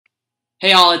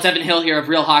Hey all, it's Evan Hill here of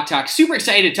Real Hawk Talk. Super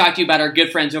excited to talk to you about our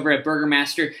good friends over at Burger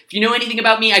Master. If you know anything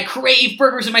about me, I crave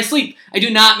burgers in my sleep. I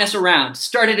do not mess around.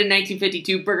 Started in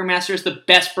 1952, Burger Master is the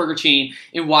best burger chain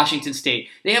in Washington State.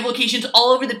 They have locations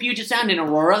all over the Puget Sound in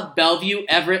Aurora, Bellevue,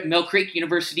 Everett, Mill Creek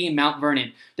University, and Mount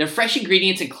Vernon. Their fresh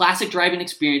ingredients and classic driving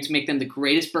experience make them the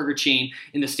greatest burger chain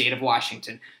in the state of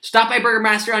Washington. Stop by Burger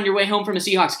Master on your way home from a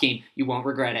Seahawks game. You won't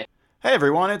regret it. Hey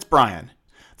everyone, it's Brian.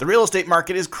 The real estate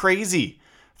market is crazy.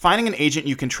 Finding an agent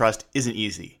you can trust isn't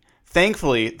easy.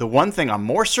 Thankfully, the one thing I'm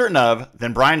more certain of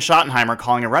than Brian Schottenheimer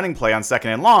calling a running play on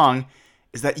 2nd and long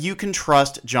is that you can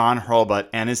trust John Hurlbut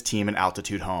and his team at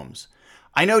Altitude Homes.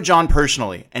 I know John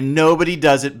personally, and nobody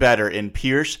does it better in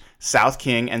Pierce, South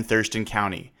King, and Thurston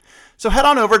County. So head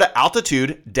on over to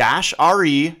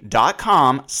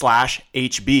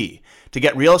altitude-re.com/HB to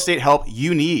get real estate help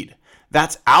you need.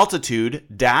 That's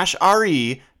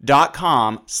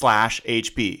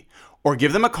altitude-re.com/HB. Or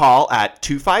give them a call at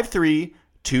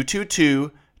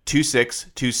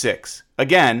 253-222-2626.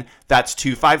 Again, that's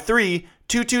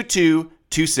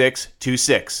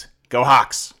 253-222-2626. Go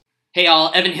Hawks! Hey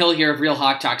all, Evan Hill here of Real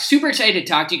Hawk Talk. Super excited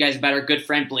to talk to you guys about our good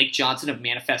friend Blake Johnson of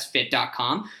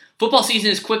ManifestFit.com. Football season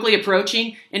is quickly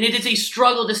approaching, and it is a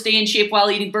struggle to stay in shape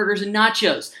while eating burgers and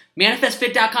nachos.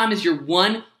 ManifestFit.com is your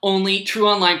one, only, true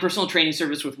online personal training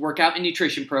service with workout and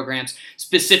nutrition programs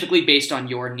specifically based on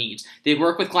your needs. They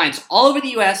work with clients all over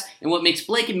the U.S., and what makes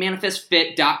Blake and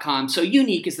ManifestFit.com so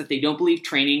unique is that they don't believe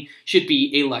training should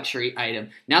be a luxury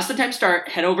item. Now's the time to start.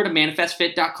 Head over to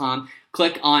ManifestFit.com.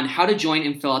 Click on how to join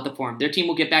and fill out the form. Their team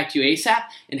will get back to you ASAP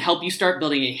and help you start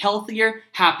building a healthier,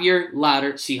 happier,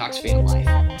 louder Seahawks fan life.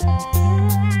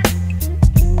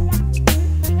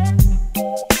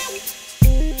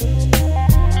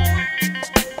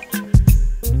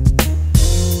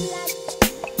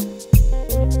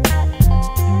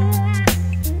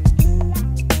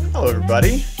 Hello,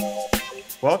 everybody.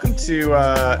 Welcome to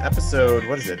episode,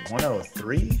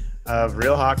 103 of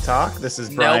Real Hawk Talk. This is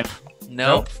Brian.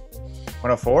 Nope.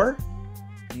 104?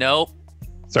 Nope.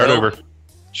 Start over.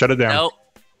 Shut it down. Nope.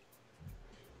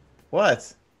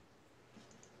 What?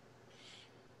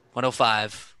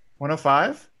 105.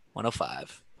 105?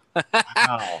 105.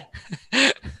 Wow.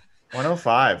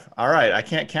 105. All right. I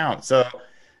can't count. So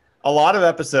a lot of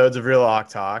episodes of Real Hawk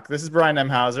Talk. This is Brian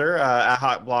Nemhauser, a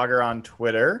hot blogger on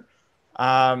Twitter.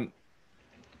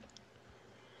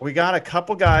 We got a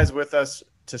couple guys with us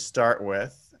to start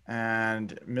with.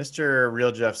 And Mr.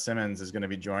 Real Jeff Simmons is going to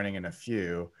be joining in a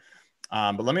few.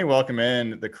 But let me welcome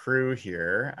in the crew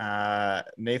here.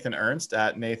 Nathan Ernst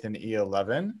at Nathan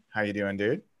E11. How you doing,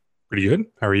 dude? Pretty good.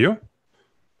 How are you?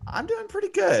 I'm doing pretty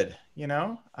good. You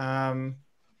know,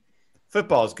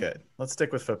 football's good. Let's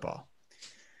stick with football.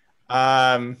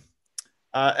 Evan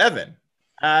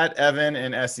at Evan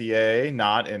in SEA,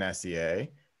 not in SEA.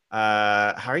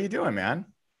 How are you doing, man?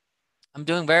 I'm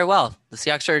doing very well. The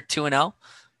Seahawks are 2-0.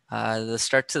 The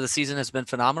start to the season has been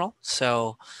phenomenal.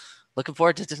 So looking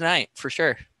forward to tonight for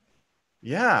sure.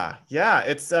 Yeah.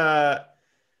 It's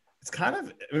kind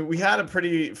of, we had a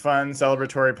pretty fun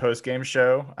celebratory post-game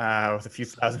show with a few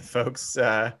thousand folks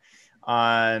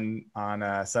on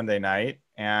Sunday night.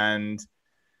 And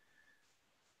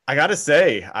I got to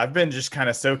say, I've been just kind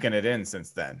of soaking it in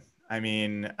since then. I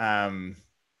mean,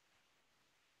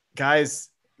 guys,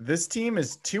 this team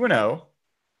is 2-0.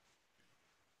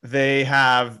 They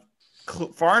have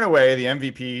far and away the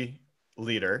MVP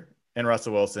leader in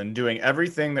Russell Wilson, doing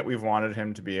everything that we've wanted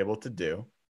him to be able to do.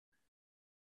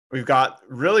 We've got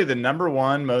really the number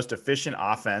one most efficient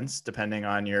offense, depending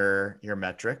on your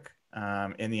metric,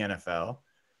 in the NFL.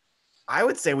 I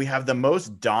would say we have the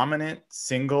most dominant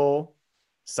single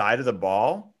side of the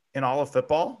ball in all of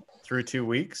football through 2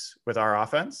 weeks with our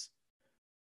offense.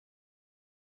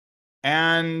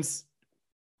 And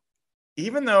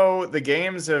even though the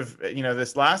games have,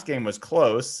 this last game was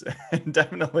close and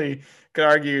definitely could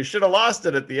argue should have lost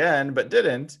it at the end, but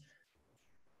didn't,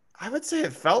 I would say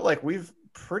it felt like we've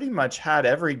pretty much had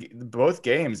both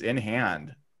games in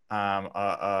hand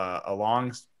a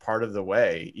long part of the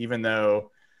way, even though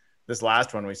this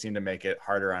last one we seemed to make it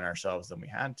harder on ourselves than we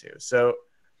had to. So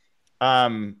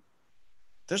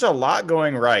there's a lot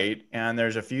going right, and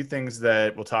there's a few things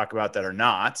that we'll talk about that are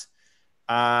not.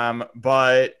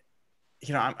 But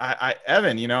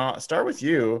Evan, I'll start with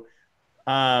you.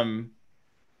 How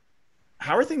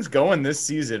are things going this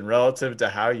season relative to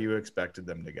how you expected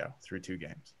them to go through 2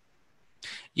 games?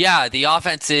 Yeah, the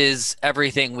offense is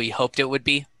everything we hoped it would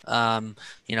be. One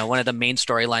of the main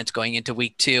storylines going into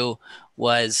week 2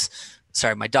 was,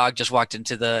 sorry, my dog just walked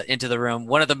into the room.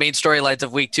 One of the main storylines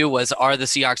of week 2 was, are the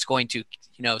Seahawks going to,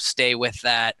 stay with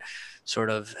that sort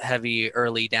of heavy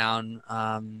early down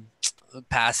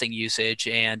passing usage.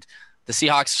 And the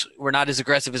Seahawks were not as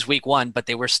aggressive as week 1, but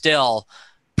they were still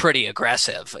pretty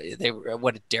aggressive. They were,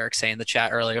 what did Derek say in the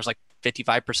chat earlier? It was like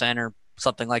 55% or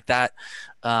something like that.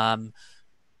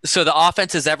 So the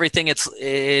offense is everything it's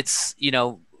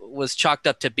was chalked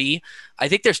up to be. I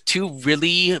think there's 2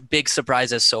 really big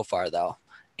surprises so far, though.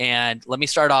 And let me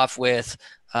start off with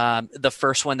the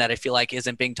first one that I feel like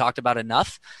isn't being talked about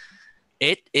enough.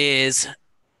 It is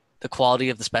the quality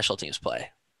of the special teams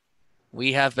play.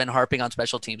 We have been harping on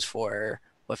special teams for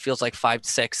what feels like 5,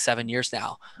 6, 7 years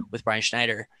now with Brian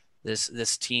Schneider.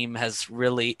 This team has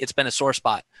really, it's been a sore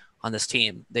spot on this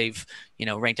team. They've,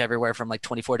 ranked everywhere from like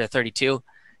 24 to 32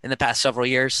 in the past several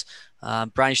years.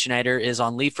 Brian Schneider is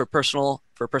on leave for personal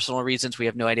reasons. We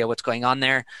have no idea what's going on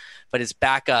there, but his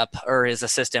backup or his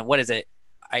assistant, what is it?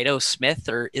 Izzo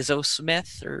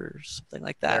Smith or something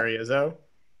like that.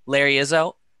 Larry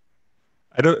Izzo.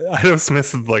 Ido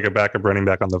Smith is like a backup running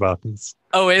back on the Falcons.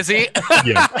 Oh, is he?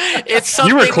 Yeah. It's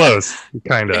something. You were close,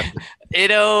 kind of.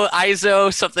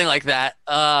 Izzo, something like that.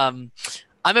 I'm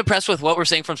impressed with what we're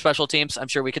seeing from special teams. I'm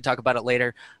sure we can talk about it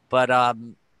later, but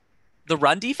the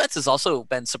run defense has also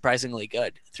been surprisingly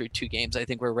good through 2 games. I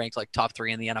think we're ranked like top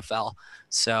 3 in the NFL.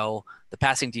 So the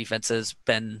passing defense has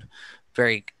been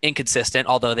very inconsistent,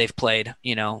 although they've played,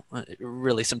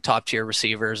 really some top tier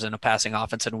receivers and a passing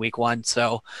offense in week 1.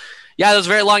 So yeah, that was a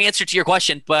very long answer to your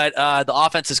question, but the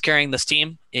offense is carrying this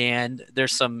team and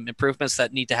there's some improvements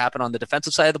that need to happen on the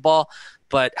defensive side of the ball.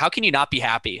 But how can you not be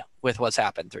happy with what's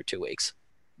happened through 2 weeks?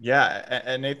 Yeah,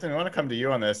 and Nathan, I want to come to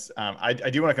you on this. I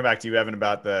do want to come back to you, Evan,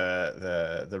 about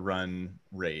the run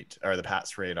rate or the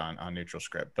pass rate on neutral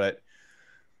script. But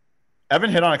Evan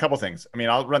hit on a couple things. I mean,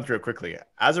 I'll run through it quickly.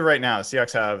 As of right now, the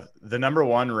Seahawks have the number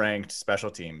 1 ranked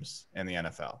special teams in the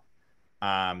NFL.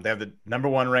 They have the number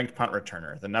 1 ranked punt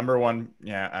returner. The number 1,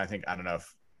 I don't know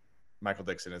if Michael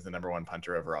Dixon is the number 1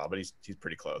 punter overall, but he's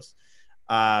pretty close.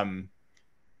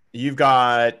 You've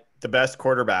got the best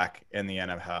quarterback in the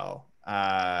NFL.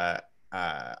 I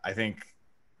think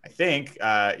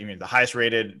you mean the highest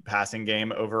rated passing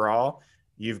game overall.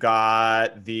 You've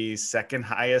got the second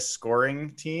highest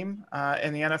scoring team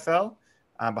in the NFL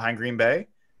behind Green Bay.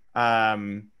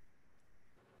 And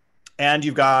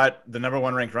you've got the number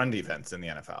 1 ranked run defense in the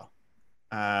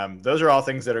NFL. Those are all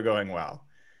things that are going well.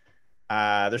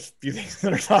 There's a few things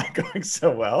that are not going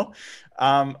so well.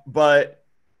 But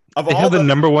they have the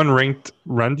number 1 ranked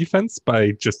run defense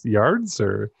by just yards,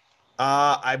 or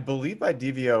I believe by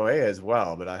DVOA as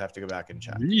well, but I have to go back and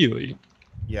check. Really?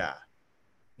 Yeah.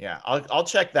 I'll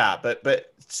check that.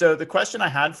 But so the question I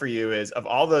had for you is, of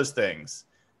all those things,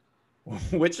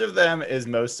 which of them is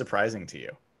most surprising to you?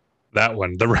 That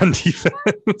one, the run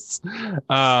defense.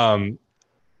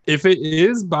 If it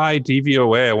is by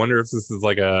DVOA, I wonder if this is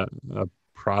like a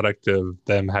product of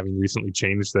them having recently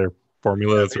changed their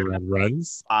formulas around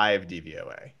runs. 5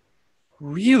 DVOA.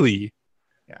 Really?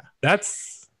 Yeah.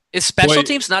 Is special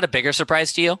teams not a bigger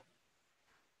surprise to you?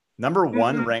 Number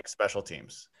 1 ranked special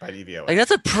teams by DVOA. Like,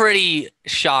 that's a pretty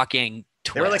shocking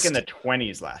twist. They were like in the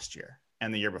 20s last year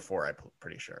and the year before, I'm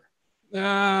pretty sure.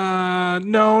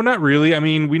 No, not really. I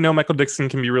mean, we know Michael Dixon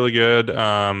can be really good.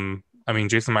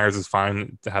 Jason Myers is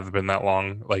fine to have been that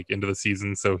long, like into the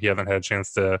season, so he hasn't had a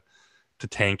chance to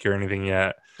tank or anything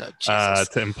yet, to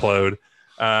implode.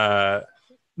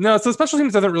 No, so special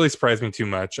teams doesn't really surprise me too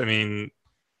much. I mean,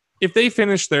 if they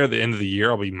finish there at the end of the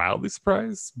year, I'll be mildly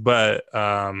surprised. But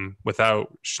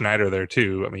without Schneider there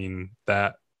too, I mean,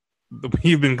 that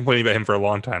we've been complaining about him for a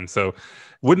long time. So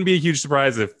wouldn't be a huge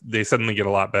surprise if they suddenly get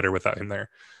a lot better without him there.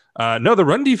 No, the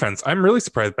run defense, I'm really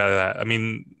surprised by that. I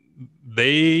mean,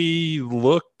 they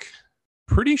look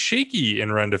pretty shaky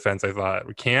in run defense, I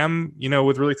thought. Cam,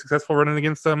 was really successful running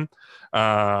against them.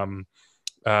 It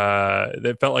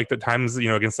felt like the times,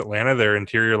 against Atlanta, their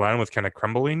interior line was kind of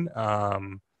crumbling.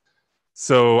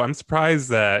 So I'm surprised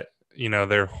that,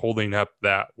 they're holding up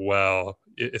that well,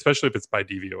 especially if it's by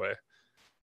DVOA.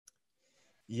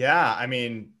 Yeah, I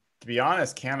mean, to be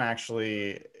honest, Cam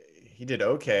actually, he did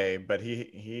okay, but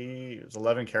he was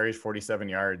 11 carries, 47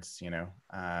 yards,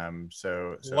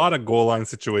 So a lot of goal line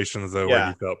situations though, where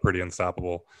he felt pretty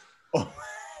unstoppable. Oh,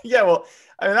 yeah, well,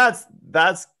 I mean,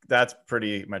 that's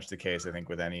pretty much the case, I think,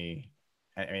 with any.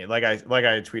 I mean, like I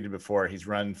tweeted before, he's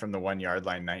run from the 1 yard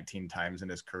line 19 times in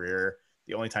his career.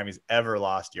 The only time he's ever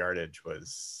lost yardage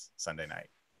was Sunday night.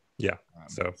 Yeah.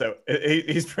 So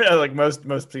he's pretty, like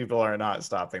most people are not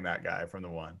stopping that guy from the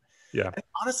 1. Yeah. And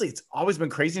honestly, it's always been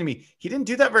crazy to me. He didn't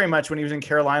do that very much when he was in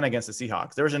Carolina against the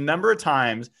Seahawks. There was a number of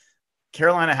times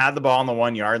Carolina had the ball on the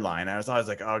 1 yard line. I was always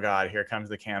like, oh God, here comes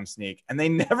the Cam sneak. And they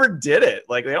never did it.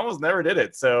 Like they almost never did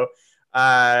it. So,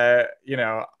 I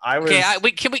was.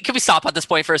 Okay, can we stop at this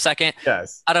point for a second?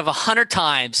 Yes. Out of 100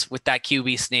 times with that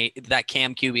QB sneak, that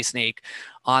Cam QB sneak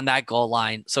on that goal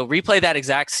line. So replay that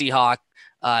exact Seahawk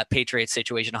Patriots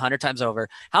situation 100 times over.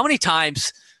 How many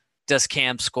times does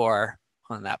Cam score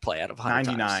on that play out of 100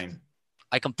 99. times?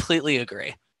 I completely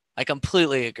agree.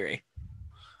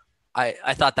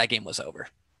 I thought that game was over.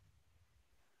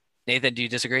 Nathan, do you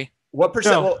disagree? What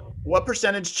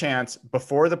percentage chance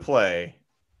before the play,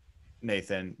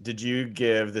 Nathan, did you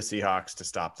give the Seahawks to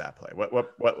stop that play? What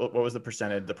was the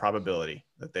percentage, the probability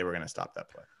that they were going to stop that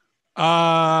play?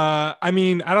 I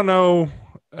mean, I don't know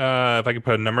if I could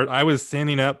put a number. I was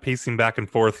standing up, pacing back and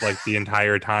forth like the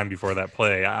entire time before that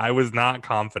play. I was not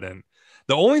confident.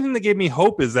 The only thing that gave me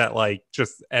hope is that like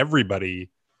just everybody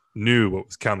knew what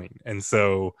was coming. And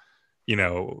so,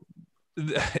 it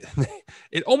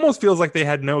almost feels like they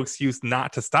had no excuse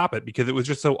not to stop it because it was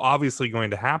just so obviously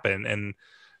going to happen. And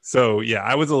so, yeah,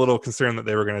 I was a little concerned that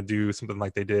they were going to do something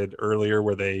like they did earlier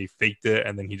where they faked it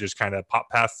and then he just kind of pop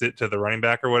passed it to the running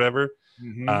back or whatever.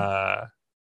 Mm-hmm.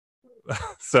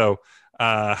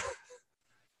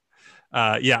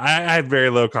 Yeah, I had very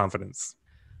low confidence.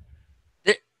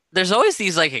 There's always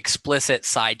these like explicit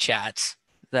side chats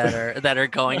that are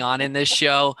going on in this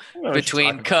show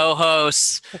between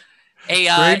co-hosts. Hey,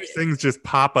 strange things just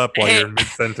pop up while you're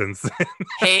mid-sentence.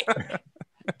 Hey,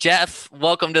 Jeff,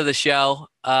 welcome to the show.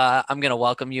 I'm gonna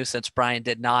welcome you since Brian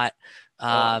did not.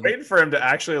 Waiting for him to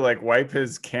actually like wipe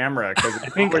his camera because I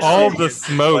think all the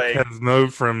smoke has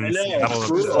moved from Seattle. That's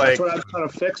what I was trying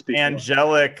to fix. Before.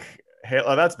 Angelic halo.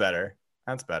 Oh, that's better.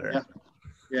 That's better.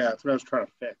 Yeah, that's what I was trying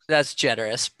to fix. That's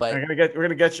generous, but we're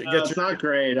gonna get you. It's not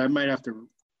great. I might have to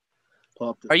pull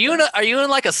up. Are you in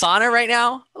like a sauna right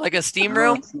now, like a steam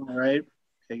room? All right.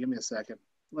 Okay, give me a second.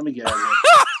 Let me get out of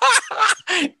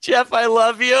here. Jeff, I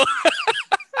love you.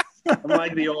 I'm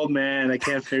like the old man. I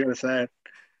can't figure this out.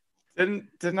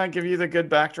 Didn't I give you the good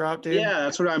backdrop, dude? Yeah,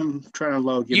 that's what I'm trying to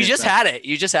load. You just had it.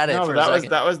 No, for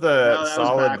that was the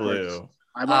solid blue.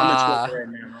 I'm now.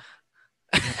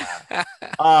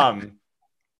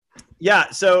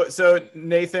 Yeah. So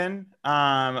Nathan,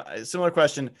 similar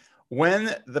question.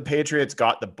 When the Patriots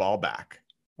got the ball back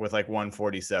with like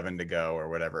 147 to go or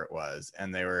whatever it was,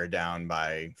 and they were down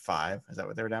by 5, is that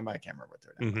what they were down by? I can't remember what they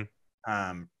were down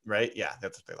by. Right? Yeah,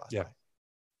 that's what they lost by.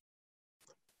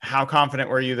 How confident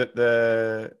were you that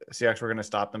the Seahawks were going to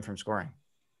stop them from scoring?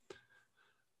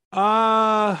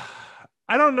 I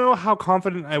don't know how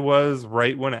confident I was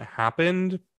right when it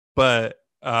happened, but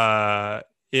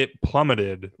it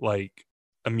plummeted like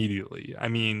immediately. I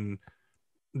mean,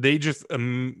 they just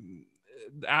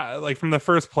like from the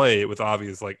first play, it was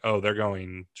obvious like, oh, they're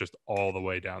going just all the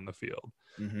way down the field.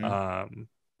 Mm-hmm.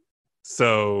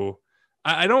 So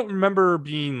I don't remember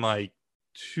being like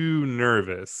too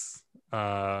nervous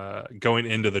going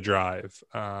into the drive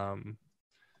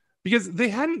because they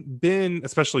hadn't been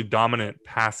especially dominant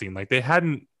passing. Like they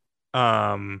hadn't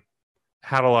had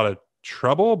a lot of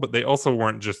trouble, but they also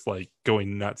weren't just like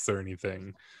going nuts or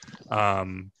anything.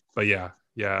 But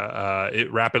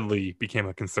it rapidly became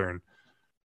a concern.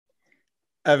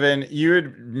 Evan, you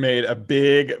had made a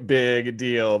big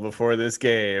deal before this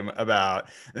game about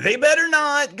they better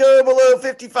not go below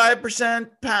 55%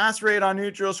 pass rate on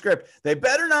neutral script. They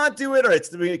better not do it or it's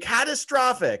going to be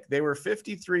catastrophic. They were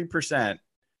 53%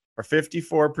 or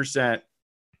 54%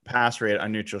 pass rate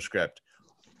on neutral script.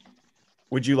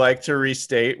 Would you like to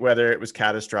restate whether it was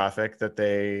catastrophic that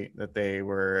they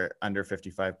were under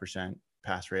 55%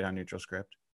 pass rate on neutral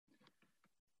script?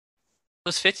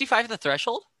 Was 55 the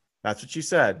threshold? That's what you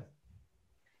said.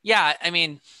 Yeah, I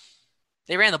mean,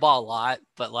 they ran the ball a lot,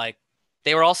 but like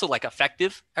they were also like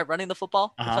effective at running the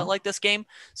football. I felt like this game.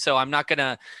 So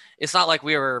it's not like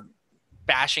we were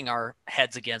bashing our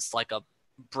heads against like a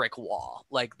brick wall.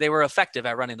 Like they were effective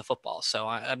at running the football. So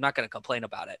I'm not going to complain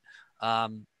about it.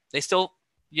 They still,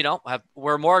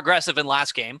 were more aggressive in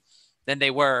last game than they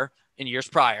were in years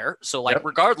prior. So like,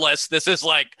 regardless, this is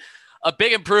like a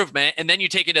big improvement. And then you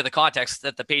take into the context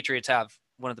that the Patriots have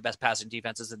one of the best passing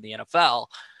defenses in the NFL.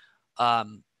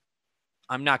 I'm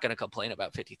not going to complain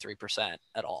about 53%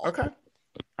 at all. Okay.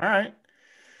 All right.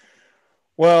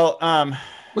 Well,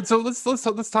 so let's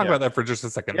talk about that for just a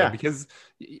second, though, because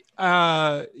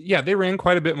they ran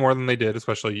quite a bit more than they did,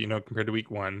 especially, compared to week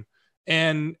 1.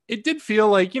 And it did feel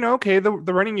like, okay, the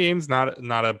running game's not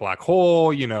a black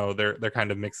hole, they're kind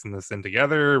of mixing this in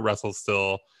together. Russell's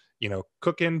still,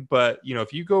 cooking, but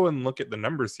if you go and look at the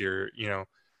numbers here,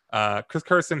 Chris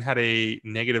Carson had a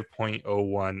negative 0.01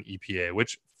 EPA,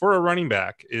 which for a running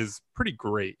back is pretty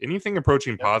great. Anything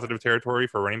approaching positive territory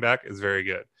for a running back is very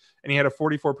good. And he had a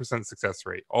 44% success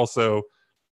rate, also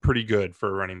pretty good for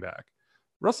a running back.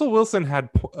 Russell Wilson had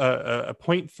a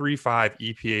 0.35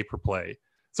 EPA per play.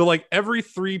 So like every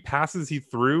 3 passes he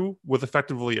threw was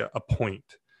effectively a point.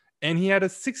 And he had a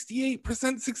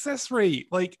 68% success rate.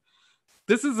 Like,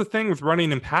 this is the thing with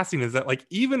running and passing, is that like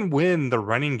even when the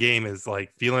running game is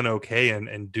like feeling okay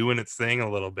and doing its thing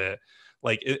a little bit,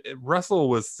 like Russell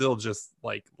was still just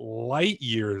like light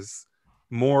years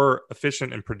more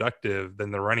efficient and productive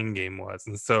than the running game was.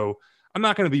 And so I'm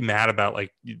not going to be mad about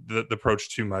like the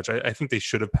approach too much. I think they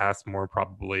should have passed more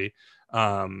probably.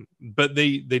 But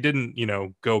they didn't,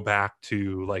 go back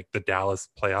to like the Dallas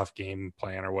playoff game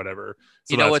plan or whatever.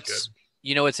 So that's good.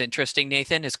 You know what's interesting,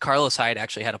 Nathan, is Carlos Hyde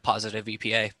actually had a positive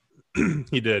EPA.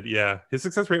 He did, yeah. His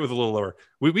success rate was a little lower.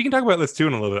 We can talk about this too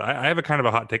in a little bit. I have a kind of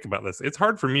a hot take about this. It's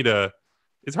hard for me to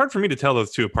tell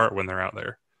those two apart when they're out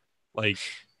there. Like,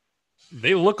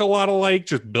 they look a lot alike,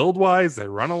 just build wise. They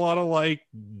run a lot alike.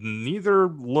 Neither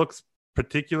looks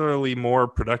particularly more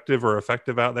productive or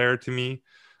effective out there to me.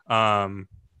 I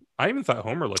even thought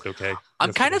Homer looked okay.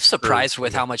 I'm kind of surprised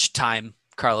with how much time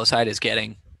Carlos Hyde is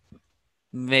getting.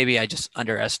 Maybe I just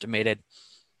underestimated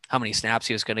how many snaps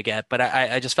he was going to get, but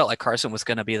I just felt like Carson was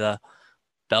going to be the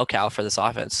bell cow for this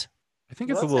offense. I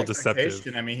think it's a little deceptive.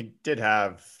 I mean, he did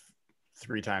have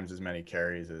 3 times as many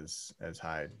carries as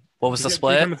Hyde. What was the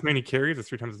split? 3 times as many carries or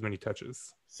 3 times as many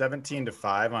touches?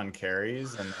 17-5 on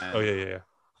carries, and then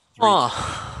He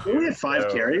only had 5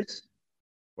 carries.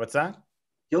 What's that?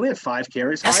 He only had 5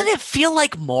 carries. Doesn't it feel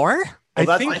like more? Well,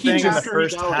 that's the thing in the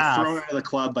first he got half. thrown out of the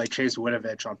club by Chase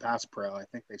Winovich on Pass Pro. I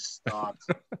think they stopped.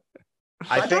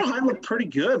 I thought Hyde looked pretty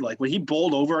good. Like when he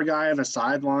bowled over a guy on a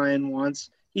sideline once,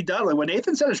 he does. Like what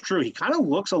Nathan said is true. He kind of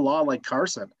looks a lot like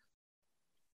Carson.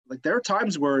 Like there are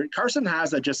times where Carson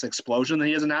has that just explosion that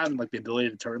he doesn't have, and like the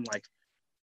ability to turn like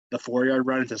the 4-yard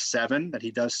run into 7 that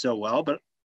he does so well. But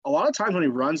a lot of times when he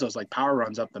runs those like power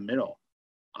runs up the middle,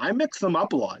 I mix them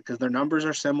up a lot because their numbers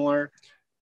are similar.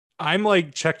 I'm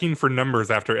like checking for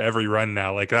numbers after every run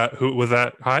now. Like who was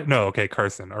that? No, okay,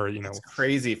 Carson. Or It's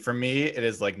crazy for me. It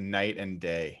is like night and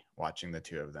day watching the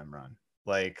two of them run.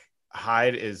 Like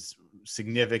Hyde is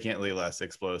significantly less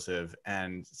explosive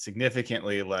and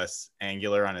significantly less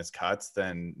angular on his cuts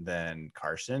than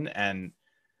Carson. And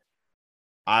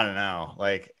I don't know.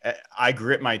 Like I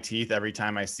grit my teeth every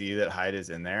time I see that Hyde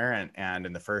is in there. And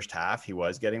in the first half, he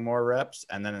was getting more reps,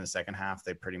 and then in the second half,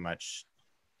 they pretty much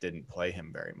didn't play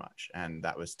him very much, and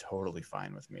that was totally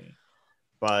fine with me.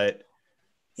 But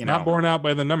not borne out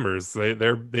by the numbers.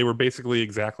 They were basically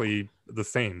exactly the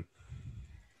same.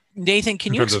 Nathan,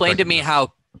 can you explain to me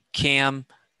how Cam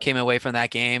came away from that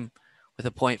game with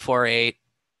a 0.48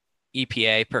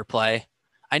 EPA per play?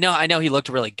 I know he looked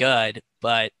really good,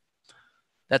 but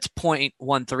that's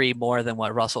 0.13 more than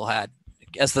what Russell had.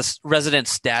 As the resident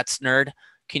stats nerd,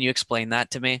 can you explain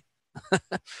that to me?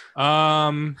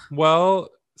 Well,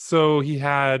 so he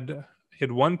had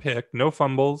 1 pick, no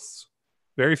fumbles,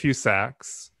 very few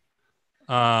sacks.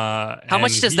 How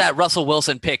much does that Russell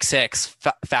Wilson pick 6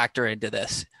 factor into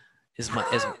this? Is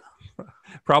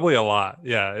probably a lot.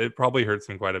 Yeah, it probably hurts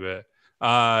him quite a bit.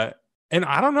 And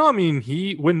I don't know. I mean,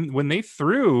 when they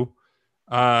threw,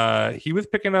 he was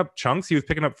picking up chunks. He was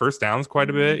picking up first downs quite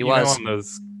a bit. He was on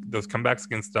those comebacks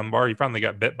against Dunbar. He finally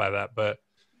got bit by that, but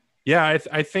yeah,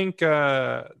 I think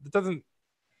it doesn't.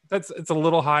 It's a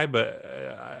little high, but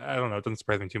I don't know. It doesn't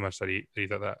surprise me too much that he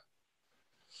thought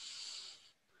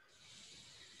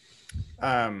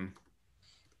that.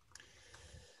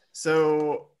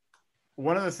 So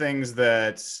one of the things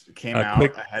that came out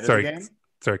ahead of the game.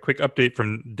 Sorry, quick update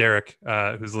from Derek,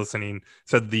 who's listening.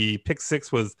 Said the pick 6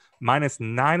 was minus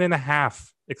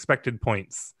 9.5 expected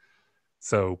points.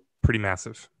 So pretty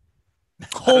massive.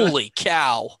 Holy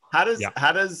cow! How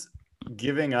does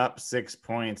giving up 6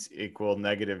 points equal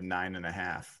negative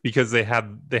 9.5? Because they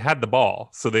had the ball,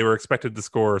 so they were expected to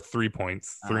score 3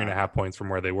 points, 3.5 points from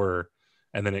where they were,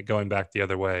 and then it going back the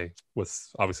other way was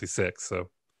obviously 6. So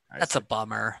that's a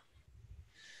bummer.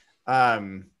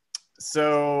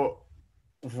 So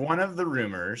one of the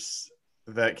rumors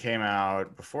that came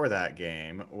out before that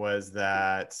game was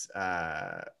that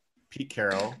Pete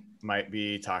Carroll might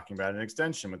be talking about an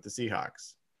extension with the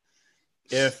Seahawks.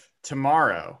 If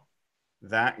tomorrow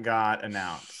that got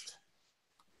announced,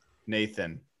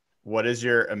 Nathan, what is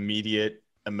your immediate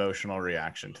emotional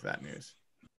reaction to that news?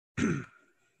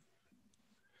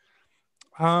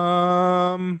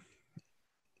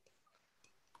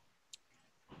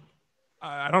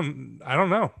 I don't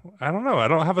know. I don't know. I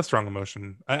don't have a strong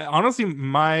emotion. Honestly,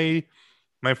 my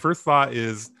first thought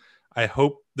is I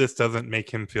hope this doesn't make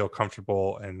him feel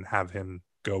comfortable and have him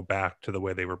go back to the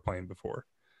way they were playing before.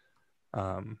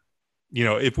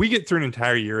 If we get through an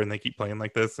entire year and they keep playing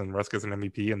like this and Russ gets an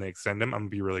MVP and they extend him, I'm gonna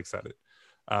be really excited.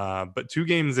 But 2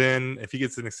 games in, if he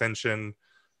gets an extension,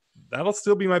 that'll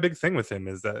still be my big thing with him,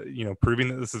 is that, proving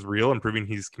that this is real and proving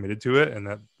he's committed to it, and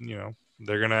that,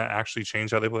 they're going to actually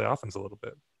change how they play offense a little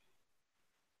bit.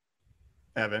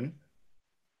 Evan?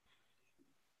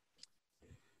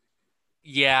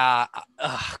 Yeah.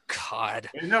 Oh, God.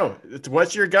 No,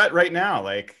 what's your gut right now?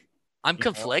 I'm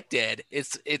conflicted.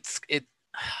 I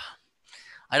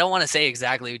don't want to say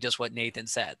exactly just what Nathan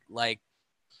said. Like,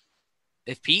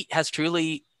 if Pete has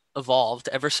truly evolved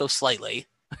ever so slightly,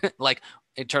 like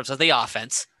in terms of the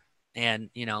offense and,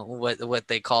 what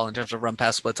they call in terms of run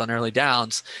pass splits on early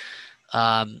downs,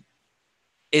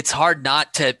 it's hard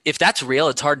not to, if that's real,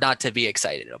 it's hard not to be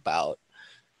excited about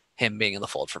him being in the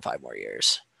fold for 5 more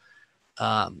years.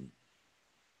 I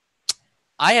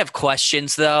have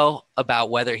questions, though, about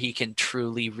whether he can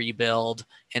truly rebuild.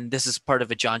 And this is part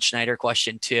of a John Schneider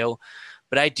question, too.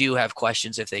 But I do have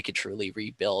questions if they could truly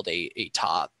rebuild a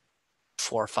top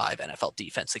 4 or 5 NFL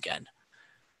defense again.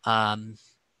 And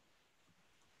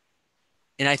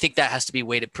I think that has to be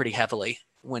weighted pretty heavily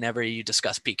whenever you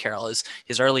discuss Pete Carroll.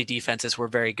 His early defenses were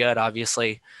very good,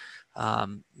 obviously.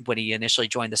 When he initially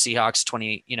joined the Seahawks,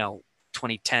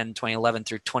 2010, 2011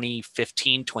 through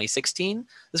 2015, 2016.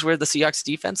 This is where the Seahawks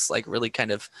defense really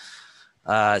kind of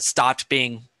stopped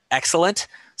being excellent.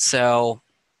 So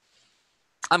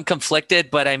I'm conflicted,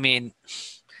 but I mean,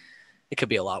 it could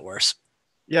be a lot worse.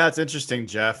 Yeah, it's interesting,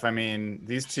 Jeff. I mean,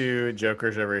 these 2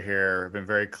 jokers over here have been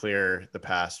very clear the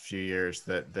past few years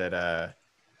that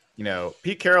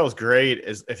Pete Carroll's great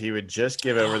is if he would just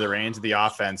give over the reins of the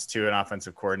offense to an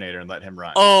offensive coordinator and let him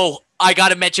run. Oh, I got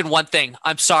to mention one thing.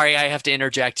 I'm sorry, I have to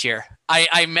interject here.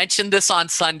 I mentioned this on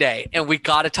Sunday, and we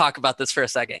got to talk about this for a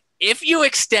second. If you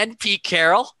extend Pete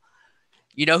Carroll,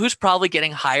 you know who's probably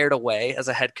getting hired away as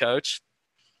a head coach?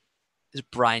 Is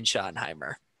Brian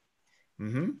Schottenheimer.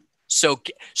 Mm-hmm. So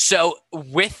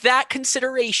with that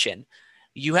consideration,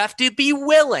 you have to be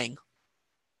willing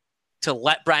to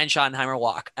let Brian Schottenheimer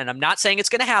walk. And I'm not saying it's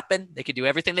going to happen. They could do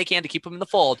everything they can to keep him in the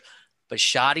fold. But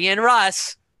Schotty and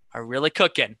Russ are really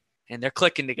cooking, and they're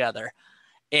clicking together.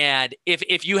 And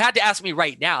if you had to ask me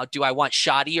right now, do I want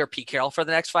Schotty or Pete Carroll for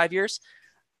the next 5 years?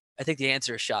 I think the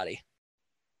answer is Schotty.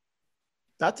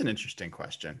 That's an interesting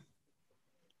question.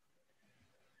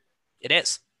 It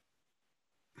is.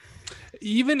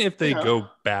 Even if they go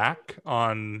back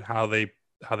on how they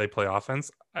play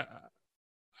offense,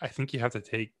 I think you have to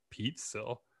take Pete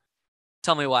still.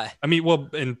 Tell me why. I mean, well,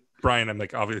 and Brian, I'm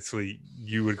obviously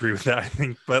you would agree with that, I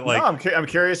think, but no, I'm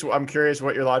curious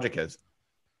what your logic is.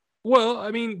 Well,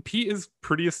 I mean, Pete is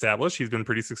pretty established. He's been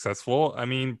pretty successful. I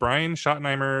mean, Brian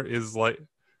Schottenheimer is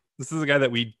this is a guy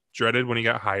that we dreaded when he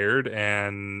got hired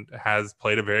and has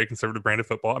played a very conservative brand of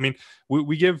football. I mean,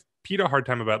 we give Pete a hard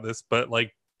time about this, but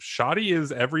Schotty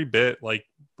is every bit right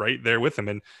there with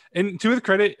him. And to his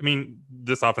credit, I mean,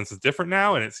 this offense is different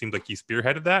now, and it seems like he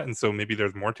spearheaded that, and so maybe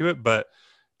there's more to it. But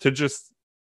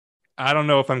I don't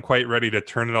know if I'm quite ready to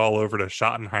turn it all over to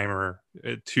Schottenheimer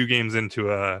 2 games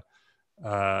into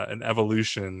an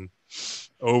evolution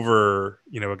over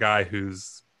a guy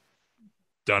who's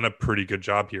done a pretty good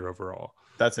job here overall.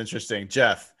 That's interesting,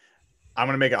 Jeff. I'm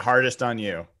going to make it hardest on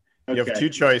you. Okay. You have 2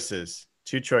 choices.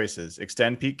 2 choices: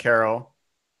 extend Pete Carroll,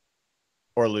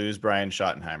 or lose Brian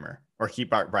Schottenheimer, or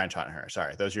keep Brian Schottenheimer.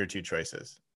 Sorry, those are your 2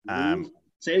 choices.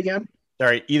 Say it again.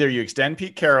 Sorry, either you extend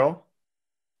Pete Carroll,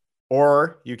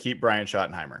 or you keep Brian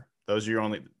Schottenheimer. Those are your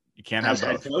only. You can't have both.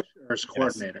 As head coach or as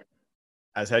coordinator? Yes.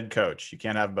 As head coach, you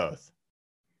can't have both.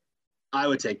 I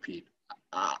would take Pete.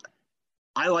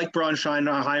 I like Brian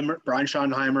Schottenheimer.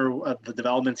 The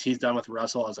developments he's done with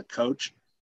Russell as a coach.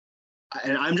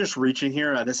 And I'm just reaching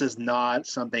here. This is not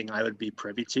something I would be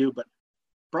privy to, but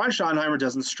Brian Schottenheimer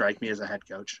doesn't strike me as a head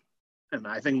coach. And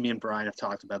I think me and Brian have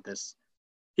talked about this.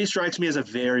 He strikes me as a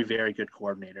very, very good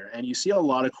coordinator. And you see a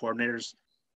lot of coordinators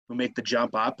who make the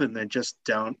jump up and then just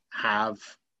don't have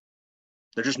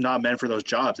 – they're just not meant for those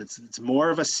jobs. It's more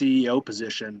of a CEO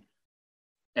position.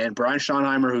 And Brian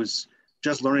Schottenheimer, who's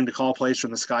just learning to call plays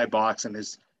from the sky box, and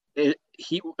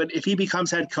but if he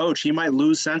becomes head coach, he might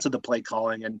lose sense of the play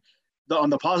calling. And on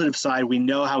the positive side, we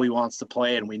know how he wants to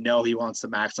play, and we know he wants to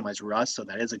maximize Russ, so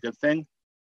that is a good thing.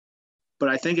 But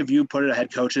I think if you put a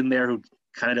head coach in there who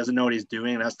kind of doesn't know what he's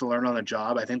doing and has to learn on the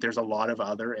job, I think there's a lot of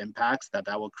other impacts that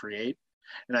will create.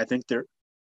 And I think there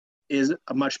is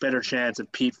a much better chance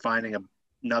of Pete finding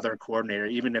another coordinator,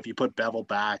 even if you put Bevel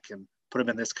back and put him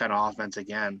in this kind of offense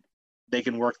again, they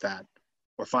can work that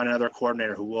or find another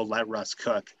coordinator who will let Russ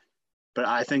cook. But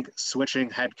I think switching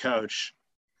head coach,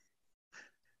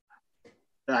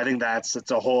 I think that's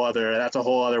a whole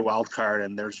other wild card,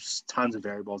 and there's tons of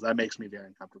variables. That makes me very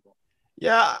uncomfortable.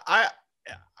 Yeah, I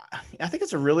think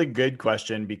it's a really good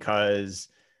question because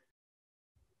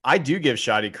I do give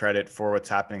Shoddy credit for what's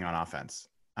happening on offense.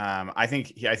 I think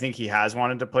he has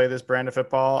wanted to play this brand of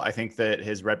football. I think that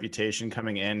his reputation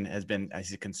coming in has been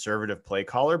as a conservative play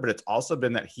caller, but it's also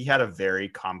been that he had a very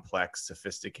complex,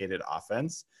 sophisticated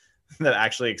offense that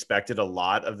actually expected a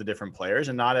lot of the different players,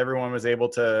 and not everyone was able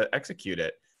to execute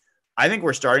it. I think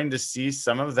we're starting to see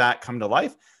some of that come to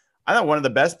life. I thought one of the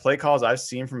best play calls I've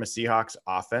seen from a Seahawks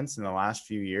offense in the last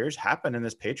few years happened in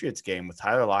this Patriots game with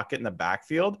Tyler Lockett in the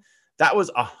backfield. That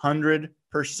was 100%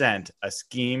 a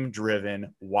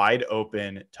scheme-driven,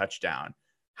 wide-open touchdown.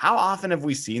 How often have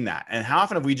we seen that? And how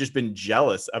often have we just been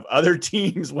jealous of other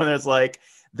teams when it's like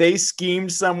they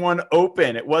schemed someone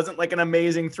open? It wasn't like an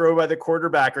amazing throw by the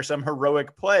quarterback or some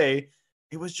heroic play.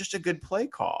 It was just a good play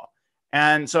call.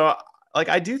 And so, like,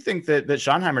 I do think that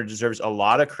Schottenheimer deserves a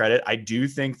lot of credit. I do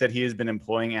think that he has been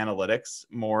employing analytics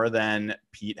more than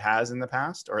Pete has in the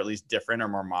past, or at least different or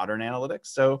more modern analytics.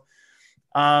 So,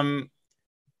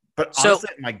 but honestly,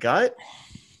 my gut,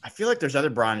 I feel like there's other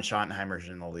Brian Schottenheimers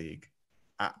in the league.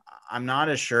 I'm not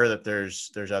as sure that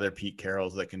there's other Pete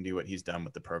Carrolls that can do what he's done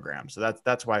with the program. So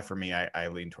that's why for me, I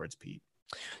lean towards Pete.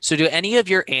 So do any of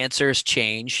your answers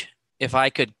change if I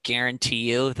could guarantee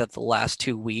you that the last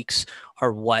 2 weeks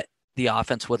are what the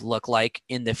offense would look like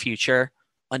in the future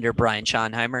under Brian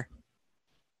Schottenheimer?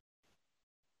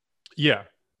 Yeah.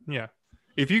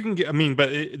 If you can get,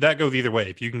 that goes either way.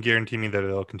 If you can guarantee me that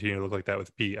it'll continue to look like that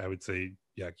with Pete, I would say,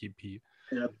 yeah, keep Pete.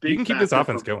 You can keep this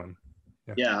offense going.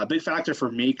 Yeah, a big factor for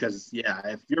me because,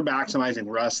 if you're maximizing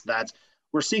Russ,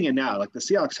 we're seeing it now. Like the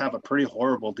Seahawks have a pretty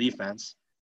horrible defense,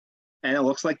 and it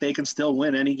looks like they can still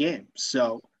win any game.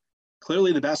 So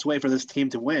clearly the best way for this team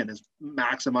to win is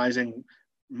maximizing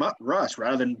Russ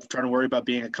rather than trying to worry about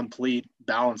being a complete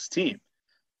balanced team.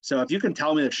 So if you can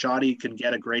tell me that Shoddy can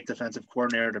get a great defensive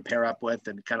coordinator to pair up with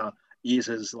and kind of ease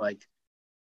his load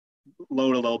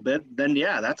a little bit, then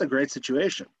that's a great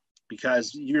situation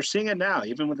because you're seeing it now.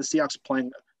 Even with the Seahawks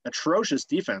playing atrocious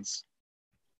defense,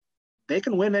 they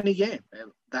can win any game.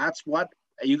 And that's what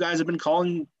you guys have been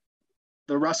calling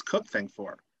the Russ Cook thing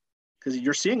for, because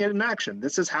you're seeing it in action.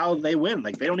 This is how they win.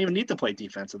 Like they don't even need to play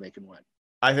defense so they can win.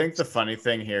 I think the funny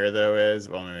thing here though is,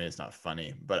 well, maybe it's not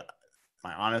funny, but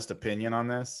my honest opinion on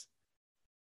this,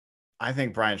 I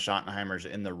think Brian Schottenheimer's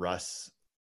in the Russ,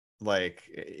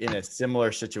 in a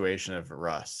similar situation of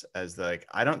Russ as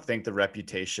I don't think the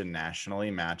reputation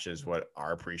nationally matches what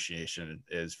our appreciation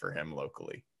is for him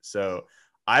locally. So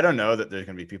I don't know that there's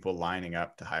going to be people lining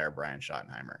up to hire Brian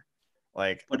Schottenheimer.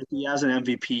 But if he has an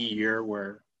MVP year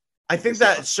where I think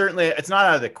that certainly it's not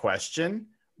out of the question,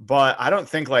 but I don't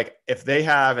think if they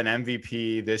have an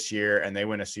MVP this year and they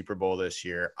win a Super Bowl this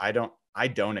year, I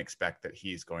don't expect that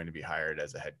he's going to be hired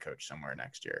as a head coach somewhere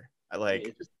next year.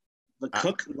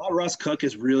 Russ Cook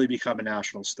has really become a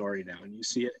national story now, and you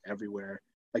see it everywhere.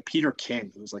 Like Peter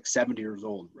King, who was 70 years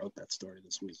old, wrote that story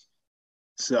this week.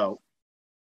 So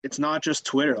it's not just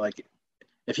Twitter.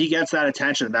 If he gets that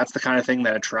attention, that's the kind of thing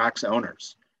that attracts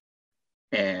owners.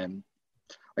 And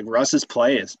Russ's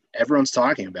play is everyone's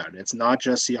talking about it. It's not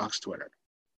just Seahawks Twitter.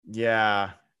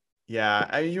 Yeah.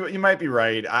 You might be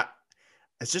right.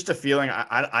 It's just a feeling.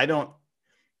 I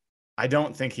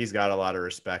don't think he's got a lot of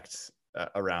respect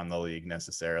around the league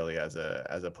necessarily as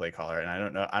a play caller.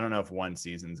 And I don't know if one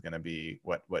season's going to be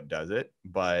what does it,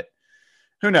 but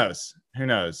who knows?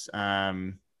 I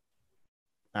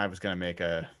was going to make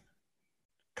a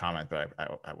comment, but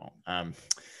I won't,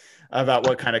 about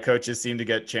what kind of coaches seem to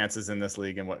get chances in this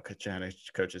league and what kind of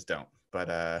coaches don't,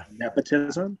 but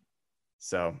nepotism.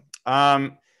 So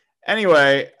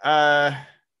anyway, one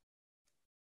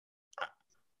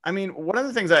of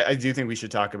the things I do think we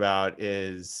should talk about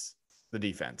is the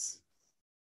defense.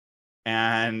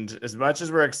 And as much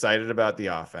as we're excited about the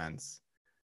offense,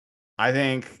 I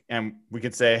think, and we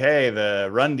could say, hey, the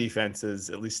run defense has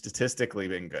at least statistically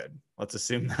been good. Let's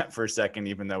assume that for a second,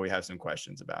 even though we have some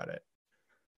questions about it.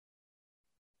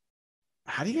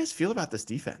 How do you guys feel about this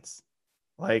defense?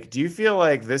 Do you feel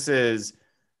like this is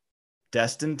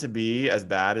destined to be as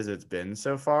bad as it's been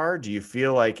so far? Do you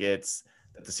feel like it's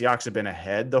that the Seahawks have been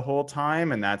ahead the whole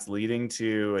time and that's leading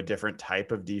to a different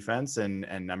type of defense and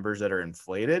numbers that are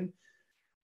inflated?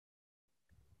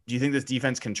 Do you think this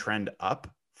defense can trend up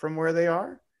from where they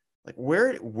are?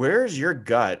 Where's your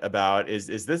gut about, is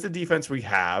this the defense we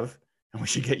have and we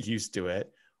should get used to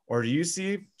it? Or do you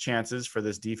see chances for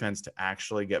this defense to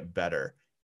actually get better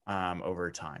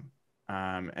over time?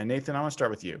 And Nathan, I want to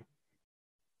start with you.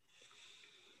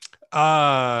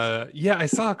 Yeah, I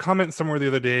saw a comment somewhere the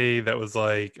other day that was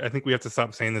like, I think we have to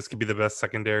stop saying this could be the best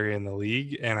secondary in the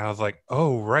league. And I was like,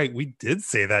 oh, right, we did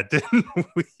say that, didn't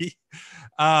we?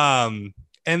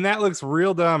 And that looks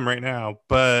real dumb right now,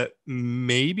 but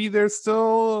maybe there's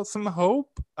still some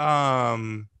hope.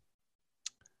 That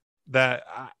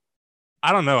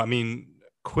I don't know. I mean,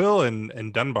 Quill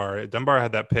and Dunbar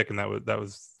had that pick, and that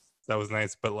was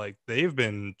nice, but like they've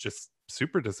been just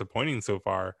super disappointing so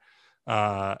far.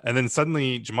 And then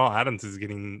suddenly Jamal Adams is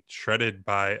getting shredded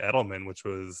by Edelman, which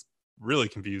was really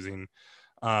confusing.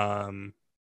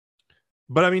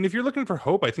 But I mean, if you're looking for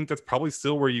hope, I think that's probably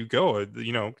still where you go.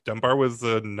 You know, Dunbar was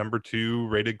the number 2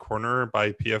 rated corner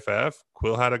by PFF.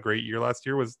 Quill had a great year last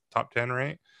year, was top 10,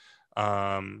 right?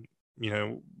 You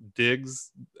know,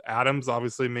 Diggs, Adams,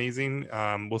 obviously amazing.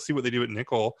 We'll see what they do at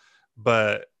nickel,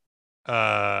 but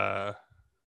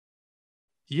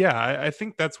yeah, I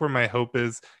think that's where my hope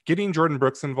is. Getting Jordan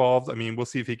Brooks involved. I mean, we'll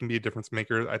see if he can be a difference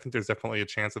maker. I think there's definitely a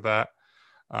chance of that.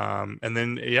 And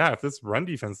then, yeah, if this run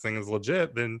defense thing is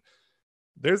legit, then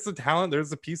there's the talent, there's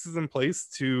the pieces in place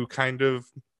to kind of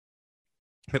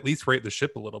at least rate the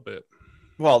ship a little bit.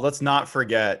 Well, let's not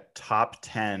forget top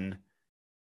 10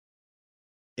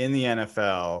 in the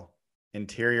NFL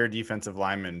interior defensive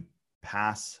lineman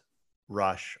pass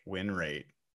rush win rate,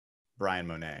 Brian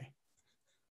Monet.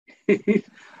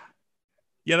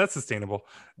 Yeah, that's sustainable.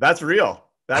 That's real.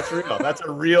 That's real. That's a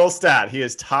real stat. He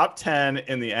is top 10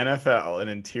 in the NFL in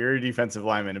interior defensive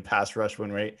lineman and pass rush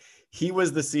win rate. He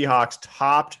was the Seahawks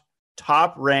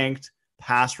top ranked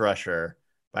pass rusher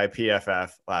by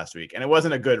PFF last week. And it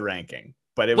wasn't a good ranking,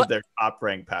 but it was their top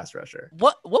ranked pass rusher.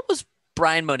 What was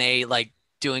Brian Monet like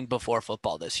doing before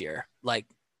football this year? Like,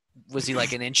 was he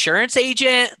like an insurance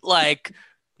agent? Like,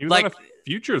 he was on a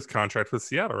futures contract with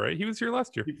Seattle, right? He was here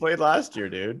last year. He played last year,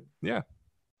 dude. Yeah.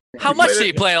 How much did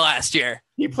he play last year?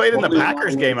 He played in the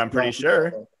Packers game, I'm pretty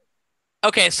sure.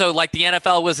 Okay, so like the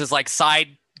NFL was his like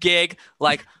side gig,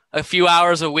 like a few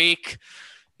hours a week,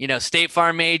 you know, State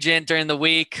Farm agent during the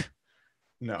week.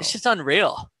 No. It's just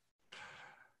unreal.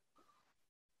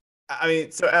 I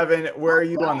mean, so Evan, where are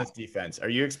you on this defense? Are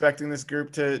you expecting this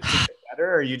group to get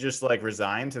better? Or are you just like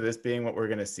resigned to this being what we're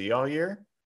going to see all year?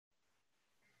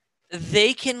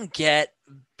 They can get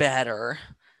better,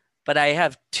 but I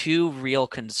have 2 real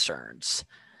concerns.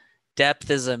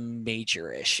 Depth is a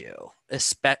major issue.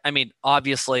 I mean,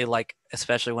 obviously, like,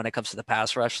 especially when it comes to the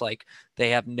pass rush, like they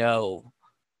have no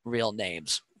real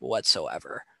names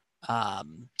whatsoever.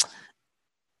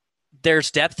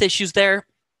 There's depth issues there.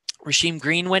 Rasheem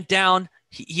Green went down.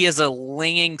 He has a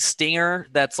lingering stinger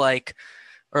that like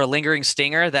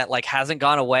hasn't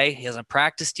gone away. He hasn't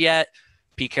practiced yet.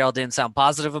 Pete Carroll didn't sound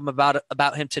positive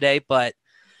about him today, but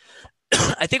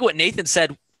I think what Nathan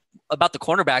said about the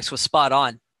cornerbacks was spot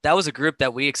on. That was a group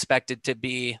that we expected to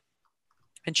be,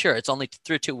 and sure, it's only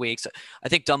through 2 weeks. I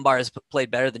think Dunbar has played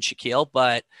better than Shaquille,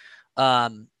 but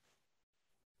Shaquille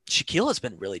has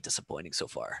been really disappointing so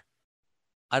far.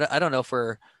 I don't know if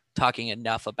we're talking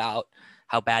enough about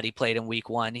how bad he played in week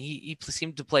 1. He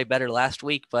seemed to play better last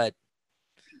week, but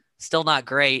still not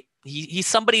great. He's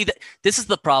somebody that, this is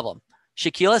the problem.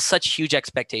 Shaquille has such huge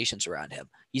expectations around him.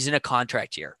 He's in a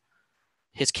contract year.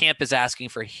 His camp is asking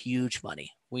for huge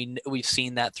money. We've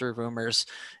seen that through rumors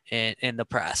in the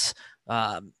press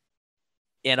and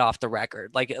off the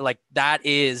record. Like that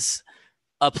is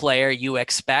a player you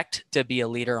expect to be a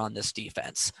leader on this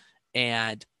defense.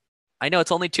 And I know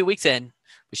it's only 2 weeks in,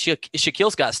 but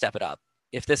Shaquille's got to step it up.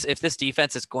 If this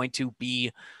defense is going to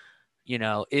be, you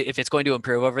know, if it's going to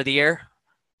improve over the year,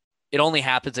 it only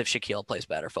happens if Shaquille plays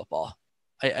better football.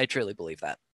 I truly believe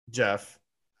that. Jeff,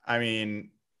 I mean,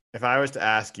 if I was to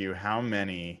ask you how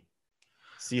many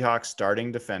Seahawks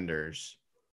starting defenders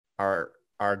are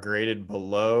graded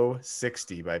below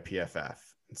 60 by PFF,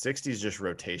 and 60 is just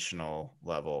rotational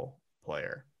level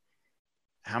player,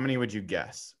 how many would you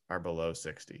guess are below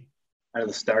 60? Out of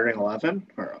the starting 11?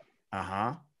 Or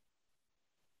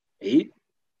 8?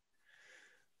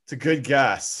 It's a good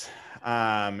guess.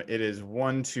 It is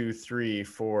 1, 2, 3,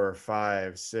 4,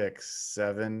 5, 6,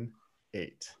 7,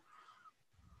 8.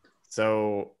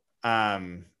 So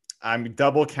I'm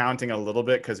double counting a little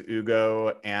bit because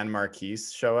Ugo and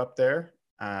Marquise show up there.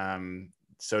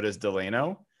 So does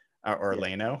Delano or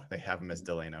Lano. They have him as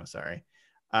Delano. Sorry.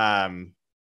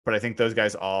 But I think those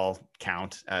guys all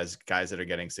count as guys that are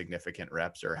getting significant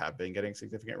reps or have been getting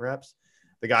significant reps.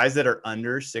 The guys that are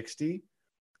under 60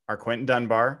 are Quentin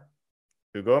Dunbar,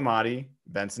 Ugo Amadi,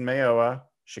 Benson Mayowa,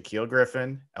 Shaquille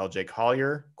Griffin, LJ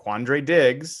Collier, Quandre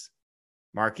Diggs,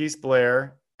 Marquise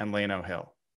Blair, and Lano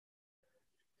Hill.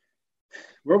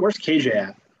 Where's KJ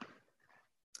at?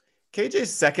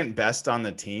 KJ's second best on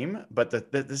the team,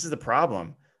 but this is the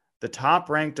problem. The top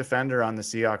ranked defender on the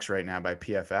Seahawks right now by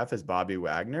PFF is Bobby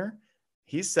Wagner.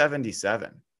 He's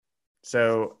 77.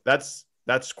 So that's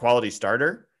quality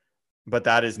starter, but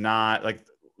that is not like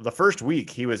the first week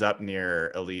he was up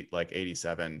near elite, like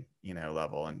 87,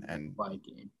 level. And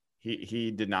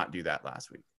he did not do that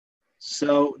last week.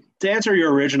 So to answer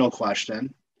your original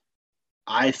question,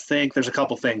 I think there's a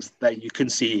couple things that you can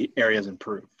see areas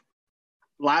improve.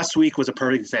 Last week was a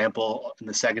perfect example in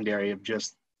the secondary of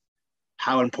just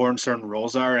how important certain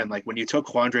roles are. And like when you took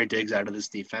Quandre Diggs out of this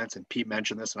defense, and Pete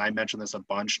mentioned this, and I mentioned this a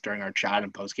bunch during our chat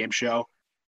and post-game show,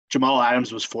 Jamal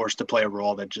Adams was forced to play a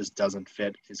role that just doesn't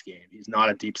fit his game. He's not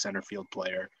a deep center field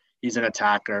player. He's an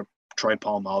attacker, Troy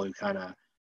Polamalu kind of,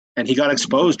 and he got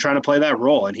exposed trying to play that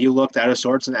role, and he looked out of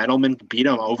sorts, and Edelman beat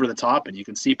him over the top, and you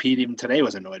can see Pete even today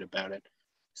was annoyed about it.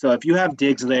 So if you have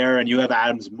Diggs there and you have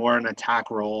Adams more in an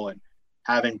attack role and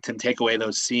having to take away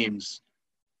those seams,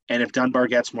 and if Dunbar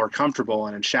gets more comfortable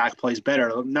and Shaq plays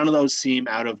better, none of those seem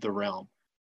out of the realm.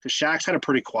 Because Shaq's had a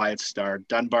pretty quiet start.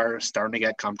 Dunbar is starting to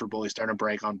get comfortable. He's starting to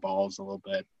break on balls a little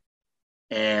bit.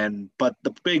 But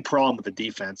the big problem with the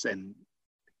defense, and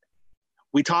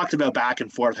we talked about back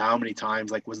and forth how many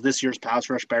times, like, was this year's pass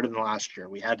rush better than last year?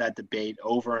 We had that debate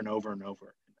over and over and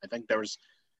over. I think there was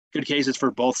good cases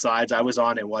for both sides. I was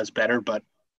on, it was better, but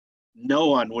no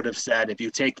one would have said if you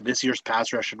take this year's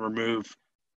pass rush and remove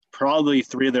probably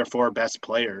 3 of their 4 best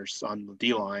players on the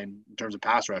D-line in terms of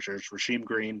pass rushers, Rasheem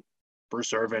Green,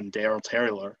 Bruce Irvin, Darryl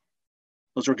Taylor,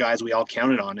 those were guys we all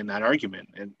counted on in that argument.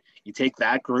 And you take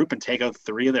that group and take out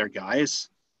 3 of their guys,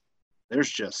 there's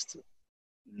just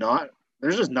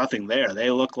nothing there.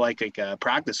 They look like a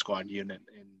practice squad unit,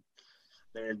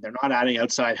 and they're not adding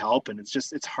outside help, and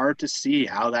it's hard to see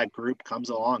how that group comes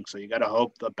along. So you got to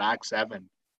hope the back 7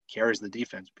 carries the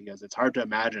defense, because it's hard to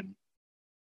imagine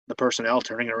the personnel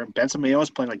turning it around. Benson Mayo is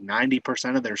playing like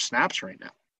 90% of their snaps right now.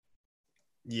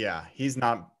 Yeah, he's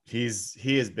not. He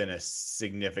has been a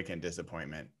significant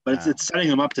disappointment. But it's setting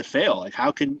him up to fail. Like,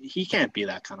 he can't be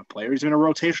that kind of player. He's been a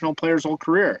rotational player his whole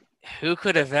career. Who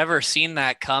could have ever seen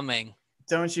that coming?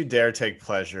 Don't you dare take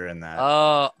pleasure in that.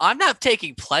 I'm not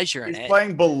taking pleasure in it. He's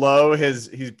playing below his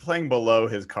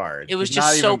card. It was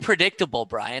just so predictable,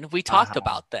 Brian. We talked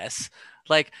about this.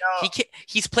 Like,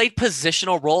 he's played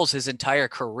positional roles his entire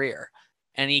career.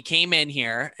 And he came in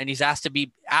here and he's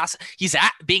being asked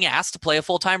to play a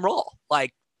full-time role.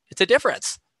 Like, it's a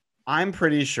difference. I'm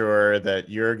pretty sure that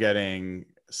you're getting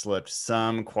slipped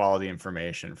some quality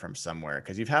information from somewhere,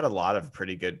 because you've had a lot of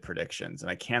pretty good predictions,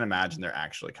 and I can't imagine they're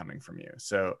actually coming from you.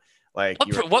 So, like,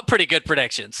 what pretty good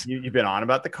predictions? You've been on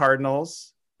about the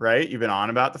Cardinals, right? You've been on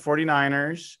about the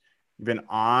 49ers. You've been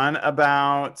on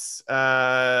about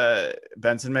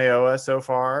Benson Mayoa so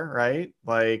far, right?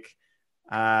 Like,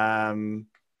 I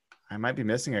might be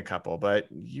missing a couple, but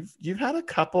you've had a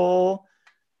couple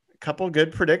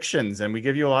good predictions, and we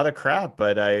give you a lot of crap.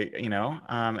 But and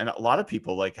a lot of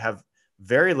people like have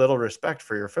very little respect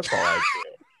for your football IQ.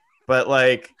 But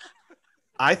like,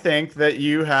 I think that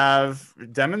you have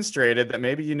demonstrated that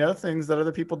maybe you know things that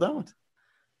other people don't.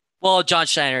 Well, John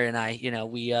Schneider and I,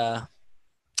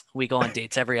 we go on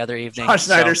dates every other evening. John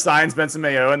Schneider signs Benson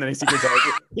Mayo, and then he secretly tells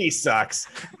he sucks.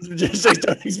 Just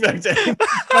don't expect it.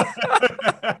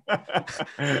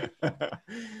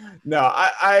 No,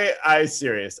 I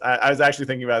serious. I was actually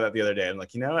thinking about that the other day. I'm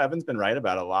like, Evan's been right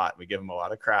about a lot. We give him a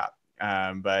lot of crap.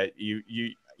 But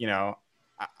I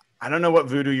don't know what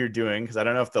voodoo you're doing, because I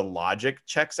don't know if the logic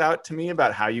checks out to me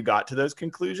about how you got to those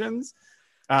conclusions.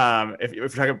 If you're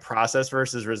talking process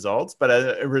versus results, but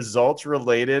as a results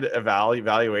related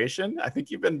evaluation, I think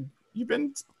you've been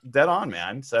dead on,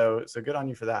 man. So good on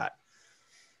you for that.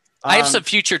 I have some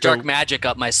future dark magic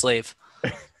up my sleeve.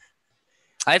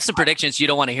 I have some predictions you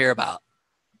don't want to hear about.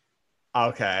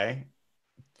 Okay.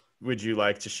 Would you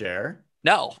like to share?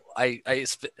 No,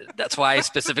 that's why I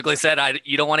specifically said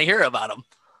you don't want to hear about them.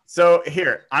 So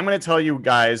here, I'm going to tell you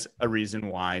guys a reason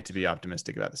why to be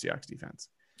optimistic about the Seahawks defense.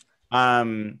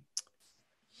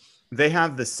 They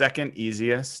have the second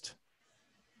easiest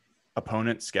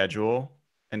opponent schedule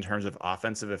in terms of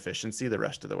offensive efficiency the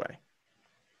rest of the way.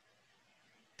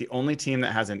 The only team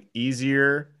that has an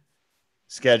easier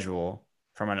schedule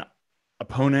from an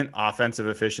opponent offensive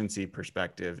efficiency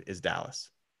perspective is Dallas.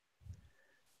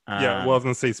 Yeah, well, I was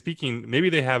going to say, maybe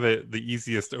they have it the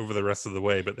easiest over the rest of the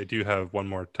way, but they do have one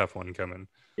more tough one coming.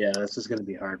 Yeah, this is going to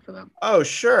be hard for them. Oh,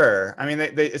 sure. I mean,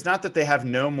 it's not that they have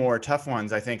no more tough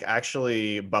ones. I think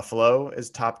actually Buffalo is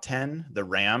top 10. The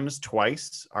Rams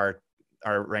twice are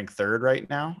ranked third right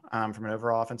now from an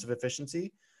overall offensive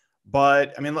efficiency.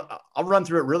 But I mean, I'll run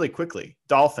through it really quickly.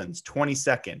 Dolphins,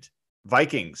 22nd.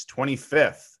 Vikings,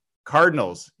 25th.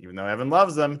 Cardinals, even though Evan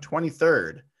loves them,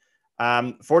 23rd.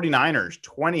 49ers,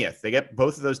 20th. They get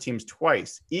both of those teams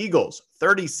twice. Eagles,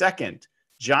 32nd.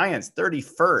 Giants,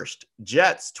 31st.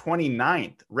 Jets,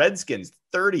 29th. Redskins,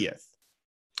 30th.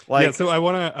 So I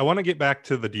want to get back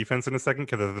to the defense in a second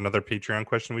because there's another Patreon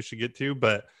question we should get to.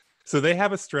 But so they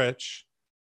have a stretch.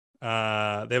 They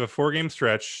have a 4-game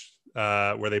stretch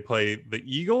where they play the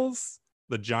Eagles,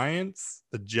 the Giants,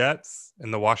 the Jets,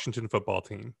 and the Washington football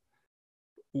team.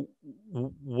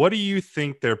 What do you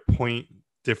think their point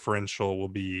differential will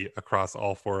be across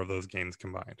all 4 of those games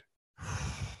combined?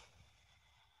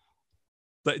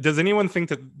 Does anyone think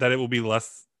that it will be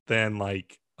less than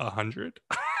like 100?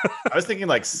 I was thinking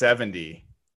like 70.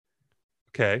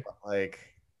 Okay. Like,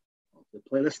 if they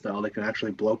play this style, they can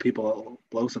actually blow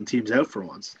some teams out for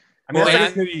once. I mean,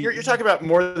 Well, you're talking about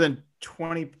more than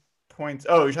 20 points.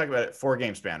 Oh, you're talking about a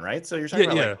 4-game span, right? So you're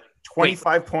talking about like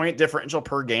 25-point differential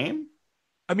per game.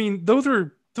 I mean, those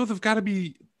have got to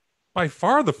be by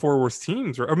far the 4 worst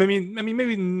teams, or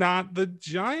maybe not the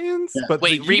Giants, but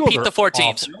wait, the Eagles repeat the 4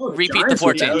 teams. No, the Repeat the Giants 4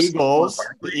 are teams.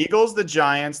 The Eagles, the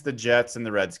Giants, the Jets, and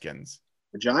the Redskins.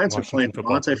 The Giants are playing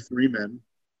Washington football Devontae Freeman.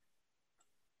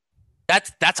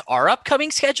 That's our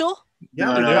upcoming schedule.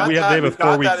 Yeah, No, we have a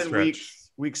 4-week that in stretch.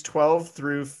 weeks 12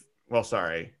 through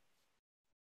 12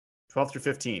 through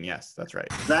 15. Yes, that's right.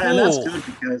 And that's good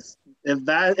because if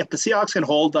the Seahawks can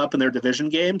hold up in their division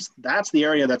games, that's the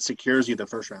area that secures you the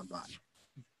first round bye.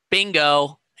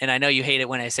 Bingo. And I know you hate it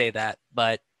when I say that,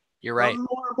 but you're right.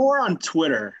 More on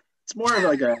Twitter. It's more of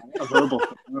like a verbal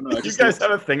thing. I don't know. You guys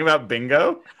have a thing about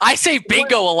bingo? I say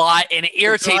bingo a lot, and it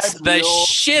irritates drives the Will-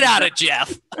 shit out of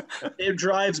Jeff. It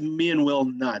drives me and Will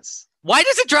nuts. Why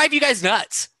does it drive you guys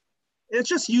nuts? It's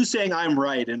just you saying I'm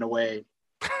right in a way.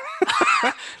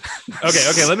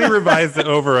 Okay. Let me revise the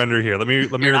over under here. Let me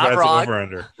You're not revise the wrong. over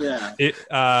under. Yeah. It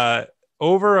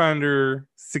over under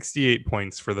 68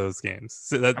 points for those games.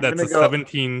 So that's an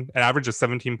average of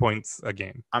 17 points a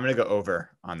game. I'm gonna go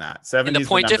over on that. 70 70 the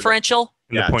point differential?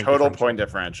 Yeah, total point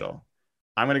differential.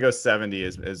 I'm gonna go 70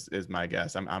 is my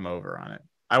guess. I'm over on it.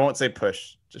 I won't say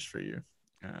push just for you.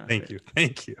 Thank you.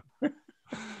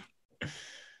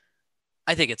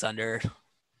 I think it's under.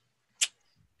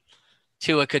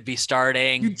 Tua could be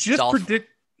starting. You just predict.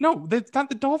 No, that's not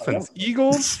the Dolphins.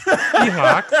 Eagles,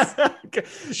 Seahawks,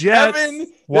 Jets,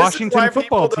 Evan, Washington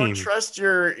football team. team. Don't trust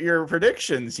your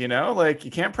predictions. You know, like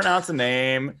you can't pronounce a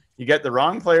name. You get the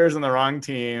wrong players on the wrong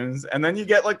teams, and then you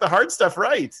get like the hard stuff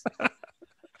right.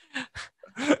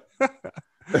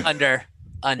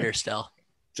 Under still.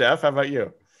 Jeff, how about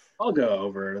you? I'll go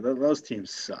over. Those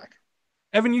teams suck.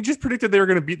 Evan, you just predicted they were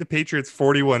going to beat the Patriots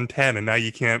 41-10, and now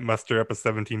you can't muster up a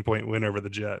 17-point win over the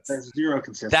Jets. There's zero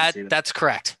consistency. That's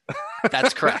correct.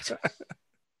 That's correct.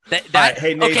 Right,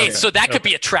 hey, Nathan. Okay, so that could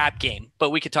be a trap game, but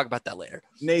we could talk about that later.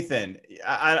 Nathan,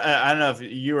 I don't know if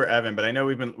you or Evan, but I know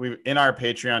we've in our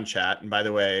Patreon chat. And by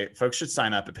the way, folks should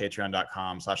sign up at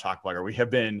patreon.com/hawkblogger. We have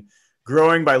been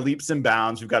growing by leaps and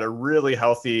bounds. We've got a really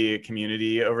healthy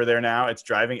community over there now. It's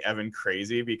driving Evan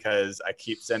crazy because I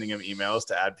keep sending him emails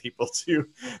to add people to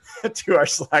our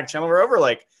Slack channel. We're over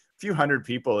like a few hundred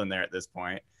people in there at this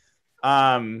point.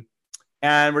 And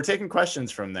we're taking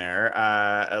questions from there,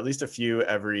 at least a few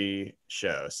every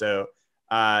show. So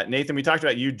Nathan, we talked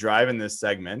about you driving this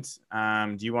segment.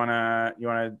 Do you want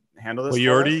to handle this? Well,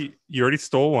 you already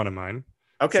stole one of mine.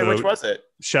 Okay, so, which was it?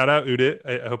 Shout out Udit.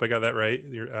 I hope I got that right.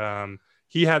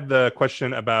 He had the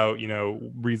question about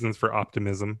reasons for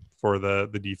optimism for the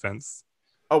defense.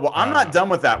 Oh well, I'm not done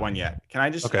with that one yet. Can I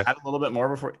just add a little bit more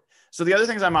before? So the other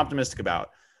things I'm optimistic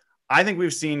about, I think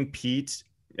we've seen Pete.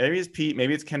 Maybe it's Pete.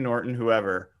 Maybe it's Ken Norton.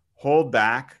 Whoever hold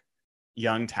back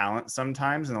young talent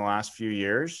sometimes in the last few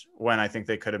years when I think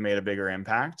they could have made a bigger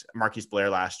impact. Marquise Blair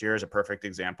last year is a perfect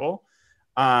example.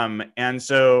 And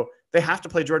so they have to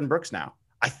play Jordan Brooks now.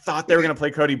 I thought they were going to play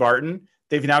Cody Barton.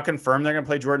 They've now confirmed they're going to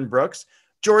play Jordan Brooks.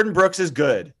 Jordan Brooks is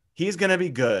good. He's going to be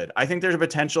good. I think there's a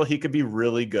potential he could be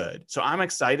really good. So I'm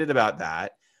excited about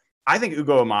that. I think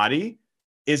Ugo Amadi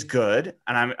is good,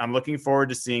 and I'm looking forward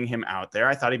to seeing him out there.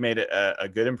 I thought he made a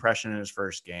good impression in his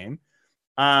first game.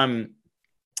 And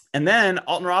then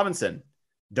Alton Robinson.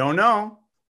 Don't know.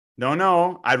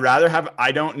 I'd rather have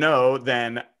I don't know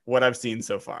than what I've seen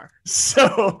so far.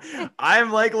 So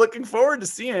I'm like looking forward to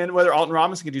seeing whether Alton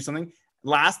Robinson can do something.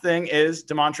 Last thing is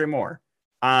Demontre Moore.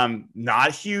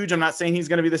 Not huge. I'm not saying he's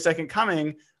going to be the second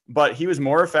coming, but he was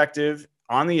more effective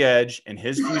on the edge in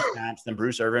his few snaps than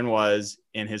Bruce Irvin was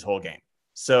in his whole game.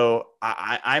 So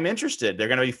I'm interested. They're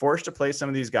going to be forced to play some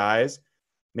of these guys.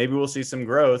 Maybe we'll see some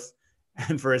growth.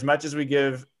 And for as much as we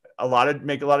make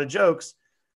a lot of jokes,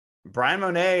 Brian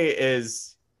Mone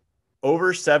is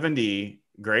over 70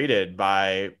 graded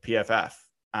by PFF,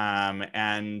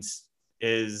 and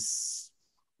is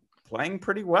playing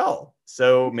pretty well.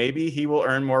 So maybe he will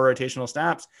earn more rotational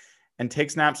snaps and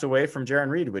take snaps away from Jaron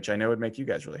Reed, which I know would make you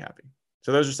guys really happy.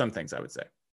 So those are some things I would say.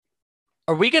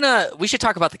 We should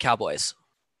talk about the Cowboys.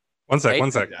 One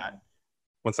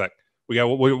sec. We got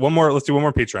one more. Let's do one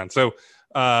more Patreon. So,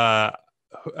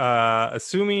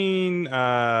 assuming,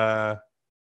 all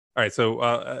right.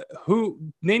 So,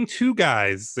 name two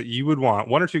guys that you would want,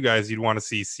 one or two guys you'd want to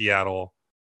see Seattle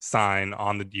sign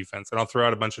on the defense. And I'll throw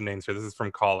out a bunch of names here. This is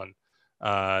from Colin in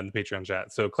the Patreon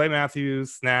chat. So Clay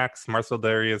Matthews, Snacks, Marcel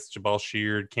Darius, Jabal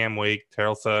Sheard, Cam Wake,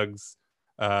 Terrell Suggs,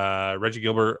 Reggie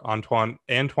Gilbert,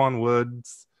 Antoine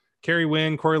Woods, Kerry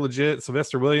Wynn, Corey Legit,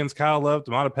 Sylvester Williams, Kyle Love,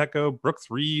 Damata Pecco,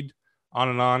 Brooks Reed, on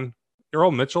and on.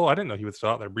 Earl Mitchell, I didn't know he was still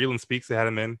out there. Breland Speaks, they had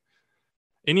him in.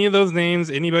 Any of those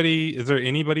names, is there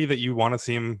anybody that you want to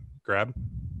see him grab?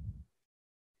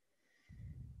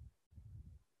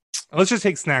 Let's just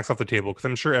take Snacks off the table, because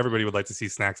I'm sure everybody would like to see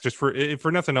Snacks. Just for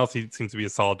nothing else, he seems to be a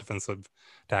solid defensive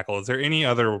tackle. Is there any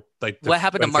other what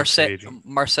happened to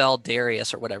Marcel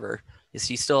Darius or whatever? Is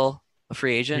he still a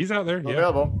free agent? He's out there. Yeah.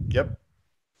 Available. Yep.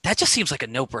 That just seems like a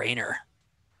no-brainer.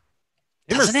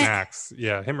 Him or Snacks?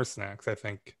 Yeah, him or Snacks, I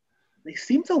think. They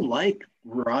seem to like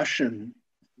Rush and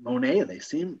Monet. They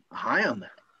seem high on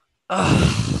that.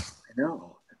 Ugh. I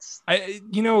know.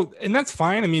 And that's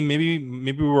fine. I mean, maybe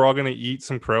we're all going to eat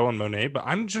some crow on Monet, but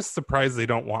I'm just surprised they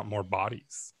don't want more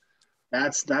bodies.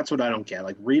 That's what I don't get.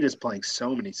 Like, Reed is playing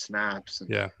so many snaps,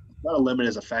 and got to limit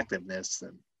his effectiveness,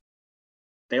 and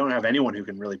they don't have anyone who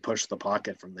can really push the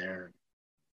pocket from there.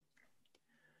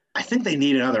 I think they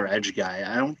need another edge guy.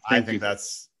 I think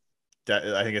it's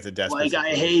a desperate situation.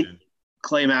 I hate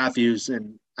Clay Matthews,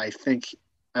 and I think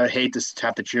I would hate to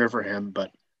have to cheer for him,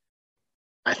 but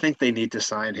I think they need to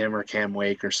sign him or Cam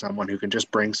Wake or someone who can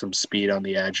just bring some speed on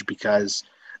the edge, because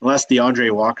unless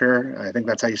DeAndre Walker, I think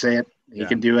that's how you say it, he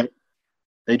can do it.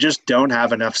 They just don't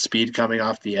have enough speed coming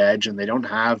off the edge, and they don't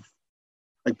have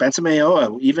like Benson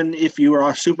Mayowa. Even if you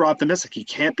are super optimistic, he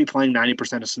can't be playing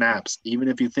 90% of snaps, even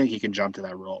if you think he can jump to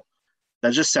that role.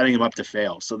 That's just setting him up to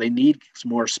fail. So they need some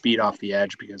more speed off the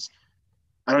edge, because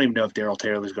I don't even know if Darrell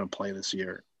Taylor is going to play this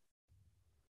year.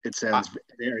 It sounds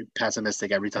very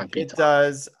pessimistic every time Pete talks.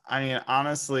 Does. I mean,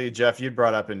 honestly, Jeff, you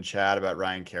brought up in chat about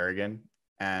Ryan Kerrigan,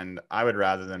 and I would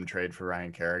rather them trade for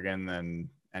Ryan Kerrigan than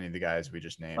any of the guys we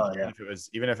just named. Oh, yeah.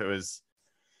 Even if it was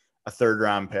a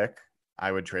third-round pick,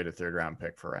 I would trade a third-round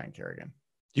pick for Ryan Kerrigan.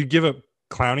 You give up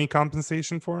Clowney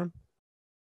compensation for him?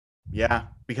 Yeah,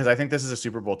 because I think this is a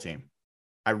Super Bowl team.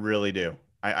 I really do.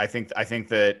 I think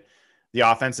that the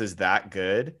offense is that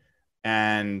good,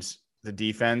 and the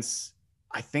defense.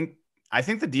 I think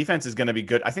the defense is going to be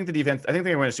good. I think they're going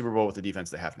to win a Super Bowl with the defense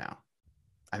they have now.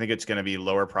 I think it's going to be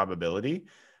lower probability,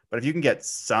 but if you can get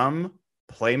some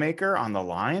playmaker on the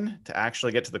line to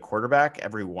actually get to the quarterback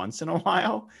every once in a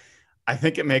while, I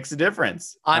think it makes a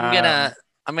difference. I'm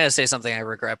gonna say something I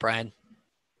regret, Brian.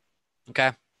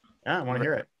 Okay. Yeah, I want to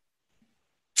hear it.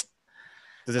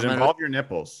 Does it involve your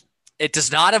nipples? It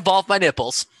does not involve my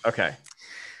nipples. Okay.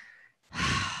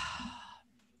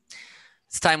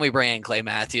 It's time we bring in Clay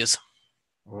Matthews.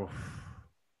 Oof.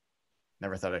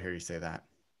 Never thought I'd hear you say that.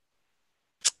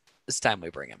 It's time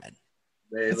we bring him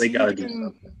in. They got to do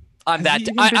something. I'm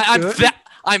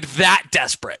that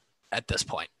desperate at this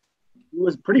point. He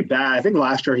was pretty bad. I think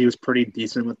last year he was pretty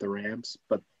decent with the Rams,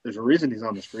 but there's a reason he's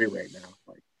on the street right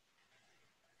now.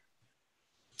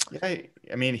 Yeah,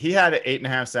 I mean, he had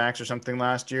 8.5 sacks or something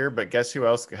last year, but guess who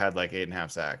else had like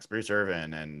 8.5 sacks? Bruce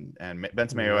Irvin and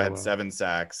Benson Mayowa had 7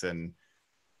 sacks, and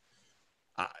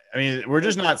I mean, we're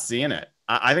just not seeing it.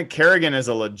 I think Kerrigan is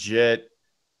a legit,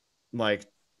 like,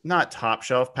 not top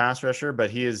shelf pass rusher, but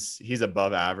he's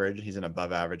above average. He's an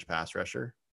above average pass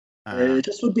rusher. It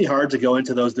just would be hard to go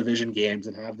into those division games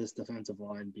and have this defensive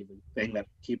line be the thing that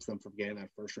keeps them from getting that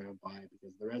first round bye,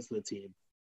 because the rest of the team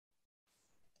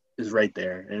is right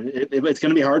there. And it's going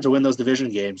to be hard to win those division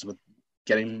games with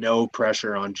getting no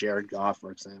pressure on Jared Goff, for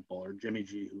example, or Jimmy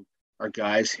G, who are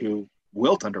guys who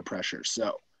wilt under pressure.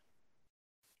 So,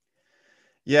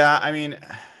 yeah, I mean,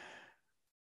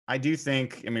 I do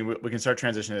think, I mean, we can start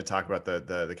transitioning to talk about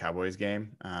the Cowboys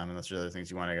game. Unless there's other things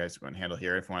you guys want to handle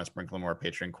here. If you want to sprinkle more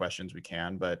Patreon questions, we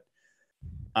can. But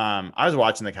I was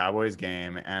watching the Cowboys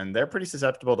game, and they're pretty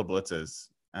susceptible to blitzes.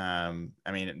 I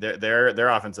mean, their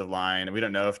offensive line. We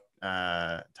don't know if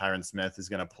Tyron Smith is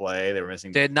going to play. They were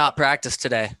missing. Did not practice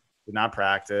today. Did not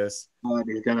practice.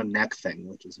 He's got a neck thing,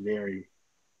 which is very.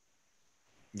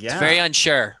 Yeah. It's very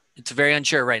unsure. It's very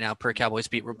unsure right now per Cowboys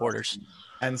beat reporters.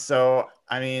 And so,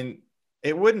 I mean,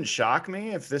 it wouldn't shock me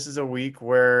if this is a week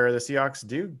where the Seahawks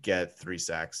do get 3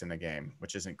 sacks in a game,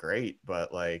 which isn't great,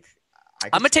 but like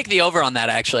I'm going to take the over on that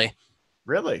actually.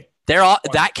 Really?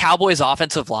 That Cowboys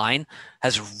offensive line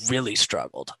has really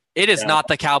struggled. It is not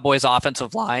the Cowboys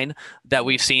offensive line that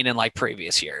we've seen in like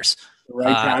previous years.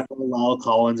 Right tackle Lyle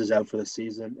Collins is out for the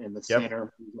season, and the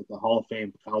center, who's the Hall of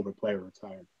Fame caliber player,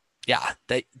 retired. Yeah,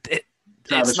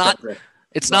 it's not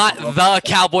the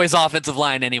Cowboys offensive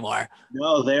line anymore.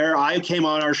 No, I came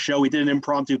on our show. We did an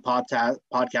impromptu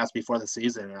podcast before the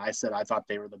season, and I said I thought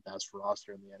they were the best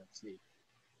roster in the NFC.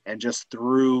 And just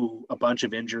through a bunch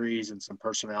of injuries and some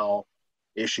personnel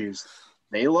issues,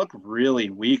 they look really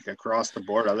weak across the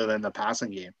board other than the passing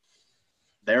game.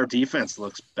 Their defense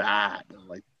looks bad.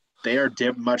 Like they are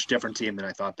much different team than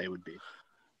I thought they would be.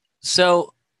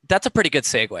 So that's a pretty good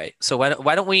segue. So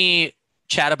why don't we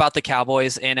chat about the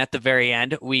Cowboys, and at the very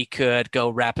end, we could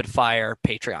go rapid fire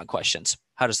Patreon questions.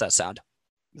 How does that sound?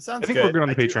 It sounds I think good. we're good on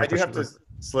the Patreon I do have to questions.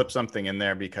 slip something in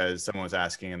there because someone was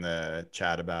asking in the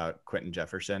chat about Quentin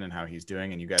Jefferson and how he's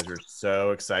doing. And you guys were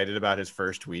so excited about his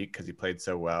first week because he played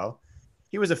so well.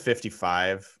 He was a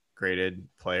 55 graded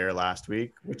player last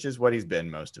week, which is what he's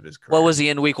been most of his career. What was he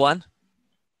in week 1?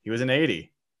 He was an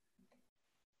 80.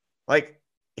 Like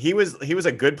he was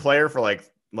a good player for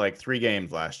like 3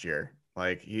 games last year.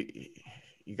 Like you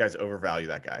guys overvalue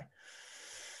that guy.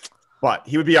 But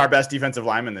he would be our best defensive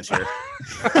lineman this year.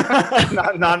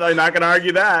 not going to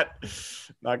argue that.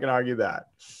 Not going to argue that.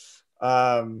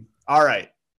 All right.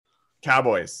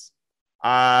 Cowboys.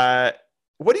 What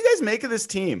do you guys make of this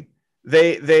team?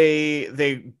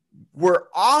 They were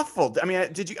awful. I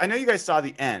mean, I know you guys saw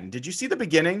the end. Did you see the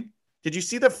beginning? Did you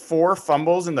see the 4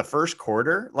 fumbles in the first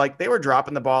quarter? Like they were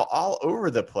dropping the ball all over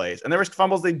the place. And there was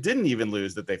fumbles they didn't even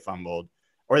lose that they fumbled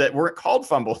or that weren't called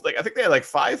fumbles. Like I think they had like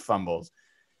 5 fumbles.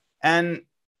 And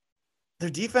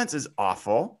their defense is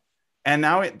awful. And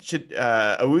now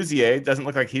Awuzie doesn't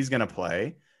look like he's going to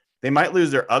play. They might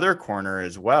lose their other corner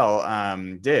as well.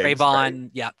 Diggs.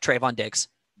 Trayvon Diggs.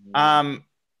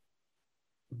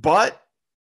 But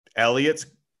Elliott's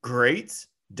great.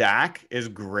 Dak is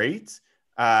great.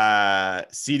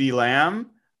 CeeDee Lamb,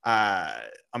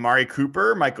 Amari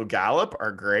Cooper, Michael Gallup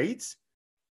are great.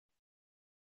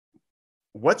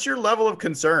 What's your level of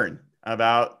concern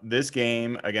about this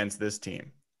game against this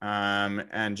team?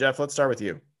 And Jeff, let's start with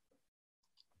you.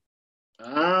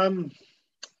 In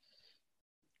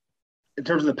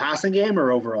terms of the passing game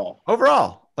or overall?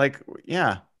 Overall,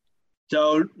 yeah.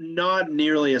 So not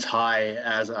nearly as high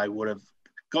as I would have.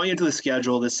 Going into the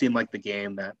schedule, this seemed like the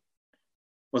game that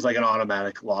was like an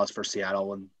automatic loss for Seattle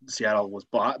when Seattle was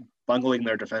bungling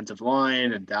their defensive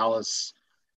line, and Dallas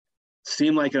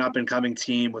seemed like an up-and-coming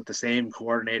team with the same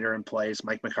coordinator in place.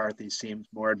 Mike McCarthy seemed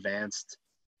more advanced.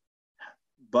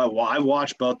 But while I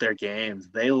watched both their games,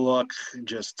 they look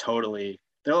just totally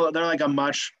 – they're like a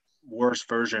much worse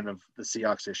version of the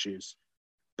Seahawks issues,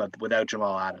 but without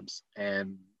Jamal Adams.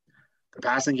 And the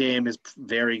passing game is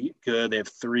very good. They have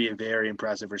 3 very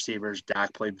impressive receivers.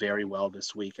 Dak played very well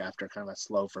this week after kind of a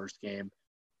slow first game.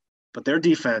 But their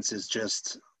defense is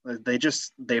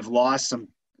they've lost some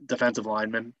defensive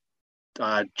linemen.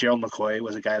 Gerald McCoy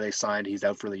was a guy they signed. He's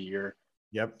out for the year.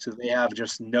 Yep. So they have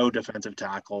just no defensive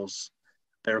tackles.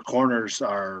 Their corners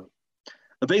are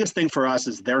 – the biggest thing for us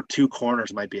is their 2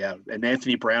 corners might be out. And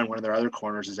Anthony Brown, one of their other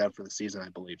corners, is out for the season, I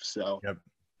believe. So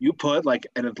you put like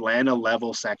an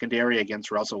Atlanta-level secondary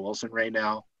against Russell Wilson right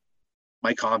now,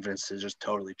 my confidence has just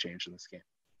totally changed in this game.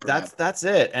 That's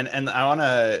it. And I want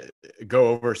to go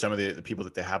over some of the people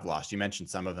that they have lost. You mentioned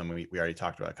some of them. We already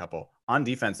talked about a couple. On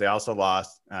defense, they also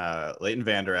lost Leighton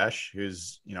Vander Esch,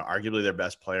 who's arguably their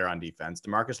best player on defense.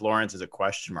 DeMarcus Lawrence is a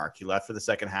question mark. He left for the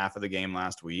second half of the game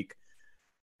last week.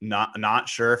 Not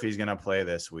sure if he's going to play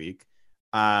this week.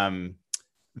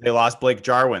 They lost Blake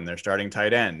Jarwin, their starting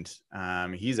tight end.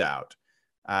 He's out.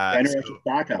 Vander Esch's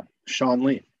backup, Sean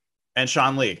Lee. And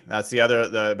Sean Lee, that's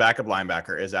the backup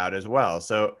linebacker, is out as well.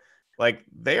 So,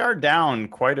 they are down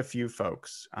quite a few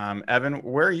folks. Evan,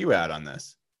 where are you at on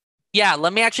this? Yeah,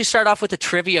 let me actually start off with a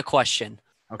trivia question.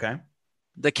 Okay.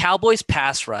 The Cowboys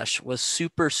pass rush was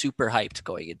super, super hyped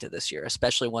going into this year,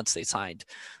 especially once they signed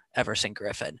Everson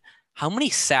Griffin. How many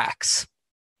sacks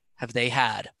have they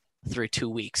had through 2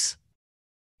 weeks?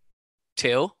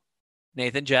 2?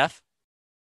 Nathan, Jeff?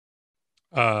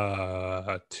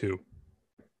 2.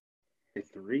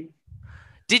 3.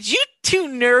 Did you two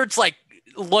nerds like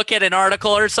look at an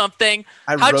article or something?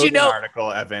 I How'd wrote you know? an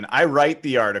article, Evan. I write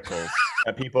the articles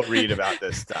that people read about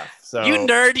this stuff. So You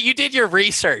nerd, you did your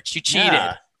research. You cheated.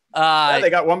 Yeah. Yeah, they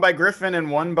got one by Griffin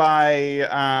and one by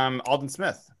Alden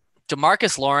Smith.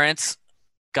 DeMarcus Lawrence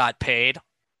got paid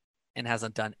and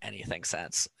hasn't done anything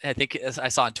since. I think, as I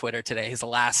saw on Twitter today, his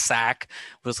last sack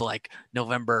was like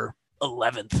November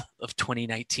 11th of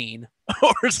 2019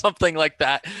 or something like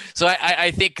that. So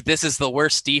I think this is the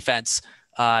worst defense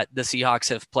the Seahawks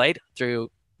have played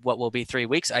through what will be 3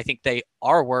 weeks. I think they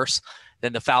are worse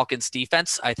than the Falcons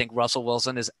defense. I think Russell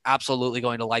Wilson is absolutely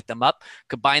going to light them up.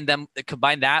 Combine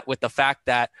that with the fact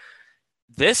that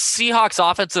this Seahawks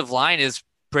offensive line is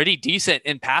pretty decent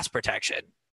in pass protection.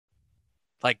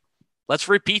 Like, let's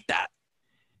repeat that.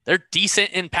 They're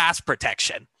decent in pass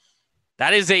protection.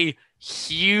 That is a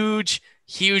huge,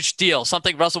 huge deal.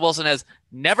 Something Russell Wilson has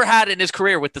never had in his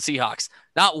career with the Seahawks.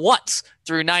 Not once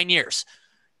through 9 years.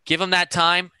 Give him that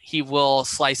time, he will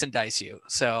slice and dice you.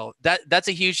 So that's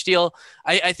a huge deal.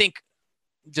 I think,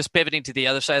 just pivoting to the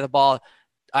other side of the ball,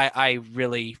 I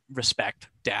really respect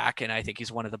Dak, and I think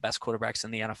he's one of the best quarterbacks in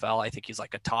the NFL. I think he's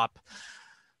like a top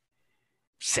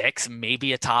 6,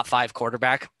 maybe a top 5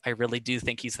 quarterback. I really do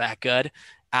think he's that good.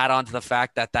 Add on to the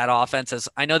fact that offense is,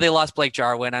 I know they lost Blake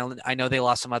Jarwin. I know they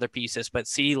lost some other pieces, but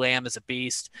CeeDee Lamb is a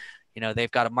beast. You know, they've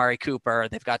got Amari Cooper.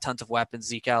 They've got tons of weapons,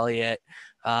 Zeke Elliott.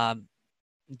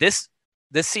 This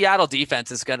Seattle defense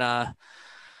is they're gonna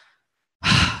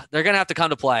have to come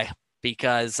to play,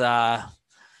 because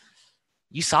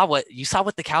you saw what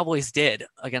the Cowboys did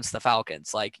against the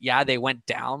Falcons. Like, yeah, they went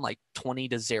down like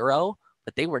 20-0,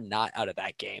 but they were not out of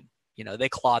that game. You know, they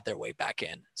clawed their way back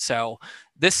in. So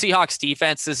this Seahawks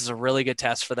defense, this is a really good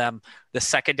test for them. The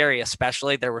secondary,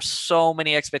 especially, there were so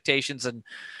many expectations and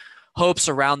hopes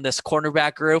around this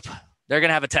cornerback group. They're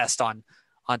gonna have a test on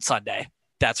Sunday.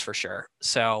 That's for sure.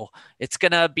 So it's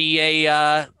going to be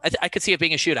I could see it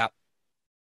being a shootout.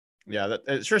 Yeah,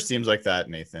 it sure seems like that,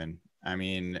 Nathan. I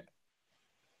mean,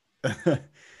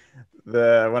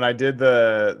 when I did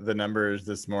the numbers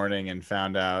this morning and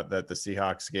found out that the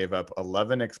Seahawks gave up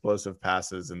 11 explosive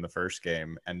passes in the first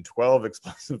game and 12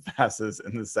 explosive passes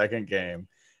in the second game,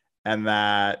 and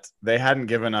that they hadn't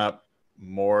given up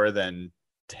more than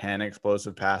 10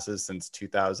 explosive passes since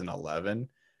 2011.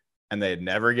 And they had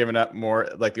never given up more.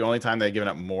 Like, the only time they had given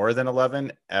up more than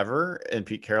 11 ever in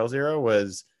Pete Carroll's era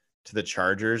was to the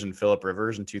Chargers and Phillip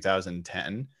Rivers in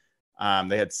 2010.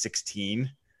 They had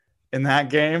 16 in that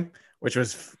game, which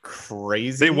was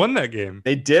crazy. They won that game.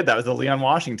 They did. That was the Leon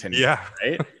Washington game, yeah.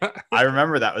 right? I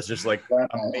remember that was just like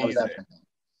amazing.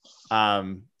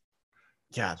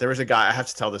 Yeah, there was a guy. I have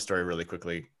to tell this story really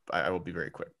quickly. I will be very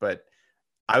quick. But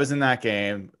I was in that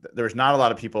game. There was not a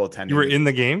lot of people attending. You were in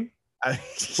the game?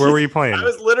 Where were you playing? I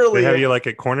was literally. They have you like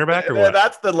at cornerback or what?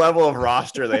 That's the level of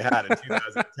roster they had in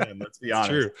 2010. Let's be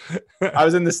honest. True. I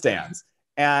was in the stands,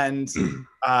 and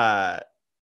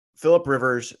Phillip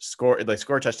Rivers scored a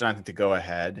touchdown, I think, to go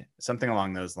ahead, something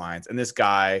along those lines. And this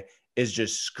guy is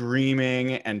just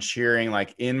screaming and cheering,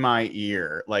 like, in my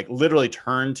ear, like literally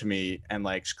turned to me and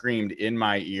like screamed in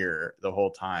my ear the whole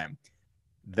time.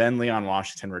 Then Leon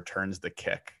Washington returns the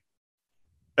kick.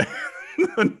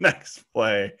 The next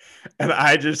play, and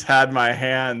I just had my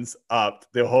hands up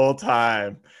the whole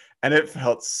time, and it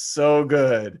felt so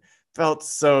good.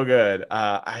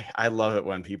 I love it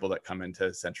when people that come into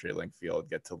CenturyLink Field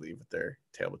get to leave with their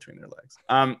tail between their legs.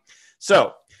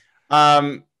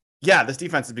 Yeah, this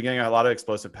defense is beginning a lot of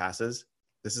explosive passes.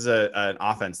 This is an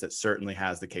offense that certainly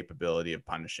has the capability of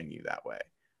punishing you that way.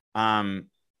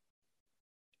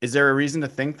 Is there a reason to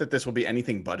think that this will be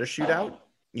anything but a shootout?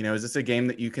 You know, is this a game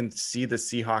that you can see the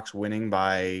Seahawks winning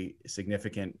by a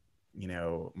significant,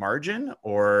 margin?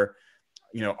 Or,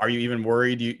 are you even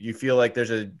worried? You feel like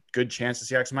there's a good chance the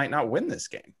Seahawks might not win this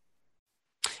game?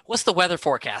 What's the weather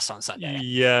forecast on Sunday?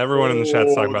 Yeah, everyone in the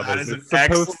chat's talking about this. It's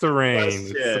supposed to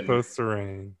rain. It's supposed to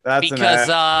rain. That's because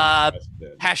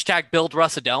hashtag build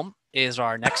Russ a dome is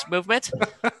our next movement.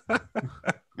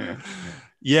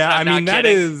 Yeah, I mean,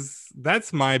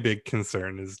 that's my big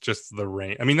concern, is just the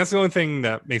rain. I mean, that's the only thing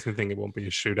that makes me think it won't be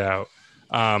a shootout.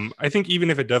 I think even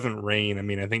if it doesn't rain, I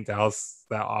mean, I think Dallas,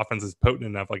 that offense is potent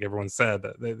enough, like everyone said,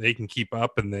 that they can keep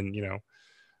up, and then,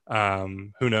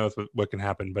 who knows what can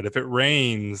happen. But if it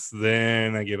rains,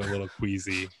 then I get a little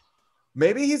queasy.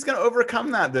 Maybe he's going to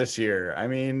overcome that this year. I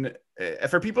mean,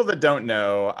 for people that don't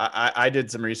know, I did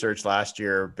some research last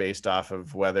year based off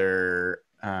of weather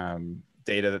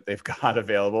data that they've got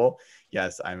available.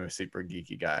 Yes, I'm a super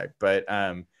geeky guy, but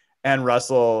and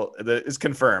Russell is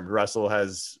confirmed. Russell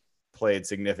has played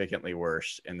significantly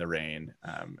worse in the rain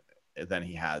than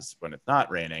he has when it's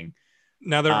not raining.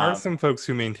 Now, there are some folks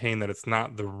who maintain that it's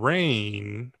not the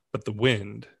rain, but the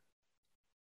wind.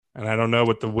 And I don't know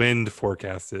what the wind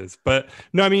forecast is. But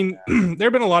no, I mean, there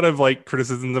have been a lot of like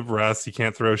criticisms of Russ. He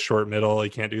can't throw short middle. He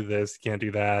can't do this. He can't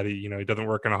do that. He doesn't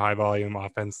work in a high volume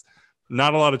offense.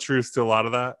 Not a lot of truth to a lot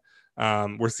of that.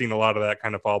 We're seeing a lot of that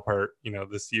kind of fall apart,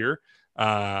 this year.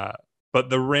 But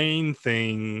the rain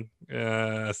thing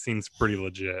seems pretty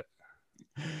legit.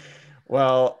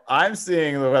 Well, I'm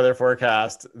seeing the weather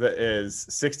forecast that is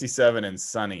 67 and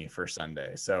sunny for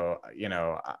Sunday. So,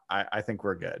 I think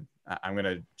we're good. I'm going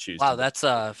to choose. Wow, that's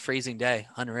a freezing day.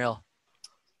 Unreal.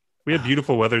 We had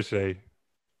beautiful weather today,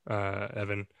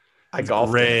 Evan. I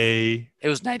golfed. Gray. It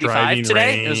was 95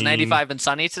 today. Rain. It was 95 and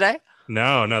sunny today.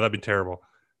 No, that'd be terrible.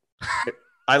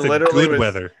 I It's literally good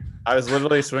weather. I was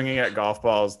literally swinging at golf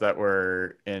balls that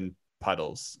were in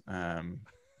puddles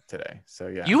today. So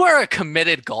yeah, You are a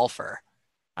committed golfer.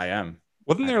 I am.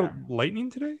 Wasn't I there am. lightning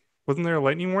today? Wasn't there a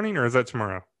lightning warning, or is that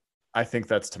tomorrow? I think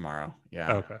that's tomorrow.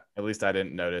 Yeah. Okay. At least I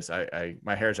didn't notice.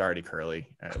 My hair's already curly.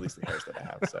 At least the hairs that I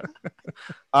have.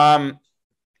 So,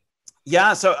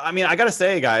 yeah. So I mean, I gotta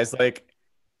say, guys, like,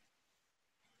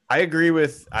 I agree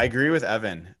with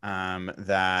Evan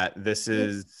that this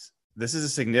is a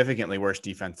significantly worse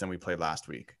defense than we played last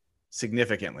week.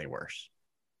 Significantly worse,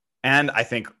 and I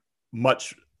think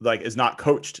much is not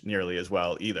coached nearly as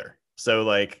well either. So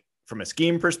like from a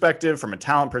scheme perspective, from a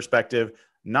talent perspective,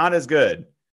 not as good.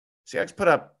 Seahawks put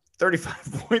up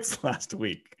 35 points last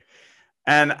week,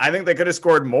 and I think they could have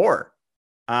scored more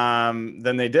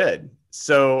than they did.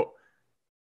 So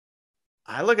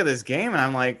I look at this game and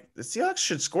I'm like, the Seahawks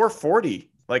should score 40.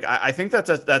 Like, I think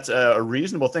that's a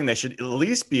reasonable thing. They should at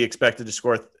least be expected to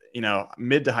score,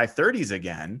 mid to high 30s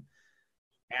again.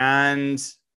 And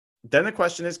then the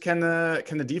question is, can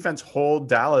the defense hold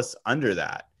Dallas under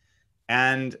that?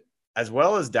 And as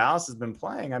well as Dallas has been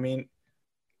playing, I mean,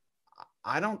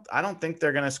 I don't think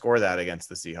they're going to score that against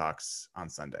the Seahawks on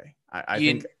Sunday. I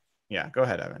think, yeah, go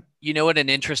ahead, Evan. You know what an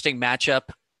interesting matchup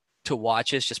to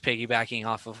watch is, just piggybacking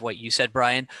off of what you said,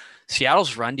 Brian.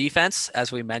 Seattle's run defense,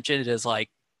 as we mentioned, is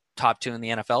like top 2 in the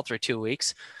NFL through 2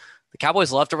 weeks. The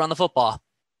Cowboys love to run the football.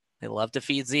 They love to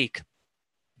feed Zeke.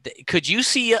 Could you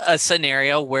see a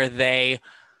scenario where they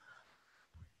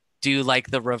do like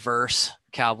the reverse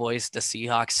Cowboys to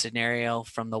Seahawks scenario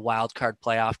from the wild card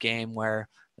playoff game, where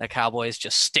the Cowboys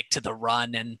just stick to the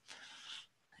run and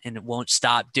it won't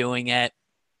stop doing it,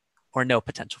 or no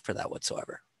potential for that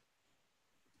whatsoever?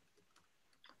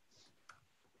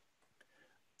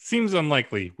 Seems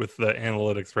unlikely with the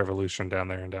analytics revolution down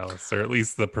there in Dallas, or at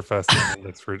least the professed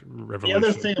analytics revolution. The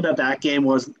other thing about that game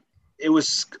was it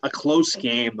was a close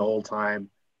game the whole time,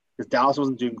 because Dallas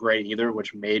wasn't doing great either,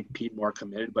 which made Pete more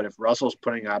committed. But if Russell's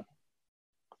putting up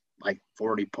like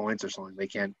 40 points or something, they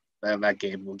can't. That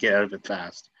game will get out of it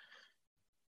fast.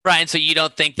 Brian, so you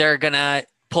don't think they're going to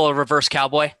pull a reverse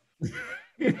Cowboy?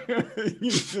 You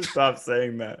need to stop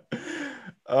saying that.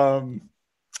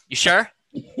 You sure?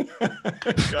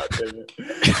 God damn it.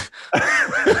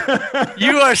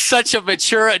 You are such a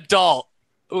mature adult.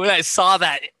 When I saw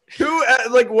that,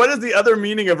 what is the other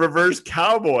meaning of reverse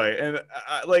cowboy? And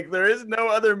there is no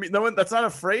other, no one, that's not a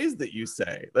phrase that you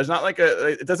say. There's not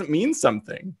it doesn't mean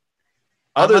something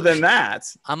other than that.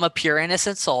 I'm a pure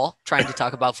innocent soul trying to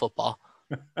talk about football.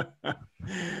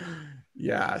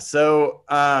 Yeah. So,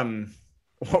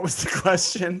 what was the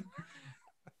question?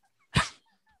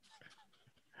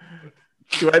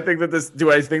 Do I think that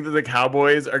the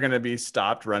Cowboys are going to be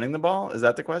stopped running the ball? Is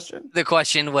that the question? The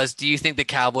question was, do you think the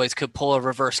Cowboys could pull a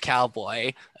reverse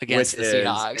Cowboy against the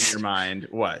Seahawks? In your mind,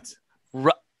 what?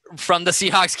 From the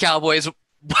Seahawks Cowboys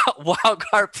wild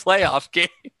card playoff game.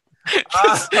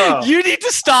 Oh. You need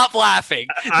to stop laughing.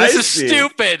 This is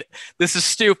stupid. Do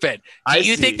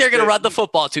you think they're going to run the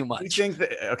football too much? You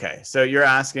think okay, so you're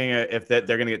asking if they're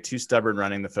going to get too stubborn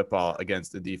running the football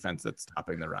against the defense that's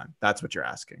stopping the run. That's what you're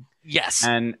asking. Yes.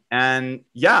 And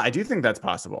yeah, I do think that's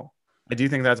possible.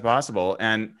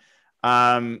 And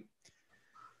I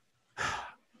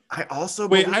also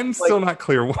wait. I'm still not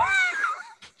clear.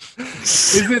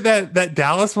 Is it that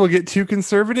Dallas will get too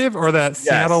conservative, or that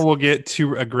Seattle will get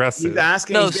too aggressive? He's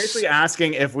basically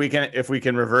asking if we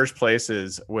can reverse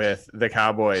places with the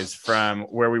Cowboys from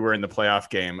where we were in the playoff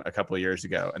game a couple of years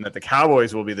ago, and that the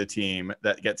Cowboys will be the team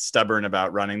that gets stubborn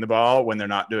about running the ball when they're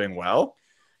not doing well.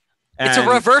 And it's a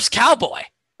reverse Cowboy.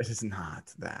 It is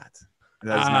not that.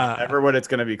 That is not ever what it's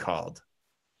going to be called.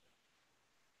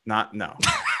 No.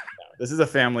 This is a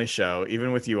family show,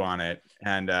 even with you on it,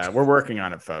 and we're working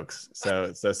on it, folks.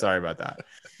 So sorry about that.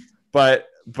 But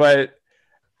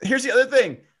Here's the other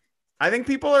thing. I think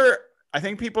people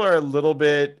are a little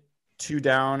bit too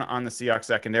down on the Seahawks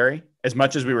secondary, as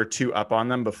much as we were too up on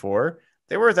them before.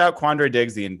 They were without Quandre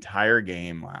Diggs the entire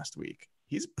game last week.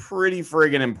 He's pretty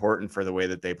friggin' important for the way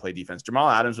that they play defense. Jamal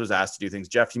Adams was asked to do things.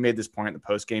 Jeff, you made this point in the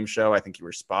post-game show. I think you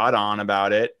were spot on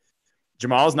about it.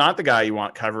 Jamal's not the guy you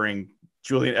want covering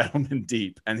Julian Edelman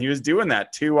deep, and he was doing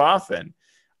that too often.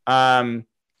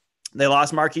 They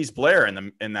lost Marquise Blair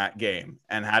in that game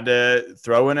and had to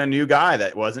throw in a new guy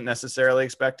that wasn't necessarily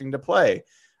expecting to play.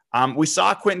 We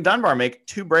saw Quentin Dunbar make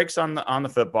 2 breaks on the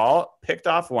football, picked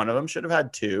off one of them, should have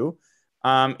had 2.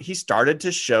 He started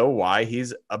to show why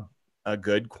he's a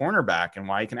good cornerback and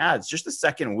why he can add. It's just the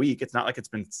second week. It's not like it's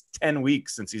been 10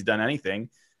 weeks since he's done anything.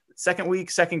 Second week,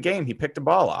 second game, he picked a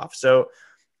ball off. So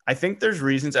I think there's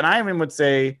reasons. And I even would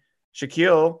say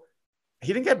Shaquille,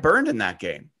 he didn't get burned in that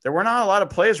game. There were not a lot of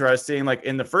plays where I was seeing, like,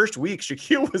 in the first week,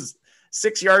 Shaquille was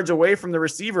 6 yards away from the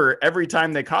receiver every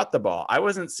time they caught the ball. I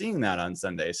wasn't seeing that on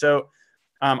Sunday. So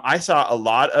I saw a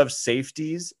lot of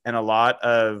safeties and a lot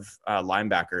of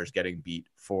linebackers getting beat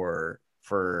for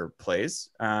plays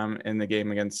in the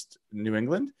game against New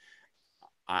England.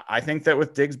 I think that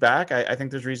with Diggs back, I think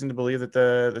there's reason to believe that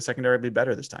the secondary will be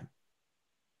better this time.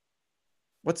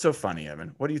 What's so funny,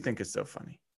 Evan? What do you think is so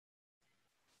funny?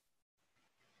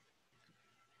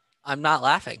 I'm not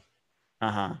laughing.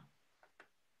 Uh-huh.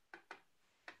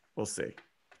 We'll see.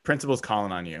 Principal's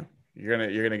calling on you. You're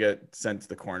gonna get sent to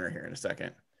the corner here in a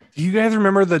second. Do you guys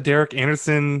remember the Derek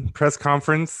Anderson press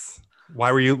conference?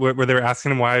 Where they were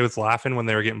asking him why he was laughing when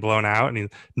they were getting blown out,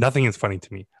 and nothing is funny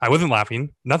to me. I wasn't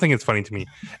laughing. Nothing is funny to me.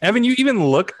 Evan, you even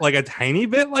look like a tiny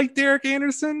bit like Derek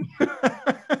Anderson.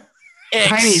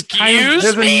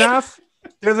 Excuse me?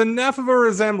 There's enough of a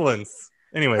resemblance.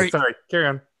 Anyway, sorry. Carry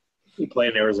on. He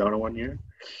played in Arizona one year.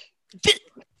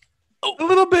 A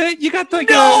little bit. You got the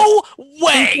no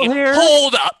way.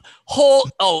 Hold up.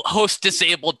 Host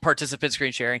disabled participant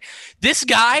screen sharing. This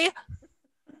guy.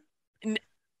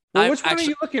 Well, which one are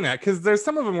you looking at? Because there's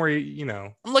some of them where you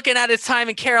know. I'm looking at his time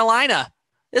in Carolina.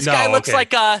 This guy looks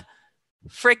like a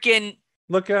freaking.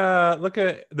 Look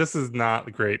at this is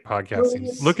not great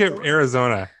podcasting. Look at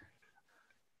Arizona.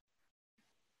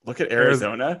 Look at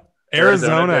Arizona.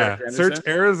 Arizona. Search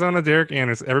Arizona Derek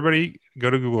Anderson. Everybody go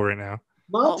to Google right now.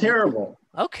 Not terrible.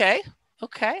 Okay.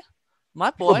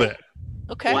 My boy. A little bit.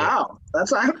 Okay. Wow.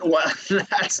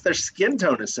 That's their skin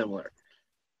tone is similar.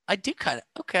 I do kind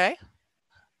of. Okay.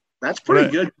 That's pretty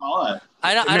good call out.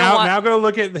 Now go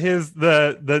look at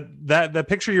the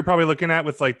picture you're probably looking at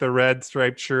with like the red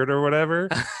striped shirt or whatever.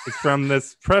 It's from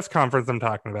this press conference I'm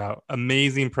talking about.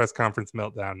 Amazing press conference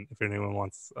meltdown. If anyone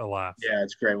wants a laugh. Yeah,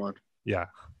 it's a great one. Yeah.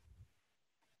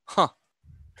 Huh.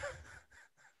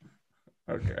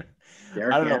 Okay. I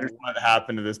don't know what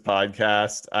happened to this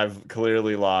podcast. I've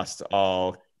clearly lost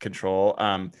all control.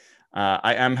 I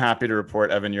am happy to report,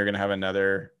 Evan, you're going to have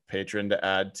another patron to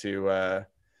add to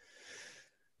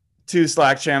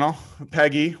Slack channel.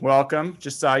 Peggy, welcome.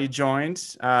 Just saw you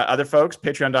joined. Other folks,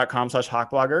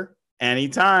 patreon.com/hawkblogger.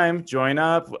 Anytime, join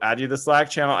up. We'll add you to the Slack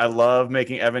channel. I love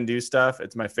making Evan do stuff.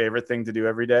 It's my favorite thing to do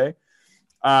every day.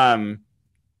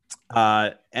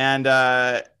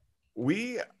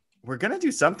 We're going to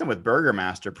do something with Burger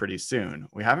Master pretty soon.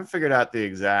 We haven't figured out the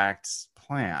exact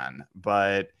plan,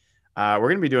 but we're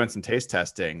going to be doing some taste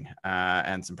testing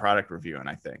and some product reviewing,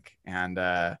 I think. And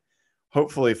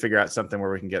hopefully figure out something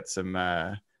where we can get some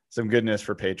goodness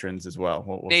for patrons as well.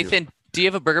 We'll Nathan, do you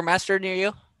have a Burger Master near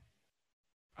you?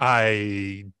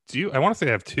 I do. I want to say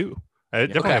I have 2. I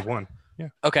definitely have 1. Yeah.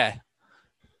 Okay.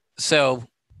 So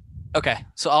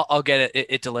I'll get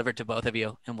it delivered to both of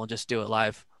you, and we'll just do it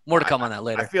live. More to come on that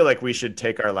later. I feel like we should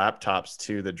take our laptops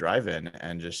to the drive-in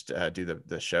and just do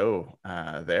the show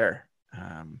there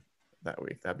that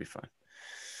week. That'd be fun.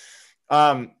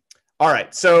 All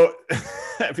right. So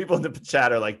people in the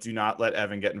chat are like, do not let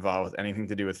Evan get involved with anything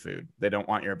to do with food. They don't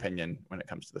want your opinion when it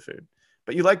comes to the food.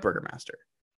 But you like Burger Master.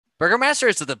 Burger Master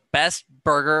is the best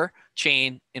burger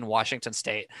chain in Washington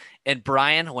State. And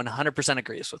Brian 100%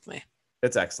 agrees with me.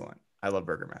 It's excellent. I love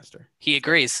Burger Master. He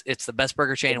agrees. It's the best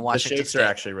burger chain in Washington State. The shakes are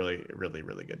actually really, really,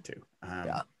 really good too.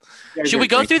 Yeah. Should we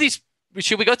go through these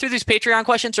Patreon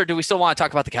questions, or do we still want to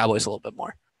talk about the Cowboys a little bit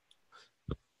more?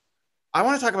 I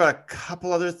want to talk about a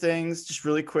couple other things just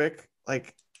really quick.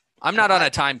 Like, I'm not on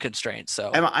a time constraint,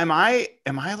 so am I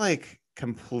like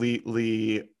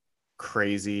completely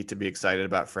crazy to be excited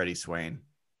about Freddie Swain?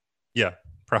 Yeah,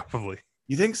 probably.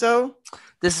 You think so?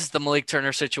 This is the Malik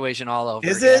Turner situation all over.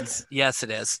 Is again. it? Yes,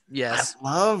 it is. Yes.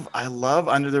 I love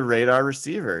under the radar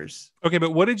receivers. Okay,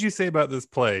 but what did you say about this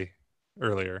play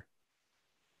earlier?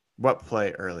 What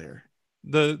play earlier?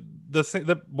 Well,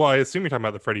 I assume you're talking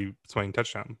about the Freddie Swain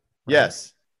touchdown. Right?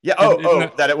 Yes. Yeah.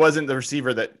 That it wasn't the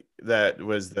receiver that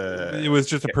was the. It was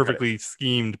just a perfectly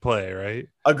schemed play, right?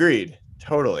 Agreed.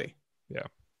 Totally. Yeah.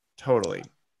 Totally.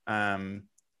 I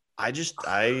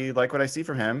like what I see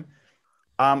from him.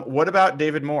 What about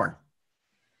David Moore?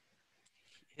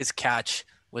 His catch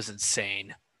was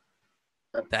insane.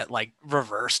 That like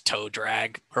reverse toe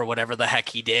drag or whatever the heck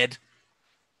he did,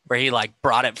 where he like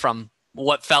brought it from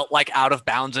what felt like out of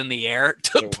bounds in the air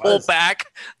to pull back.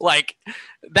 Like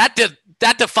that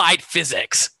defied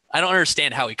physics. I don't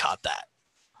understand how he caught that.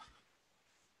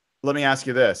 Let me ask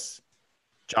you this.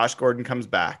 Josh Gordon comes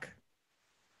back.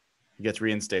 He gets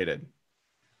reinstated.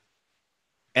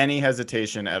 Any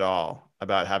hesitation at all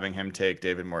about having him take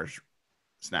David Moore's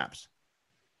snaps?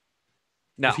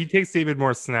 No. If he takes David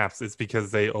Moore's snaps, it's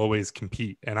because they always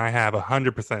compete. And I have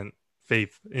 100%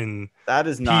 faith in that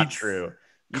is not true.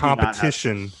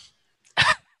 Competition.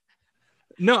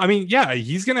 No, I mean, yeah,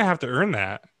 he's going to have to earn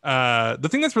that. The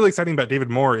thing that's really exciting about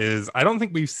David Moore is I don't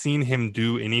think we've seen him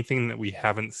do anything that we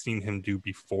haven't seen him do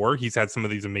before. He's had some of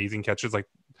these amazing catches. Like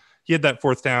he had that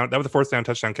fourth down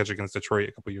touchdown catch against Detroit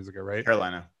a couple years ago, right?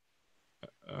 Carolina.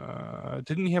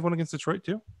 Didn't he have one against Detroit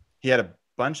too? He had a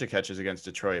bunch of catches against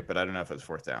Detroit, but I don't know if it was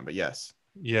fourth down, but yes.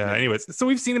 Yeah. Anyways, so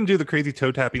we've seen him do the crazy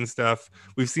toe tapping stuff.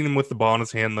 We've seen him with the ball in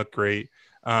his hand look great.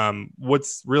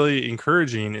 What's really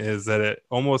encouraging is that it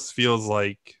almost feels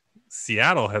like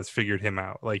Seattle has figured him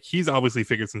out. Like he's obviously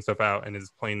figured some stuff out and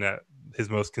is playing at his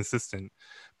most consistent,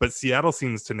 but Seattle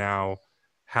seems to now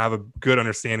have a good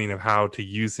understanding of how to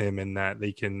use him, and that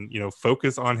they can,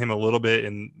 focus on him a little bit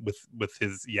and with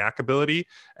his yak ability.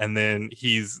 And then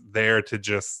he's there to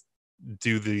just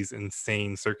do these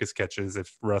insane circus catches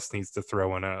if Russ needs to throw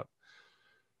one up.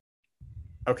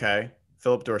 Okay.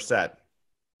 Philip Dorsett.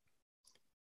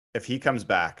 If he comes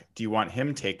back, do you want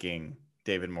him taking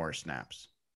David Moore snaps?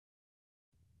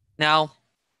 No.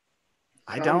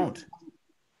 I don't.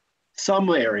 Some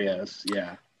areas,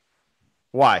 yeah.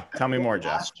 Why? Tell me more,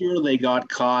 Jeff. Last year they got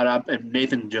caught up, and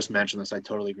Nathan just mentioned this. I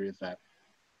totally agree with that.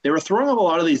 They were throwing up a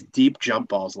lot of these deep jump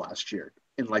balls last year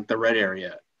in like the red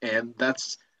area. And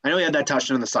I know he had that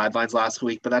touchdown on the sidelines last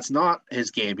week, but that's not his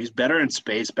game. He's better in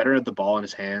space, better at the ball in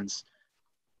his hands.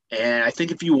 And I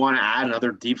think if you want to add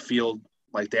another deep field,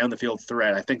 like down the field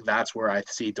threat, I think that's where I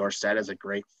see Dorsett as a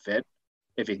great fit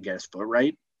if he can get his foot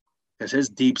right. Because his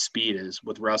deep speed is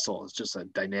with Russell is just a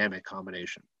dynamic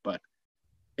combination. But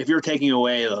if you're taking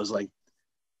away those like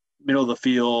middle of the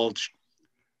field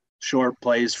short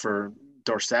plays for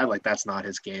Dorsett, like that's not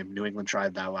his game. New England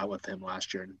tried that out with him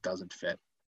last year and it doesn't fit.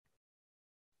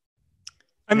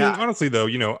 I mean, honestly,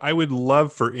 though, I would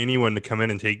love for anyone to come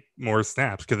in and take more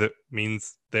snaps because it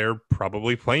means they're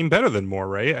probably playing better than Moore,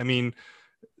 right? I mean,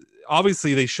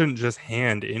 obviously, they shouldn't just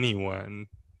hand anyone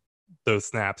those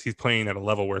snaps. He's playing at a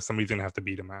level where somebody's going to have to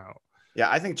beat him out.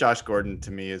 Yeah, I think Josh Gordon,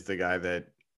 to me, is the guy that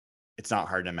it's not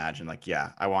hard to imagine. Like,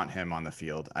 yeah, I want him on the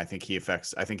field. I think he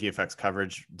affects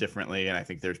coverage differently, and I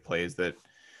think there's plays that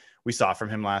we saw from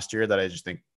him last year that I just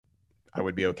think I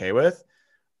would be okay with.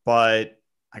 But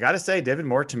I got to say, David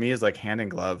Moore to me is like hand in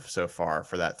glove so far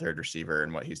for that third receiver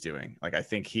and what he's doing. Like, I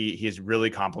think he's really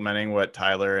complimenting what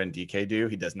Tyler and DK do.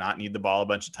 He does not need the ball a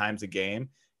bunch of times a game,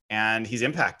 and he's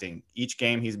impacting each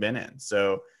game he's been in.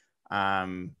 So,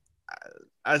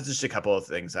 that's just a couple of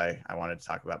things I wanted to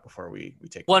talk about before we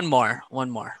take one more.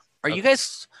 Are you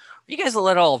guys a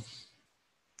little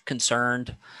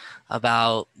concerned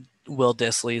about Will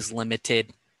Dissly's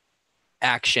limited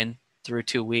action through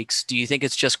 2 weeks? Do you think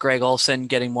it's just Greg Olsen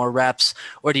getting more reps,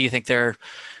 or do you think they're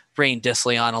bringing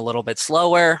Dissly on a little bit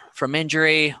slower from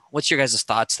injury? What's your guys'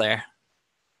 thoughts there?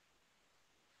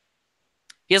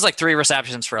 He has like 3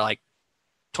 receptions for like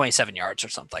 27 yards or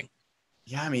something.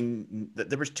 Yeah, I mean,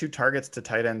 there was 2 targets to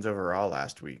tight ends overall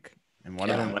last week, and one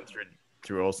of them went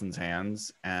through Olsen's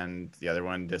hands, and the other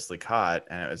one Dissly caught,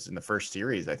 and it was in the first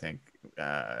series, I think.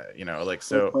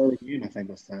 So. Play the game, I think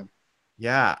this time.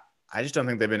 Yeah, I just don't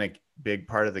think they've been a big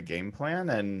part of the game plan,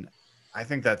 and I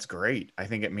think that's great. I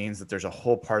think it means that there's a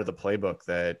whole part of the playbook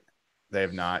that they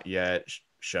have not yet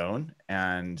shown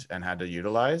and had to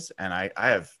utilize, and I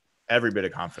have every bit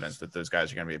of confidence that those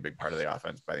guys are going to be a big part of the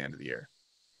offense by the end of the year.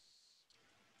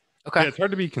 Okay, yeah, it's hard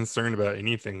to be concerned about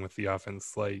anything with the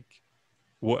offense. Like,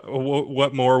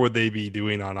 what more would they be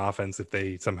doing on offense if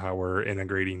they somehow were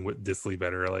integrating with Dissly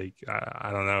better? Like,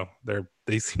 I don't know.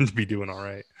 They seem to be doing all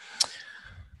right.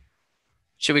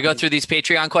 Should we go through these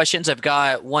Patreon questions? I've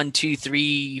got 1, 2,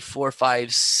 3, 4,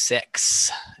 5,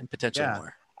 6, and potentially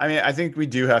more. I mean, I think we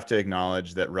do have to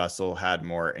acknowledge that Russell had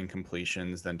more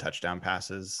incompletions than touchdown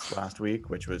passes last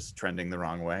week, which was trending the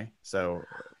wrong way. So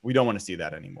We don't want to see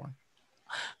that anymore.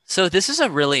 So this is a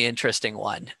really interesting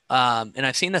one. And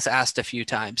I've seen this asked a few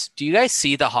times. Do you guys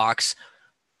see the Hawks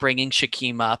bringing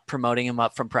Shaquem up, promoting him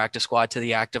up from practice squad to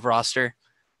the active roster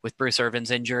with Bruce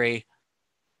Irvin's injury?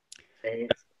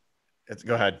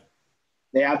 Go ahead.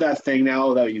 They have that thing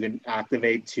now that you can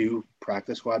activate 2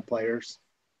 practice squad players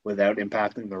without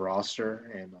impacting the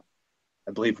roster. And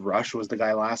I believe Rush was the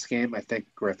guy last game. I think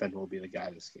Griffin will be the guy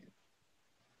this game.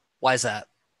 Why is that?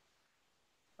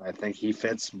 I think he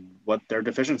fits what their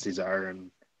deficiencies are.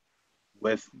 And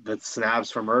with the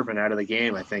snaps from Irvin out of the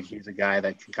game, I think he's a guy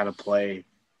that can kind of play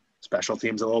special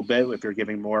teams a little bit if you're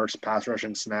giving more pass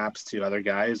rushing snaps to other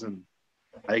guys. And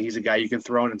I think he's a guy you can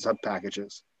throw in sub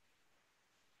packages.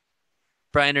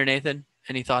 Brian or Nathan,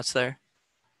 any thoughts there?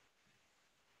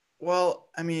 Well,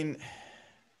 I mean,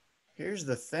 here's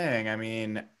the thing. I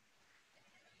mean,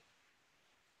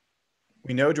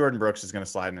 we know Jordan Brooks is going to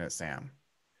slide in at Sam.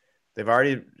 They've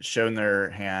already shown their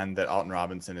hand that Alton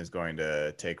Robinson is going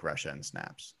to take rush end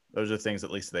snaps. Those are things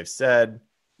at least they've said.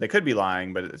 They could be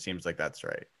lying, but it seems like that's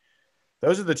right.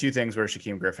 Those are the 2 things where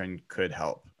Shaquem Griffin could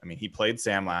help. I mean, he played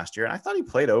Sam last year, and I thought he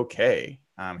played okay.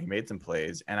 He made some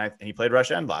plays, and he played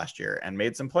rush end last year and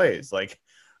made some plays. Like,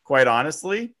 quite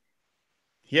honestly,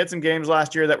 he had some games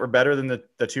last year that were better than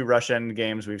the 2 rush end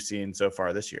games we've seen so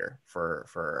far this year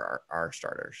for our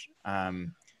starters.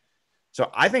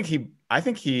 So I think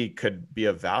he could be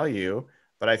of value,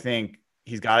 but I think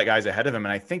he's got guys ahead of him.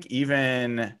 And I think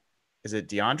even, is it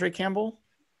DeAndre Campbell?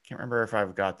 Can't remember if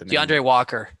I've got the name. DeAndre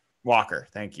Walker. Walker.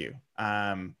 Thank you.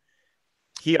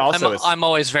 He also I'm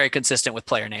always very consistent with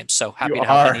player names, so happy to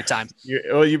help anytime.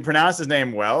 You pronounce his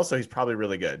name well, so he's probably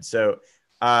really good. So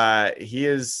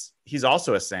he's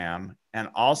also a Sam and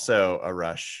also a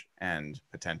rush end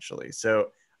potentially.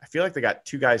 So I feel like they got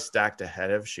 2 guys stacked ahead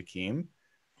of Shaquem.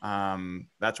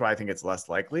 That's why I think it's less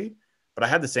likely, but I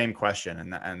had the same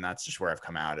question, and that's just where I've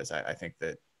come out is I think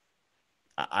that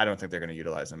I don't think they're going to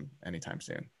utilize him anytime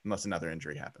soon unless another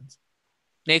injury happens.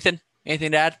 Nathan,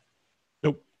 anything to add?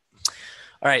 Nope.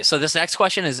 All right. So this next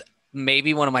question is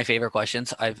maybe one of my favorite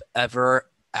questions I've ever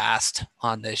asked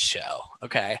on this show.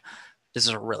 Okay. This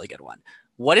is a really good one.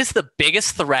 What is the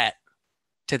biggest threat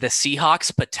to the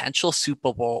Seahawks' potential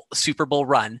Super Bowl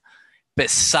run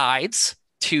besides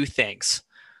 2 things?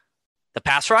 The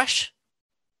pass rush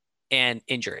and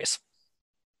injuries.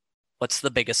 What's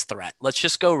the biggest threat? Let's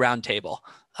just go round table.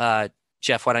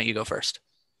 Jeff, why don't you go first?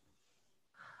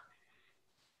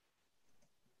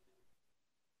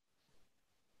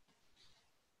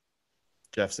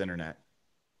 Jeff's internet.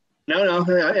 No,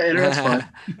 internet's fine.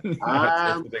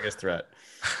 That's the biggest threat.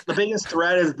 The biggest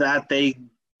threat is that they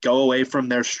go away from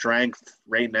their strength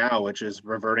right now, which is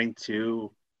reverting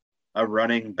to a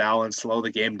running balance, slow the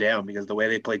game down, because the way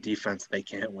they play defense, they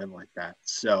can't win like that.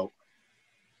 So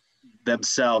them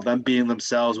being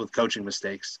themselves with coaching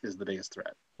mistakes is the biggest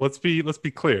threat. Let's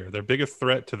be clear. Their biggest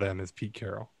threat to them is Pete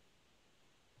Carroll.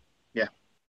 Yeah.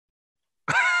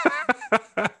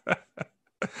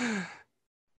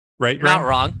 Right? Not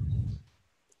wrong.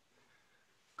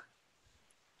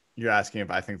 You're asking if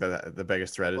I think that the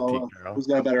biggest threat is Pete Carroll. Who's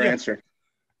got a better answer?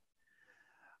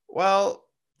 Well,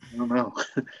 I don't know.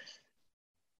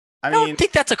 I don't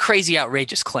think that's a crazy,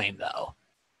 outrageous claim, though.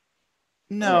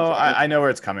 No, I know where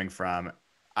it's coming from.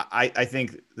 I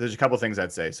think there's a couple things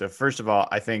I'd say. So first of all,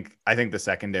 I think the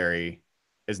secondary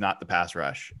is not the pass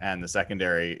rush, and the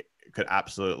secondary could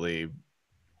absolutely,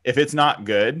 if it's not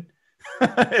good,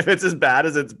 if it's as bad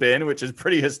as it's been, which is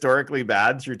pretty historically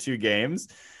bad through 2 games,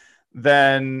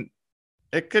 then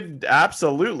it could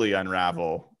absolutely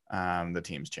unravel the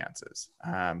team's chances.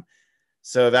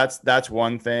 So that's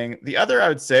one thing. The other, I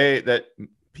would say that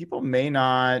people may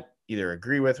not either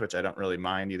agree with, which I don't really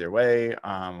mind either way,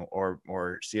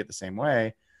 or see it the same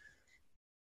way.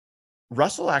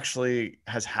 Russell actually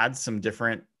has had some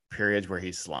different periods where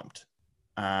he's slumped.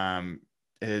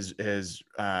 His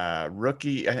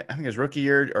rookie, I think his rookie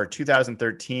year or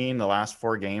 2013, the last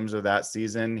 4 games of that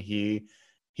season, he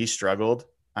struggled.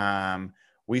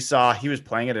 We saw he was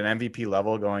playing at an MVP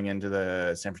level going into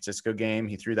the San Francisco game.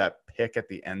 He threw that pick at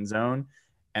the end zone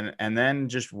and then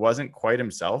just wasn't quite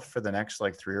himself for the next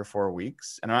like 3 or 4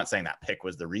 weeks. And I'm not saying that pick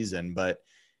was the reason, but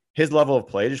his level of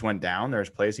play just went down. There's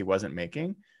plays he wasn't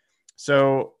making.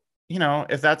 So,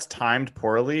 if that's timed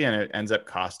poorly and it ends up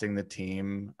costing the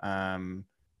team,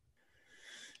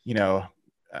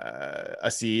 a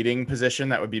seeding position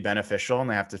that would be beneficial, and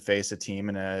they have to face a team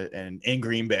in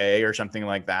Green Bay or something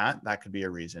like that, that could be a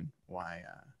reason why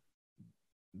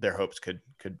their hopes could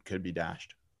be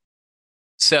dashed.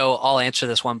 So I'll answer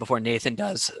this one before Nathan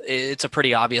does. It's a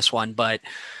pretty obvious one, but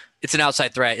it's an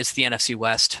outside threat. It's the NFC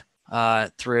West.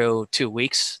 through 2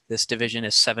 weeks. This division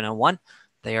is 7-1.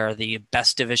 They are the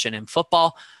best division in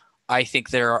football. I think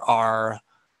there are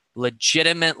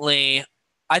legitimately,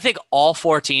 I think all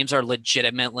 4 teams are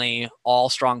legitimately all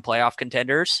strong playoff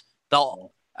contenders.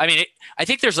 I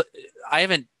think I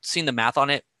haven't seen the math on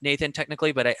it, Nathan,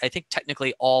 technically, but I think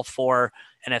technically all 4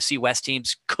 NFC West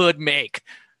teams could make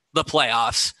the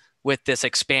playoffs with this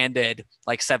expanded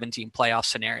 17 playoff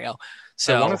scenario.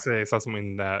 So I want to say I saw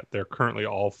something that they're currently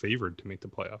all favored to make the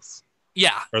playoffs.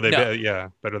 Yeah. Are they?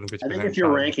 Better than 50%. I think if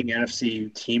you're ranking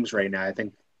NFC teams right now, I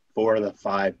think 4 of the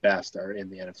 5 best are in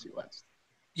the NFC West.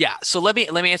 Yeah. So let me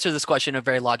answer this question in a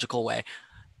very logical way.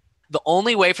 The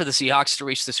only way for the Seahawks to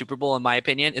reach the Super Bowl, in my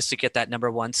opinion, is to get that number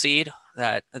 1 seed,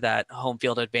 that home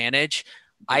field advantage.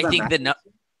 I think what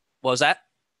was that?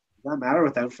 Does that matter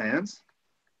without fans?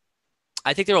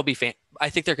 I think there will be fans. I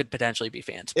think there could potentially be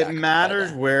fans. It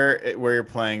matters where you're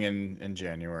playing in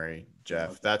January,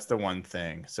 Jeff. That's the one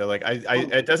thing. So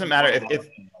it doesn't matter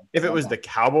if it was the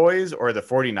Cowboys or the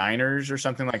 49ers or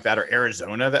something like that, or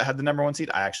Arizona that had the number 1 seed.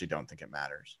 I actually don't think it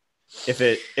matters. If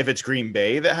it's Green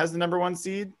Bay that has the number 1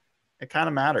 seed, it kind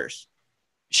of matters.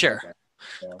 Sure.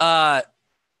 An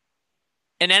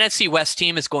NFC West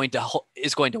team is going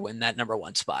to win that number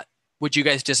 1 spot. Would you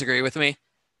guys disagree with me?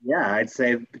 Yeah, I'd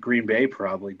say Green Bay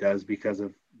probably does because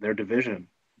of their division.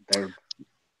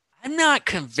 I'm not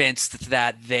convinced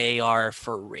that they are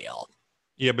for real.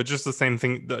 Yeah, but just the same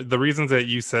thing. The reasons that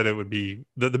you said it would be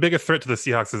the biggest threat to the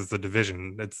Seahawks is the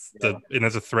division. And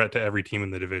it's a threat to every team in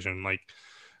the division.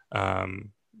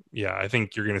 I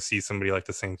think you're going to see somebody like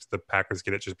the Saints, the Packers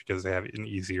get it just because they have an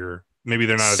easier. Maybe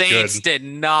they're not Saints as good. did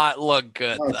not look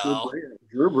good though.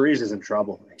 Drew Brees is in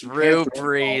trouble. Drew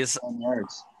Brees.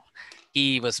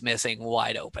 He was missing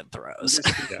wide open throws.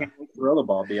 He can't throw the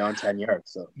ball beyond 10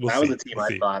 yards. So that was the team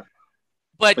I thought.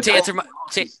 But to answer a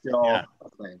thing.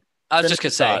 I was just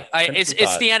gonna say,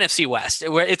 it's the NFC West,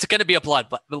 where it's going to be a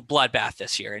bloodbath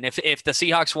this year. And if the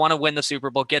Seahawks want to win the Super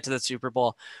Bowl, get to the Super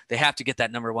Bowl, they have to get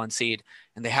that number 1 seed,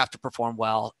 and they have to perform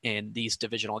well in these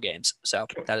divisional games. So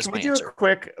that is my answer. A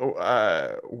quick,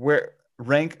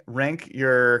 rank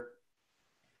your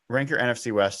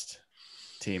NFC West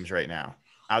teams right now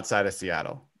outside of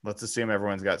Seattle. Let's assume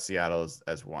everyone's got Seattle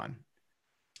as 1.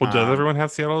 Well, does everyone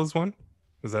have Seattle as 1?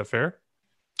 Is that fair?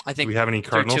 I think. Do we have any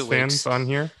Cardinals fans on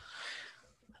here?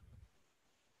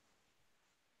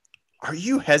 Are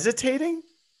you hesitating?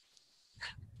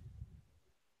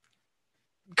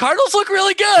 Cardinals look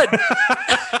really good.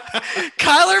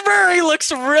 Kyler Murray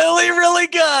looks really, really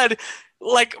good.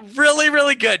 Really,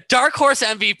 really good. Dark horse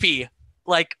MVP.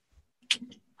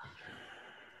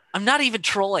 I'm not even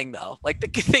trolling though.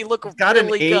 They look got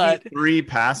really an 83 good.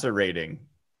 passer rating.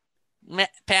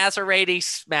 Passer rating,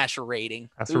 smasher rating.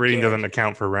 Passer rating doesn't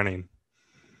account for running.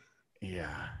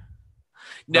 Yeah.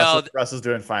 No, Russell's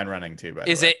doing fine running too. By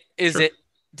the way.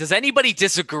 Does anybody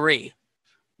disagree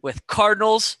with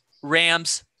Cardinals,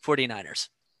 Rams, 49ers?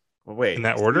 Well, wait, in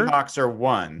that order? Seahawks are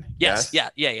 1. Yes.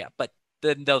 Yeah. But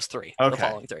then those 3. Okay. The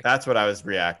following 3. That's what I was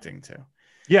reacting to.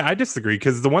 Yeah, I disagree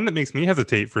because the one that makes me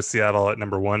hesitate for Seattle at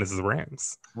number 1 is the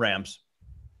Rams. Rams.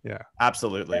 Yeah.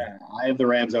 Absolutely. Yeah, I have the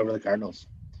Rams over the Cardinals.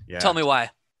 Yeah. Tell me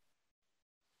why.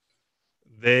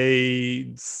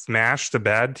 They smashed a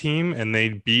bad team and they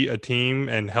beat a team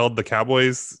and held the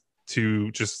Cowboys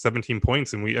to just 17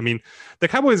 points. And the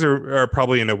Cowboys are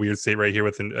probably in a weird state right here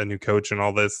with a new coach and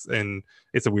all this. And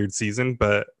it's a weird season,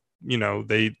 but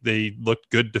they looked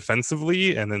good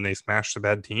defensively and then they smashed a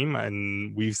bad team.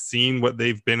 And we've seen what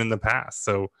they've been in the past.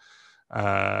 So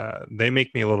they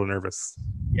make me a little nervous.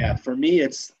 Yeah. For me,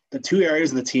 it's the 2 areas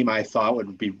of the team I thought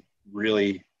would be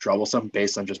really troublesome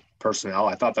based on just personnel.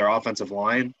 I thought their offensive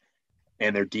line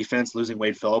and their defense, losing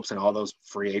Wade Phillips and all those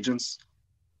free agents,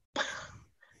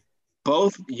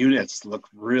 both units look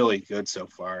really good so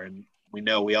far. And we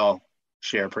know we all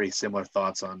share pretty similar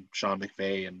thoughts on Sean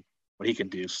McVay and what he can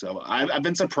do. So I've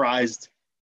been surprised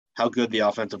how good the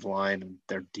offensive line and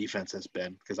their defense has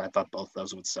been because I thought both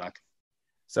those would suck.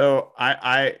 So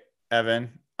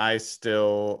Evan, I've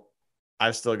still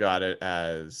got it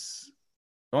as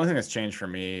the only thing that's changed for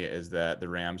me is that the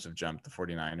Rams have jumped the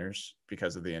 49ers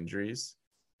because of the injuries,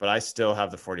 but I still have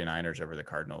the 49ers over the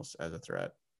Cardinals as a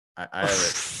threat. I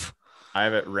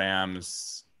have it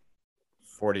Rams,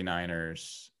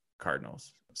 49ers,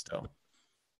 Cardinals still.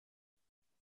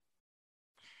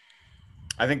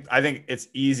 I think it's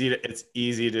easy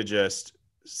to just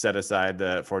set aside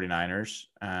the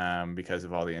 49ers because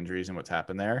of all the injuries and what's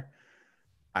happened there.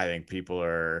 I think people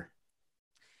are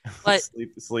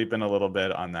sleeping a little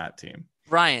bit on that team.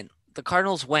 Ryan, the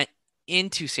Cardinals went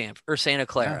into Santa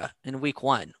Clara in week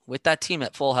 1 with that team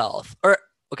at full health.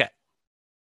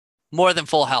 more than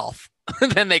full health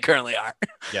than they currently are.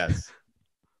 Yes.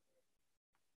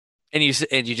 And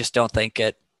you just don't think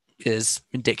it is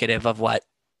indicative of what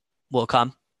will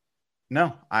come?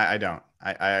 No, I don't.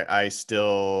 I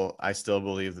still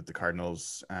believe that the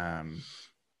Cardinals. I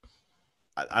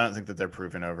don't think that they're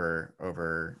proven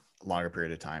over a longer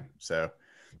period of time. So,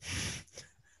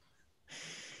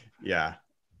 yeah,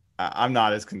 I'm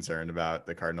not as concerned about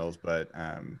the Cardinals, but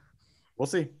we'll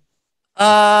see.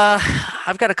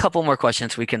 I've got a couple more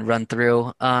questions we can run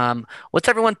through. What's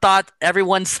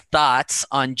everyone's thoughts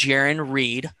on Jarran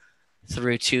Reed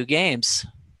through 2 games?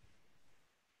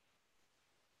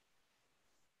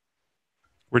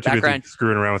 We're too busy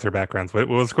screwing around with her backgrounds. What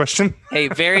was the question? A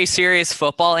very serious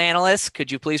football analyst.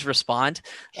 Could you please respond?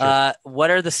 Sure. What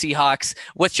are the Seahawks?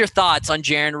 What's your thoughts on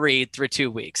Jarran Reed through 2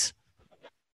 weeks?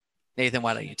 Nathan,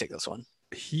 why don't you take this one?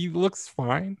 He looks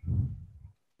fine.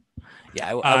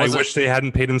 Yeah, I wish they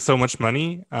hadn't paid him so much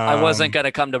money. I wasn't going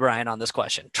to come to Brian on this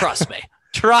question. Trust me.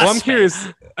 Trust well, I'm me. curious.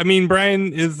 I mean,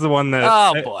 Brian is the one that.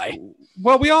 Oh, boy.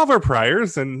 Well, we all have our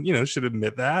priors and, should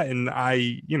admit that. And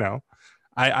I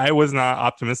was not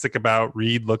optimistic about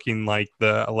Reed looking like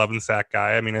the 11 sack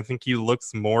guy. I mean, I think he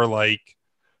looks more like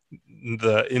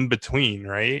the in between,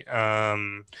 right?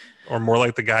 Or more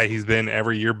like the guy he's been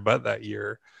every year but that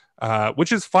year.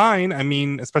 Which is fine. I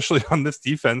mean, especially on this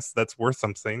defense, that's worth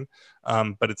something.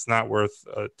 But it's not worth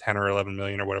 10 or 11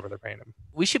 million or whatever they're paying him.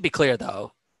 We should be clear,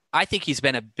 though. I think he's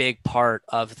been a big part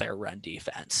of their run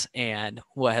defense and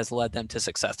what has led them to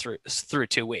success through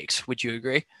 2 weeks. Would you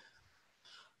agree?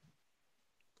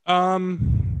 I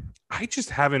just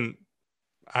haven't.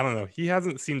 I don't know. He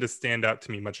hasn't seemed to stand out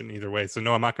to me much in either way. So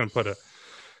no, I'm not going to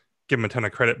give him a ton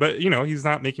of credit. But he's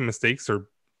not making mistakes or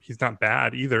he's not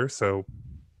bad either. So.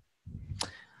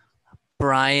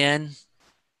 Brian,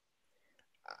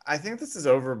 I think this is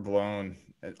overblown,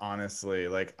 honestly.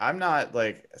 Like, I'm not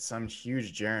like some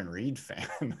huge Jarran Reed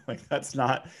fan. Like, that's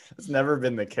never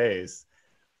been the case.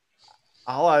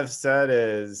 All I've said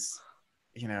is,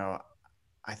 I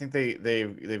think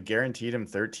they've guaranteed him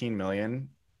 $13 million.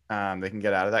 They can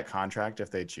get out of that contract if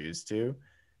they choose to.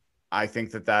 I think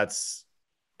that's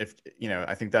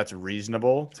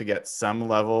reasonable to get some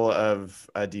level of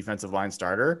a defensive line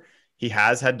starter. He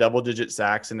has had double-digit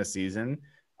sacks in a season.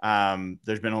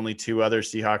 There's been only 2 other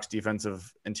Seahawks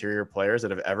defensive interior players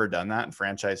that have ever done that in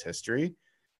franchise history.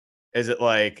 Is it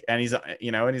like, and he's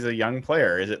a young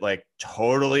player. Is it like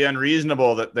totally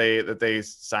unreasonable that they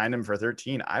signed him for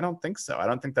 13? I don't think so. I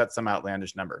don't think that's some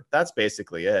outlandish number. That's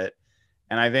basically it.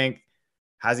 And I think,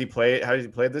 how has he played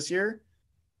this year?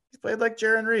 He's played like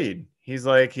Jarran Reed. He's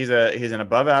an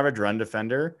above average run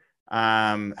defender.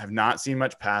 Have not seen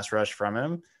much pass rush from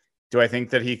him. Do I think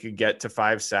that he could get to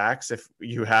 5 sacks if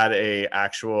you had a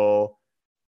actual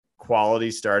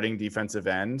quality starting defensive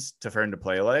end for him to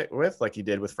play like he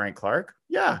did with Frank Clark?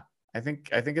 Yeah, I think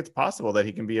it's possible that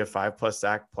he can be a 5+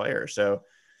 sack player. So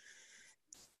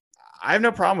I have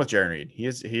no problem with Jarran Reed.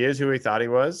 He is who he thought he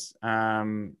was.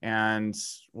 And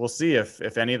we'll see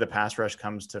if any of the pass rush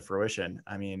comes to fruition.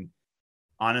 I mean,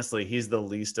 honestly, he's the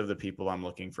least of the people I'm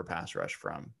looking for pass rush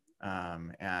from.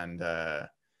 I'm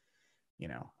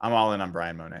all in on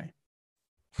Brian Monet.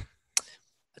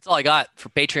 That's all I got for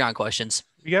Patreon questions.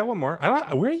 You got one more?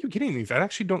 Where are you getting these? I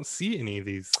actually don't see any of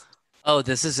these. Oh,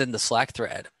 this is in the Slack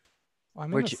thread.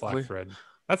 I'm in the Slack thread.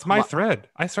 That's my thread.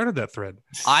 I started that thread.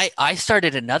 I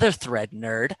started another thread,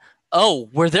 nerd. Oh,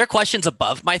 were there questions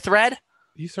above my thread?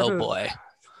 Oh, boy.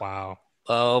 Wow.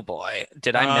 Oh, boy.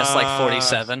 Did I miss like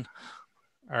 47?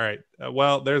 All right.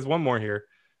 Well, there's one more here.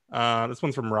 This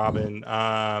one's from Robin.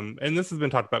 And this has been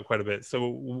talked about quite a bit.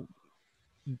 So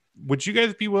would you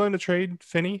guys be willing to trade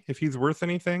Finney if he's worth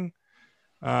anything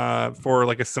for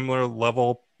like a similar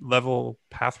level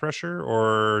pass rusher?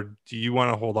 Or do you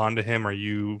want to hold on to him?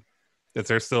 Is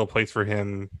there still a place for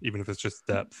him, even if it's just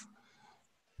depth?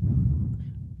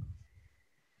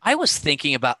 I was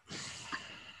thinking about...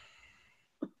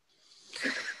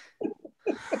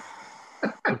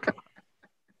 Okay.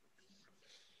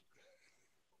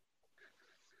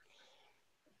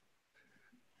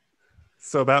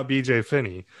 So about BJ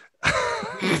Finney.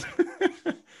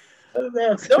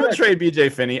 Don't trade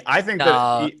BJ Finney. I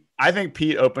think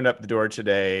Pete opened up the door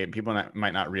today. People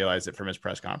might not realize it from his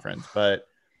press conference, but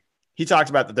he talked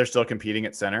about that they're still competing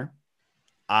at center.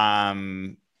 I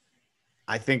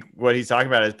think what he's talking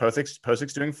about is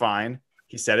Posic's doing fine.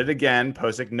 He said it again.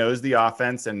 Posic knows the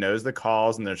offense and knows the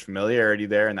calls, and there's familiarity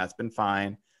there, and that's been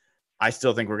fine. I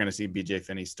still think we're going to see BJ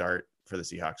Finney start for the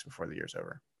Seahawks before the year's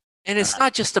over. And it's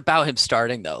not just about him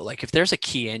starting, though. Like, if there's a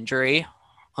key injury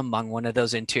among one of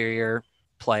those interior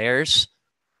players,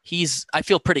 I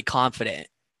feel pretty confident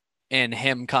in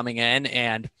him coming in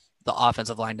and the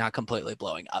offensive line not completely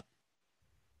blowing up.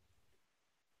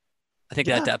 I think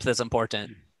that depth is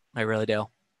important. I really do.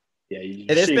 Yeah,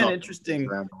 it has been interesting.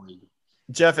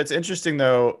 Jeff, it's interesting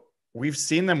though. We've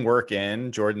seen them work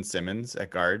in Jordan Simmons at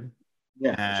guard.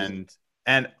 Yeah.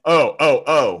 And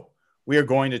we are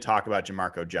going to talk about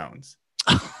Jamarco Jones.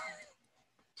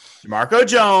 Jamarco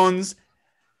Jones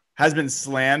has been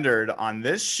slandered on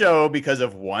this show because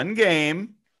of one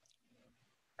game.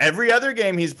 Every other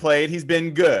game he's played, he's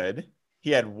been good.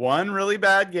 He had one really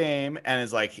bad game and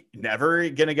is like never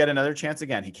going to get another chance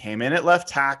again. He came in at left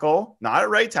tackle, not at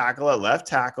right tackle, at left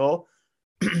tackle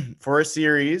for a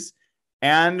series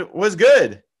and was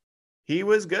good. He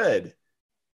was good.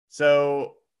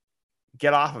 So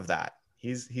get off of that.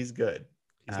 He's good.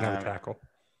 He's not a tackle.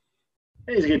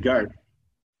 Hey, he's a good guard.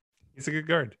 He's a good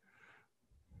guard.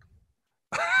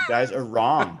 You guys are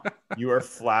wrong. You are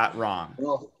flat wrong.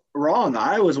 Well, wrong.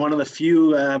 I was one of the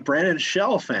few Brandon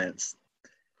Shell fans.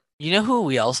 You know who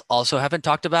we also haven't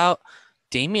talked about?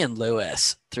 Damian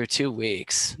Lewis through 2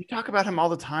 weeks. You talk about him all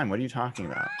the time. What are you talking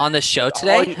about? On the show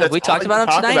today? Have we talked about him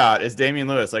tonight? Talk about is Damian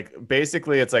Lewis. Like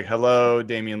basically it's like, hello,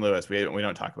 Damian Lewis. We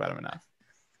don't talk about him enough.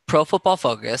 Pro Football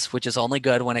Focus, which is only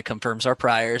good when it confirms our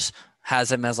priors,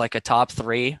 has him as like a top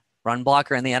 3 run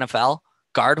blocker in the NFL.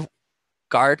 Guard,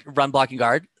 run blocking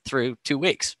guard through 2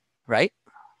 weeks, right?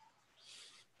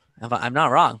 I'm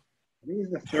not wrong. I think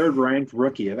he's the 3rd ranked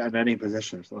rookie at any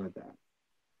position or something like that.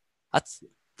 That's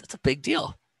a big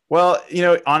deal. Well,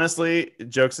 honestly,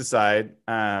 jokes aside,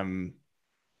 who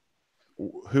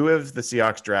have the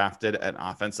Seahawks drafted at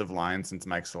offensive line since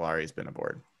Mike Solari's been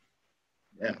aboard?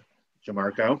 Yeah.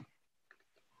 Jamarco.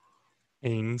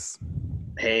 Haynes,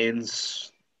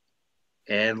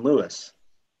 and Lewis.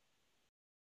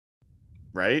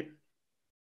 Right?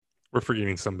 We're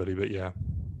forgetting somebody, but yeah.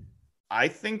 I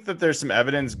think that there's some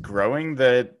evidence growing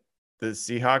that the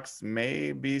Seahawks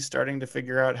may be starting to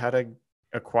figure out how to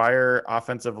acquire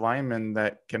offensive linemen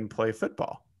that can play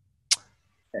football.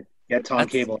 Get Tom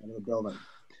Cable into the building.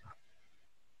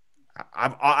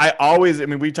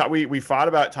 We fought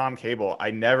about Tom Cable.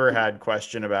 I never had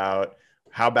question about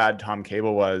how bad Tom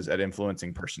Cable was at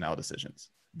influencing personnel decisions.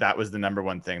 That was the number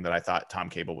one thing that I thought Tom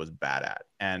Cable was bad at.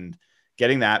 And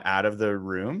getting that out of the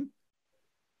room,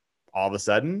 all of a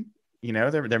sudden,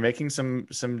 they're making some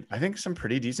I think some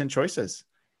pretty decent choices.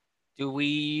 Do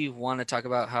we want to talk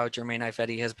about how Jermaine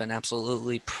Ifedi has been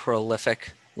absolutely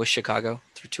prolific with Chicago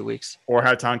through 2 weeks? Or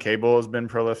how Tom Cable has been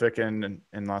prolific in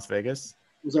Las Vegas?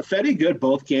 Was Ifedi good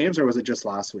both games, or was it just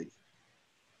last week?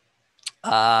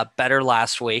 Better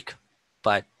last week,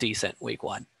 but decent week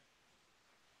 1.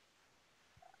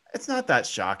 It's not that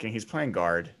shocking. He's playing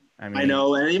guard. I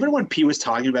know, and even when P was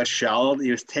talking about Shell, he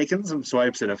was taking some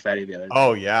swipes at Ifedi the other day.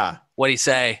 Oh, yeah. What'd he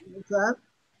say? What's that?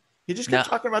 He just kept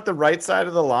talking about the right side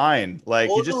of the line.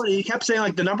 He kept saying,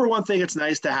 like, the number one thing it's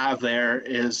nice to have there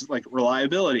is, like,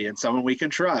 reliability and someone we can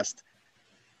trust.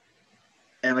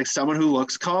 And, like, someone who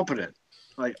looks competent.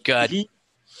 Like, good.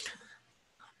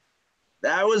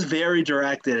 That was very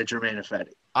directed at Jermaine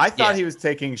Ifedi. I thought he was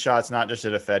taking shots not just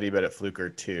at Ifedi, but at Fluker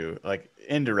too, like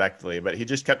indirectly. But he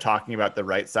just kept talking about the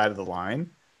right side of the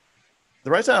line.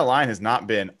 The right side of the line has not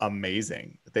been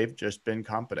amazing. They've just been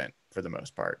competent for the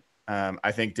most part.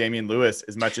 I think Damian Lewis,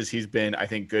 as much as he's been, I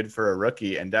think, good for a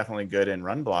rookie and definitely good in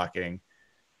run blocking,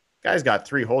 guy's got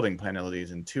 3 holding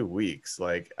penalties in 2 weeks.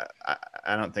 Like,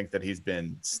 I don't think that he's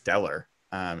been stellar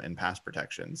in pass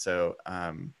protection. So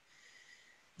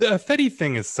the Ifedi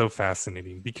thing is so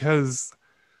fascinating because,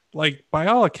 like, by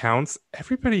all accounts,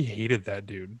 everybody hated that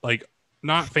dude. Like,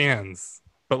 not fans,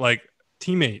 but like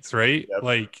teammates, right? Yep.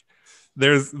 Like,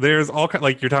 there's all kind,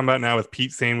 like you're talking about now with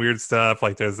Pete saying weird stuff.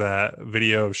 Like, there's that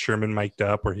video of Sherman mic'd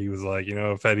up where he was like,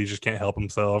 Ifedi just can't help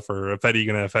himself, or Ifedi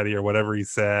gonna Ifedi, or whatever he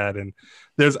said. And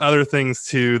there's other things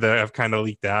too that have kind of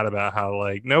leaked out about how,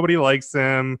 like, nobody likes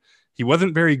him. He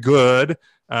wasn't very good.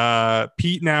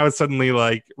 Pete now is suddenly,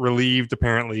 like, relieved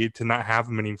apparently to not have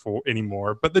him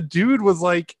anymore. But the dude was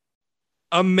like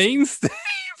a mainstay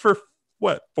for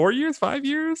what, 4 years, 5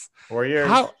 years? 4 years.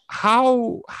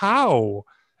 How?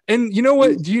 And you know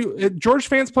what? George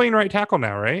Fant's playing right tackle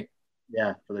now, right?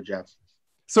 Yeah, for the Jets.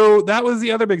 So that was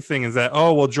the other big thing, is that,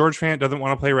 George Fant doesn't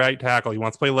want to play right tackle. He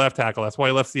wants to play left tackle. That's why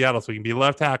he left Seattle, so he can be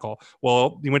left tackle.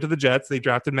 Well, he went to the Jets. They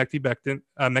drafted Mekhi Becton,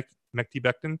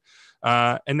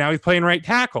 and now he's playing right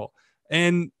tackle.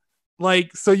 And,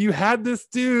 like, so you had this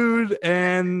dude,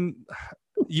 and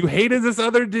you hated this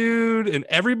other dude, and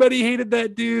everybody hated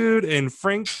that dude, and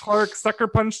Frank Clark sucker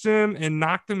punched him and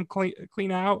knocked him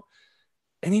clean out.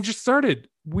 And he just started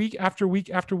week after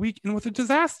week after week, and with a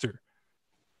disaster.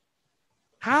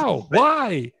 How?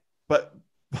 Why? but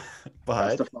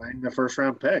justifying the first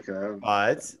round pick.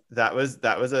 But that was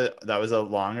a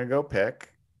long ago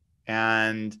pick,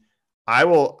 and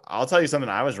I'll tell you something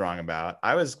I was wrong about.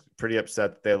 I was pretty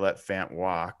upset that they let Fant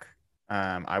walk.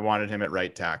 I wanted him at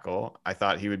right tackle. I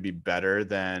thought he would be better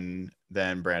than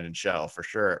Brandon Shell for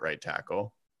sure at right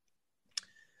tackle.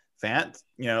 Fant,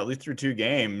 at least through 2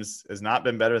 games, has not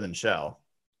been better than Shell.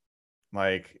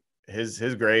 Like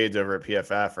his grades over at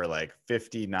PFF are like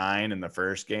 59 in the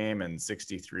first game and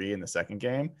 63 in the second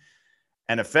game.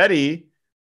 And Ifedi,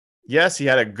 yes, he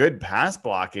had a good pass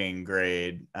blocking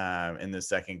grade in the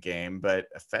second game, but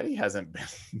Ifedi hasn't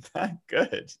been that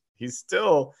good. He's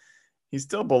still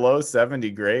below 70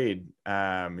 grade.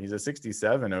 He's a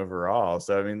 67 overall.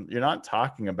 So, I mean, you're not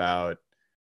talking about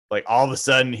like all of a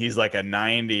sudden he's like a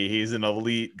 90. He's an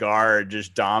elite guard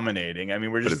just dominating. I mean,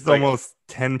 we're just it's almost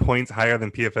 10 points higher than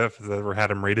PFF has ever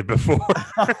had him rated before.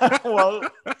 Well,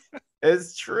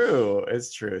 it's true.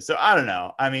 It's true. So I don't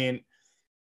know. I mean,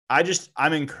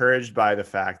 I'm encouraged by the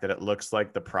fact that it looks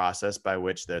like the process by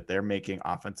which that they're making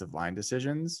offensive line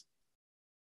decisions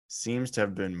seems to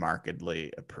have been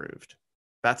markedly approved.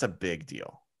 That's a big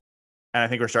deal. And I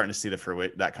think we're starting to see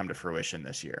that come to fruition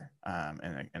this year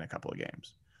in a couple of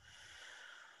games.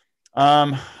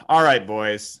 All right,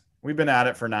 boys, we've been at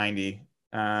it for 90.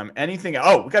 Anything?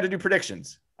 Oh, we got to do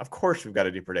predictions. Of course, we've got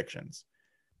to do predictions.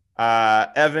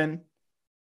 Evan,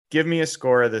 give me a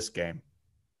score of this game.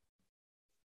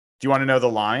 Do you want to know the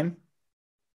line?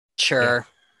 Sure.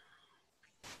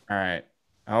 Yeah. All right.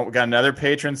 Oh, we got another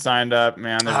patron signed up,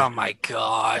 man. Oh my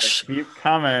gosh. Keep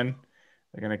coming.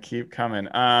 They're gonna keep coming.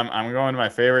 I'm going to my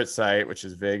favorite site, which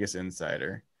is Vegas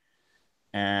Insider.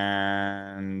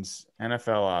 And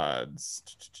NFL odds.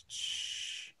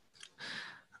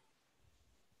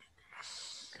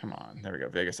 Come on, there we go.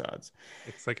 Vegas odds.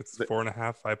 It's like it's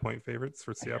 4.5, 5-point favorites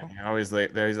for Seattle.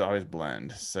 There's always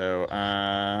blend. So,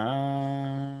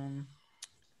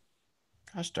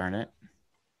 gosh darn it.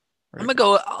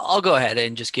 I'll go ahead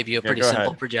and just give you a pretty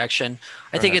simple projection.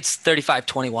 I think it's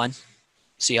 35-21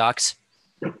 Seahawks.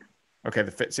 Okay,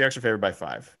 the Seahawks are favored by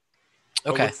 5.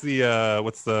 Okay. What's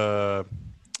the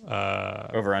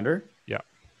over under? Yeah.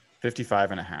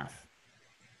 55.5.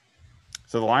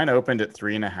 So the line opened at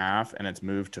 3.5 and it's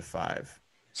moved to 5.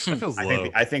 That feels low.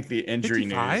 I think the injury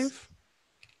 55? news.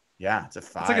 Yeah, it's a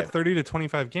 5. It's like a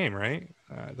 30-25 game, right?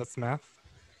 That's math.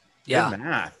 Yeah. Good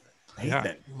math. Nathan,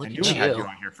 Yeah. I knew we had you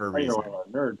on here for a reason.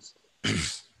 Nerds.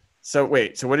 So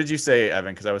wait, so what did you say,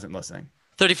 Evan? Because I wasn't listening.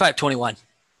 35-21.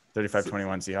 35-21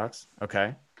 Seahawks.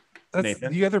 Okay.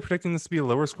 Nathan? You guys are predicting this to be a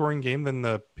lower scoring game than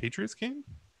the Patriots game?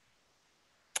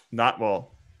 Not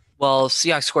well. Well,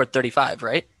 Seahawks scored 35,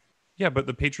 right? Yeah, but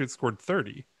the Patriots scored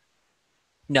 30.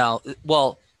 No,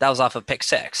 well, that was off of pick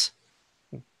 6.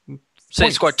 So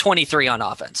they scored 23 on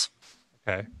offense.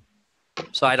 Okay.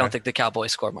 So I don't think the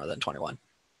Cowboys scored more than 21.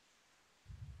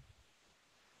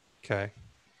 Okay.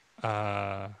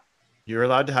 You're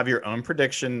allowed to have your own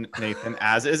prediction, Nathan,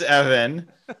 as is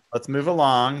Evan. Let's move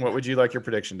along. What would you like your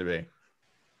prediction to be?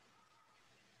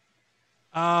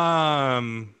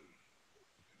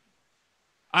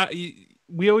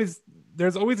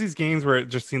 There's always these games where it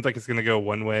just seems like it's going to go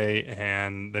one way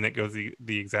and then it goes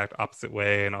the exact opposite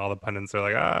way, and all the pundits are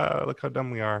like, look how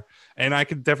dumb we are. And I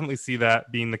could definitely see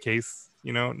that being the case,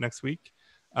 next week.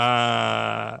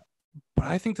 But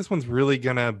I think this one's really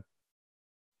going to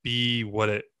be what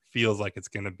it feels like it's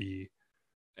going to be.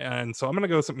 And so I'm going to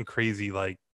go something crazy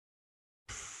like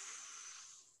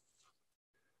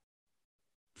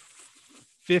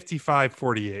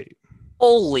 55-48.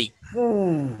 Holy.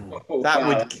 That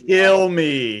would kill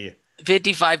me.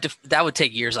 55 to that would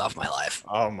take years off my life.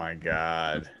 Oh my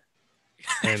God.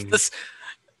 And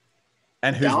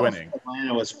and who's winning?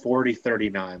 Atlanta was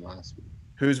 40-39 last week.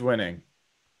 Who's winning?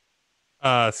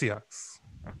 Seahawks.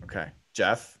 Okay.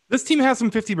 Jeff? This team has some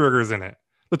 50 burgers in it.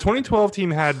 The 2012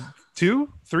 team had 2,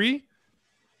 3.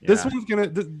 Yeah. This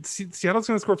one's Seattle's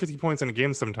gonna score 50 points in a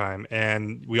game sometime,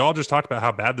 and we all just talked about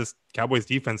how bad this Cowboys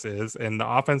defense is, and the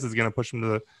offense is gonna push them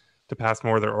to pass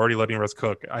more. They're already letting Russ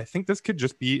cook. I think this could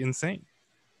just be insane.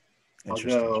 I'll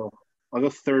go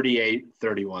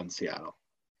 38-31 Seattle.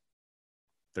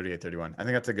 38-31. I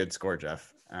think that's a good score,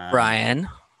 Jeff. Brian.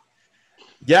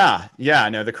 Yeah.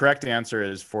 No, the correct answer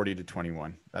is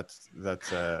 40-21. That's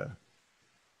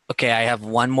Okay, I have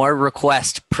one more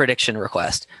prediction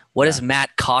request. What is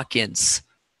Matt Calkins'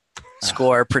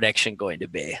 score prediction going to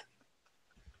be?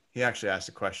 He actually asked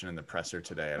a question in the presser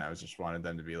today, and I just wanted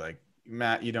them to be like,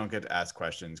 Matt, you don't get to ask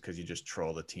questions because you just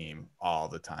troll the team all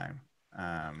the time.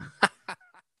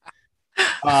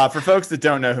 For folks that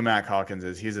don't know who Matt Calkins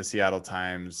is, he's a Seattle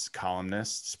Times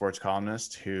columnist, sports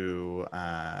columnist, who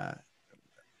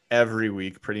every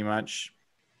week pretty much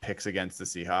picks against the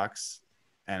Seahawks,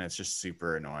 and it's just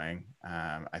super annoying.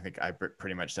 I think I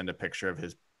pretty much send a picture of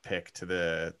his pick to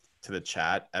the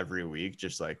chat every week,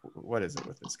 just like, what is it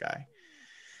with this guy?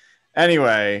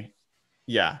 Anyway,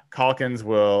 yeah, Calkins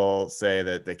will say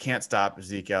that they can't stop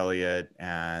Zeke Elliott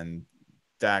and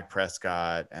Dak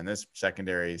Prescott, and this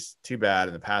secondary is too bad,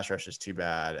 and the pass rush is too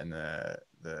bad, and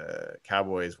the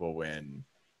Cowboys will win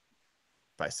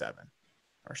by 7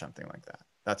 or something like that.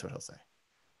 That's what he'll say.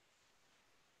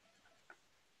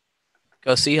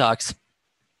 Go Seahawks.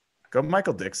 Go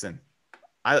Michael Dixon.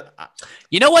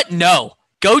 You know what? No.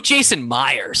 Go Jason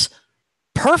Myers.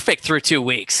 Perfect through 2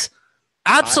 weeks.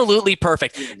 Absolutely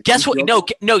perfect. Guess what?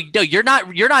 No, you're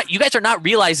not. You guys are not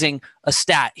realizing a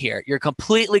stat here. You're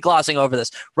completely glossing over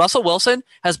this. Russell Wilson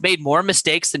has made more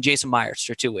mistakes than Jason Myers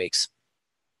for 2 weeks.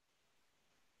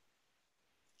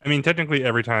 I mean, technically,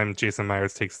 every time Jason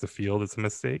Myers takes the field, it's a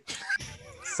mistake.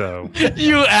 So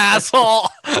you asshole.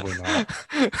 Probably not.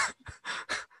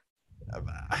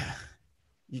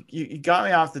 You got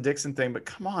me off the Dixon thing, but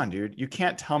come on, dude. You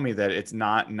can't tell me that it's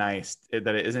not nice,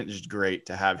 that it isn't just great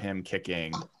to have him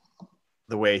kicking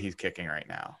the way he's kicking right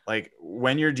now. Like,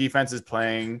 when your defense is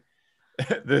playing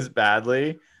this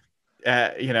badly,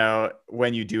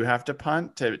 when you do have to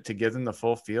punt to give them the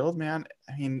full field, man,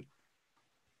 I mean,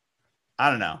 I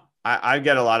don't know. I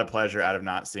get a lot of pleasure out of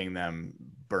not seeing them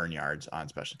burn yards on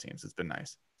special teams. It's been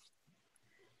nice.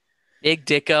 Big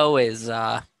Dicko is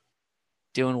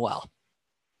doing well.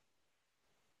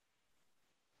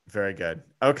 Very good.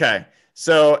 Okay.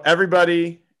 So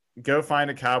everybody go find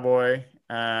a cowboy.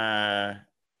 I'm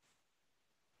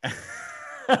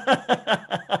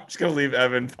just going to leave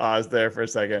Evan pause there for a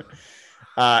second.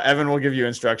 Evan will give you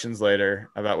instructions later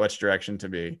about which direction to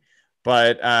be.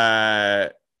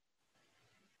 But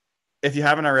if you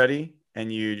haven't already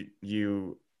and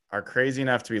you are crazy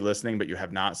enough to be listening, but you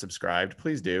have not subscribed,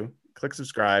 please do. Click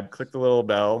subscribe, click the little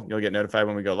bell. You'll get notified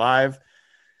when we go live.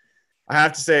 I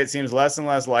have to say, it seems less and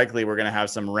less likely we're going to have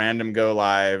some random go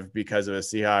live because of a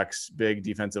Seahawks big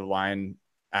defensive line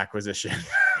acquisition,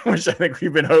 which I think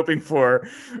we've been hoping for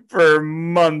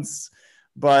months.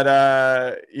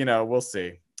 But, we'll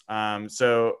see.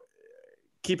 So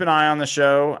keep an eye on the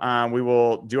show. We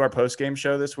will do our post-game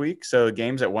show this week. So the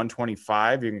game's at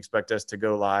 1:25. You can expect us to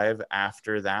go live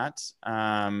after that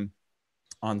on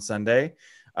Sunday.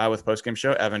 With post-game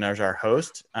show. Evan is our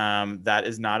host. That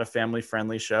is not a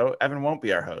family-friendly show. Evan won't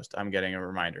be our host. I'm getting a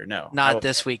reminder. No. Not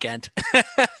this weekend.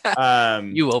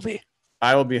 You will be.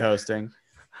 I will be hosting.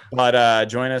 But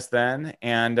join us then.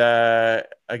 And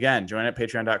again, join at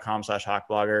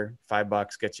patreon.com/hawkblogger.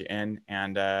 $5 gets you in.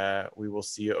 And we will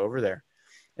see you over there.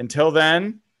 Until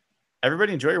then,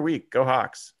 everybody enjoy your week. Go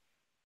Hawks.